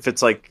curious if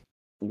it's like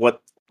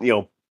what, you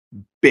know,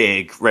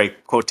 big,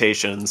 right,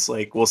 quotations,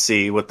 like we'll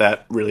see what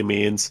that really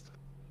means.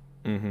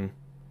 Mm-hmm.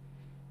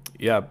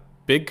 Yeah,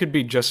 big could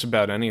be just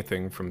about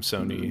anything from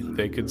Sony.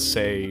 They could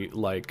say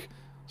like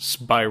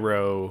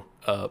Spyro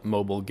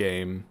mobile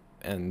game,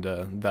 and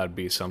that'd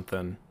be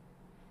something.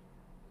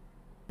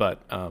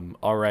 But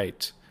all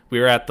right, we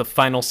are at the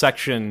final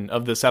section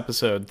of this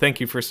episode. Thank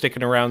you for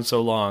sticking around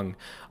so long.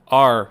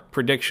 Our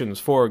predictions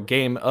for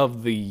Game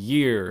of the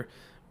Year.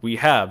 We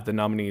have the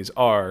nominees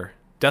are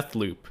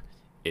Deathloop,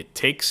 It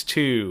Takes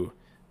Two,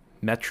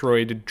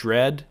 Metroid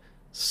Dread,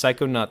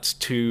 Psychonauts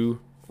 2,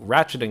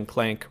 Ratchet &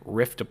 Clank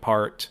Rift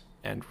Apart,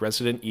 and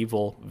Resident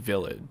Evil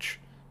Village.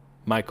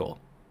 Michael,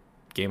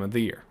 Game of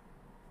the Year.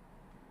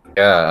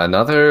 Yeah,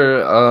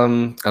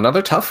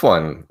 another tough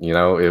one. You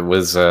know, it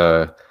was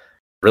a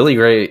really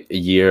great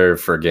year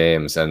for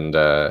games, and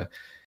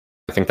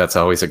I think that's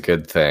always a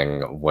good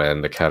thing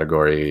when the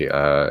category,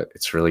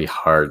 it's really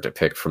hard to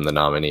pick from the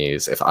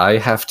nominees. If I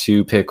have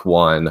to pick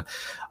one,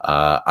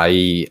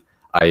 I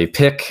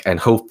pick and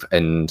hope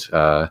and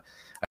I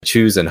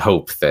choose and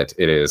hope that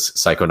it is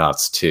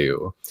Psychonauts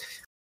 2.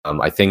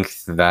 I think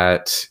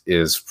that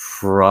is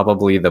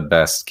probably the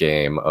best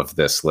game of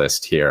this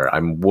list here.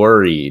 I'm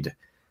worried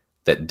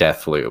that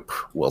Deathloop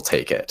will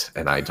take it,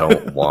 and I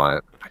don't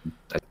want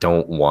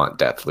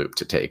Deathloop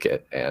to take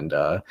it. And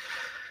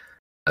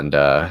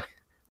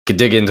could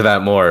dig into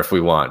that more if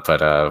we want,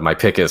 but my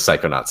pick is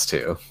Psychonauts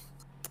 2.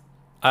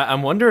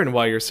 I'm wondering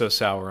why you're so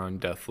sour on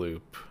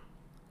Deathloop.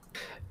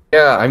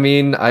 Yeah, I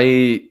mean,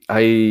 I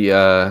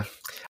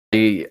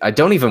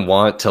don't even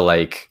want to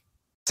like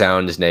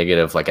sound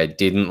negative, like I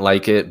didn't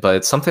like it,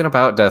 but something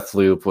about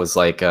Deathloop was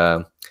like,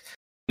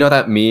 you know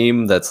that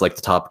meme that's like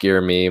the Top Gear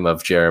meme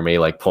of Jeremy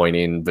like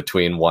pointing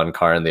between one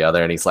car and the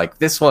other, and he's like,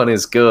 "This one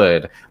is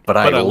good, but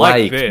I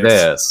like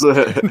this."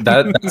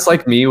 That's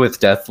like me with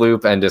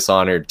Deathloop and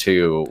Dishonored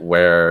 2,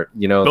 where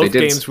you know both they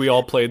did games we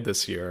all played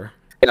this year.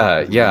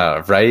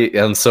 Yeah, right.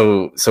 And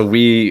so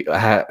we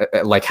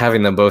like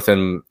having them both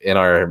in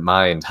our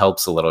mind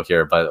helps a little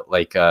here, but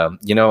like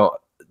you know,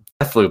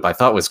 Deathloop I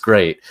thought was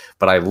great,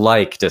 but I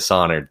like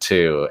Dishonored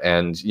 2,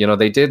 and you know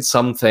they did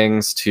some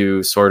things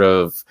to sort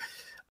of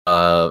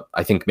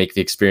I think make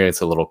the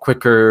experience a little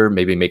quicker,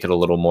 maybe make it a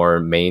little more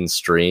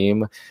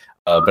mainstream,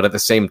 but at the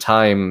same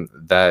time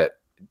that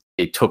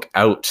it took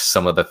out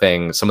some of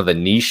the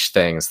niche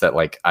things that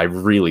like I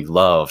really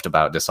loved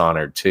about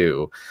Dishonored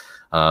 2.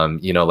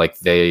 You know, like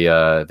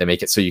they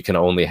make it so you can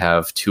only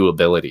have 2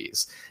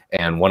 abilities.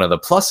 And one of the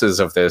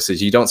pluses of this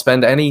is you don't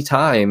spend any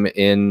time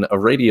in a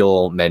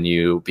radial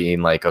menu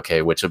being like,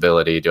 okay, which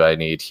ability do I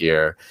need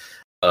here?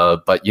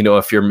 But you know,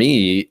 if you're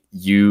me,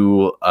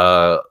 you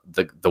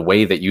the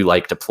way that you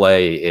like to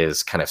play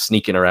is kind of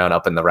sneaking around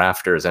up in the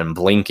rafters and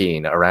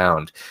blinking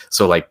around.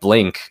 So like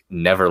blink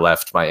never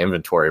left my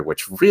inventory,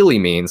 which really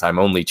means I'm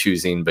only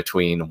choosing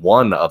between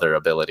one other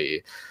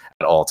ability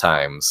at all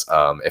times,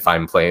 if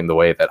I'm playing the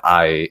way that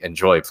I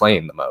enjoy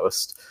playing the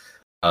most.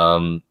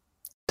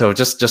 So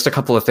just a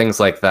couple of things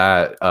like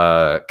that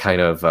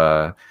kind of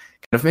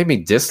made me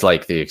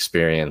dislike the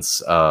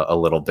experience a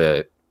little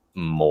bit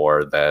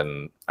more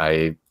than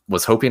I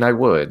was hoping I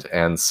would.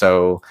 And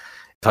so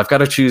if I've got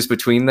to choose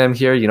between them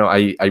here, you know,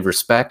 I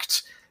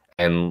respect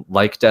and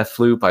like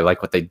Deathloop. I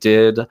like what they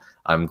did.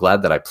 I'm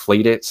glad that I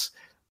played it.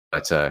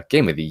 But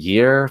Game of the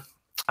Year,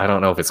 I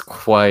don't know if it's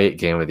quite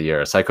Game of the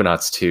Year.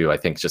 Psychonauts 2, I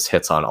think, just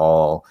hits on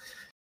all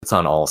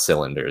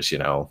cylinders, you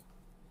know.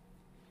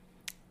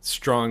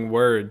 Strong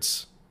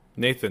words.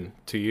 Nathan,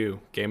 to you,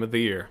 Game of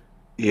the Year.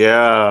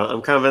 Yeah,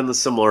 I'm kind of in the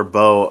similar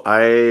boat.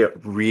 I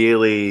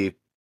really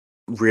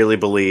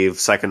believe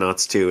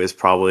Psychonauts 2 is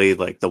probably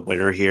like the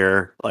winner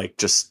here, like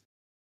just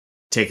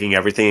taking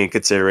everything in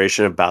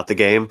consideration about the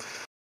game.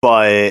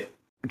 But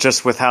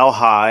just with how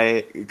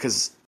high,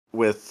 because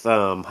with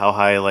how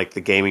high like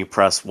the gaming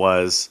press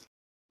was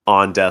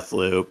on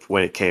Deathloop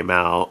when it came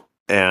out,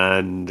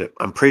 and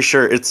I'm pretty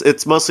sure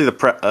it's mostly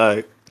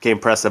the game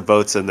press that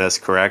votes in this,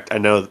 correct? I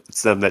know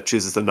it's them that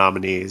chooses the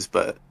nominees,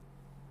 but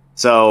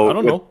so I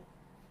don't know.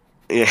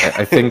 Yeah,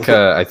 I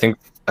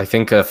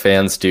think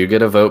fans do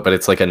get a vote, but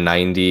it's like a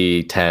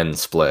 90-10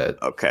 split.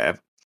 Okay.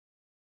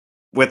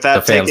 With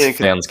that, the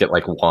fans get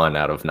like 1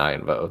 out of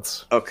 9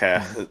 votes.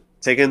 Okay,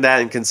 taking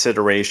that in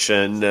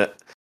consideration,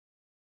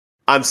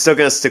 I'm still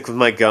gonna stick with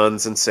my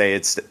guns and say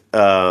it's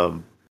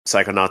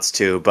Psychonauts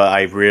 2. But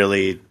I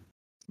really,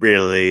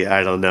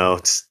 I don't know.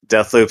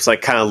 Deathloop's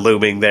like kind of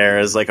looming there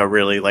as like a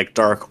really like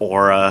dark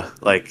aura.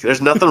 Like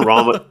there's nothing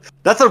wrong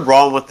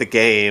with the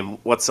game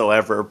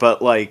whatsoever.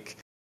 But like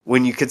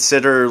when you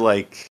consider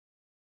like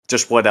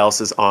just what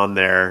else is on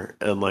there,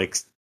 and like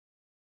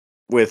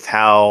with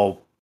how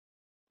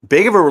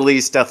big of a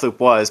release Deathloop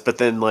was, but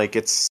then like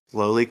it's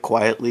slowly,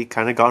 quietly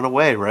kind of gone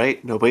away,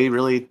 right? Nobody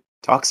really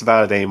talks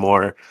about it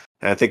anymore.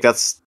 And I think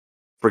that's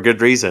for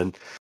good reason.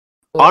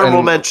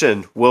 Honorable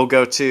mention will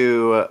go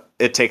to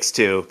It Takes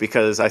Two,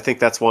 because I think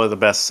that's one of the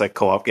best like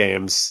co-op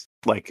games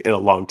like in a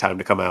long time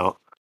to come out.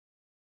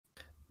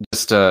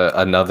 Just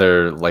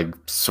another like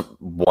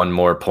one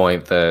more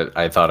point that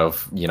I thought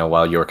of, you know,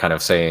 while you were kind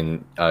of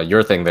saying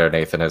your thing there,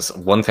 Nathan, is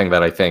one thing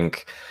that I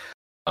think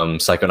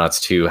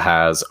Psychonauts 2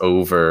 has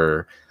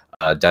over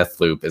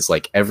Deathloop is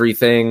like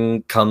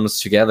everything comes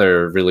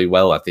together really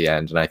well at the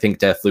end, and I think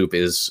Deathloop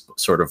is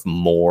sort of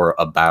more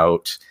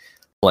about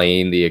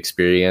playing the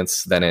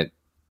experience than it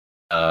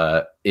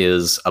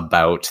is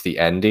about the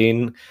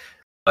ending.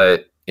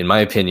 But in my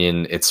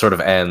opinion, it sort of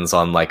ends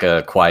on like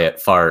a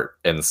quiet fart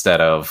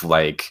instead of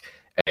like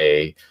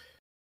a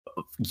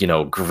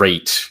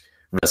great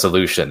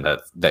resolution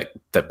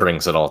that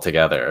brings it all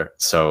together.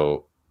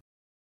 So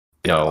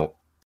the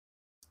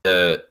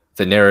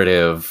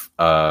narrative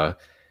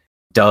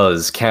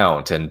does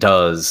count and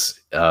does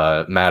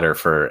matter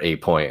for a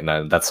point,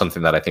 and that's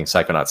something that I think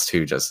Psychonauts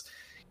 2 just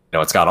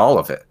it's got all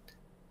of it.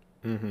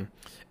 Mm-hmm.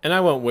 And I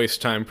won't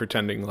waste time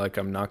pretending like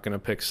I'm not going to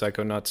pick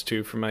Psychonauts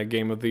 2 for my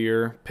Game of the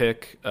Year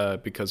pick,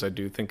 because I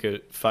do think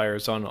it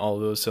fires on all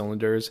of those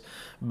cylinders.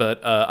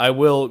 But I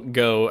will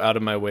go out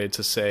of my way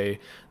to say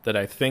that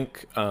I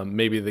think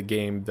maybe the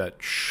game that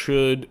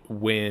should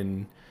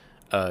win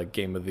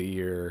Game of the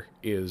Year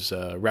is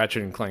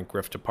Ratchet & Clank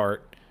Rift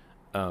Apart.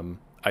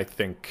 I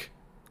think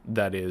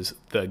that is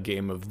the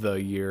Game of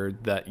the Year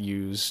that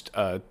used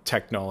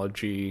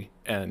technology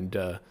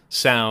and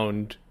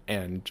sound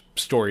and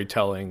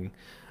storytelling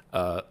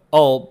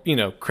all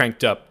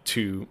cranked up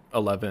to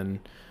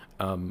 11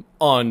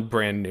 on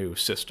brand new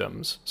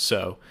systems.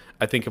 So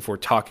I think if we're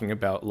talking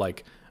about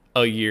like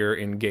a year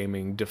in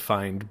gaming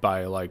defined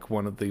by like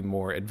one of the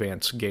more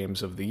advanced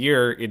games of the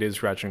year, it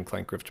is Ratchet &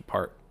 Clank Rift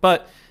Apart.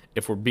 But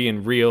if we're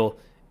being real,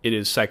 it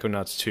is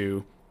Psychonauts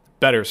 2.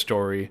 Better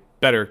story,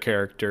 better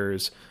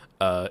characters,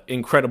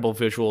 incredible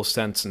visual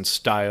sense and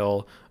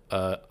style.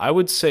 I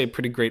would say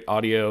pretty great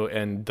audio,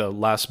 and the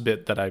last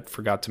bit that I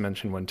forgot to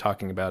mention when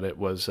talking about it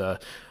was the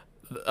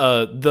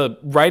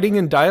writing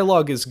and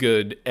dialogue is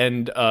good,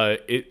 and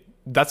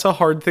that's a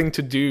hard thing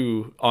to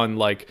do on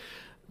like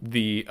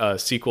the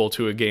sequel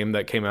to a game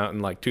that came out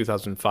in like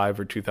 2005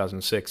 or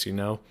 2006.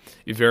 You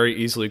very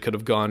easily could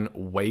have gone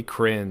way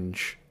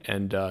cringe,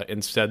 and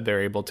instead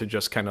they're able to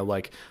just kind of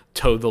like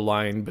toe the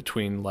line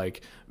between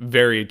like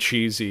very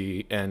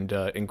cheesy and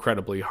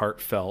incredibly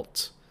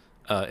heartfelt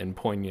and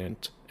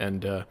poignant,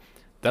 and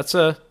that's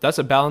a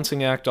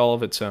balancing act all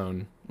of its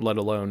own, let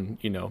alone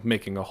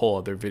making a whole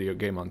other video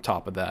game on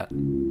top of that.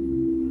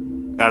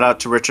 Shout out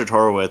to Richard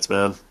Horowitz,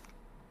 man.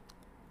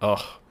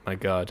 Oh my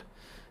god,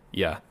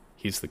 yeah,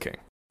 he's the king.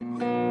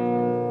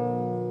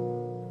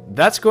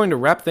 That's going to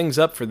wrap things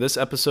up for this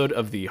episode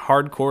of the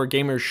Hardcore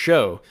Gamers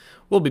Show.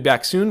 We'll be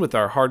back soon with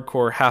our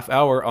hardcore half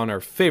hour on our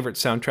favorite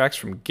soundtracks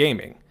from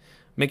gaming.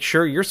 Make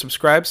sure you're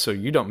subscribed so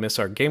you don't miss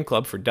our game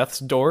club for Death's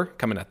Door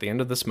coming at the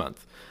end of this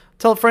month.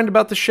 Tell a friend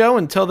about the show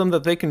and tell them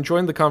that they can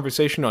join the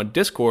conversation on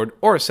Discord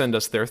or send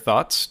us their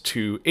thoughts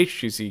to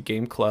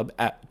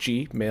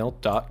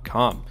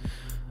hgzgameclub@gmail.com.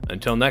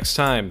 Until next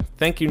time,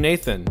 thank you,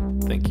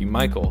 Nathan. Thank you,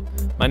 Michael.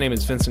 My name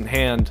is Vincent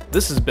Hand.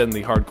 This has been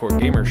the Hardcore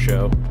Gamer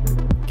Show.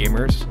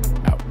 Gamers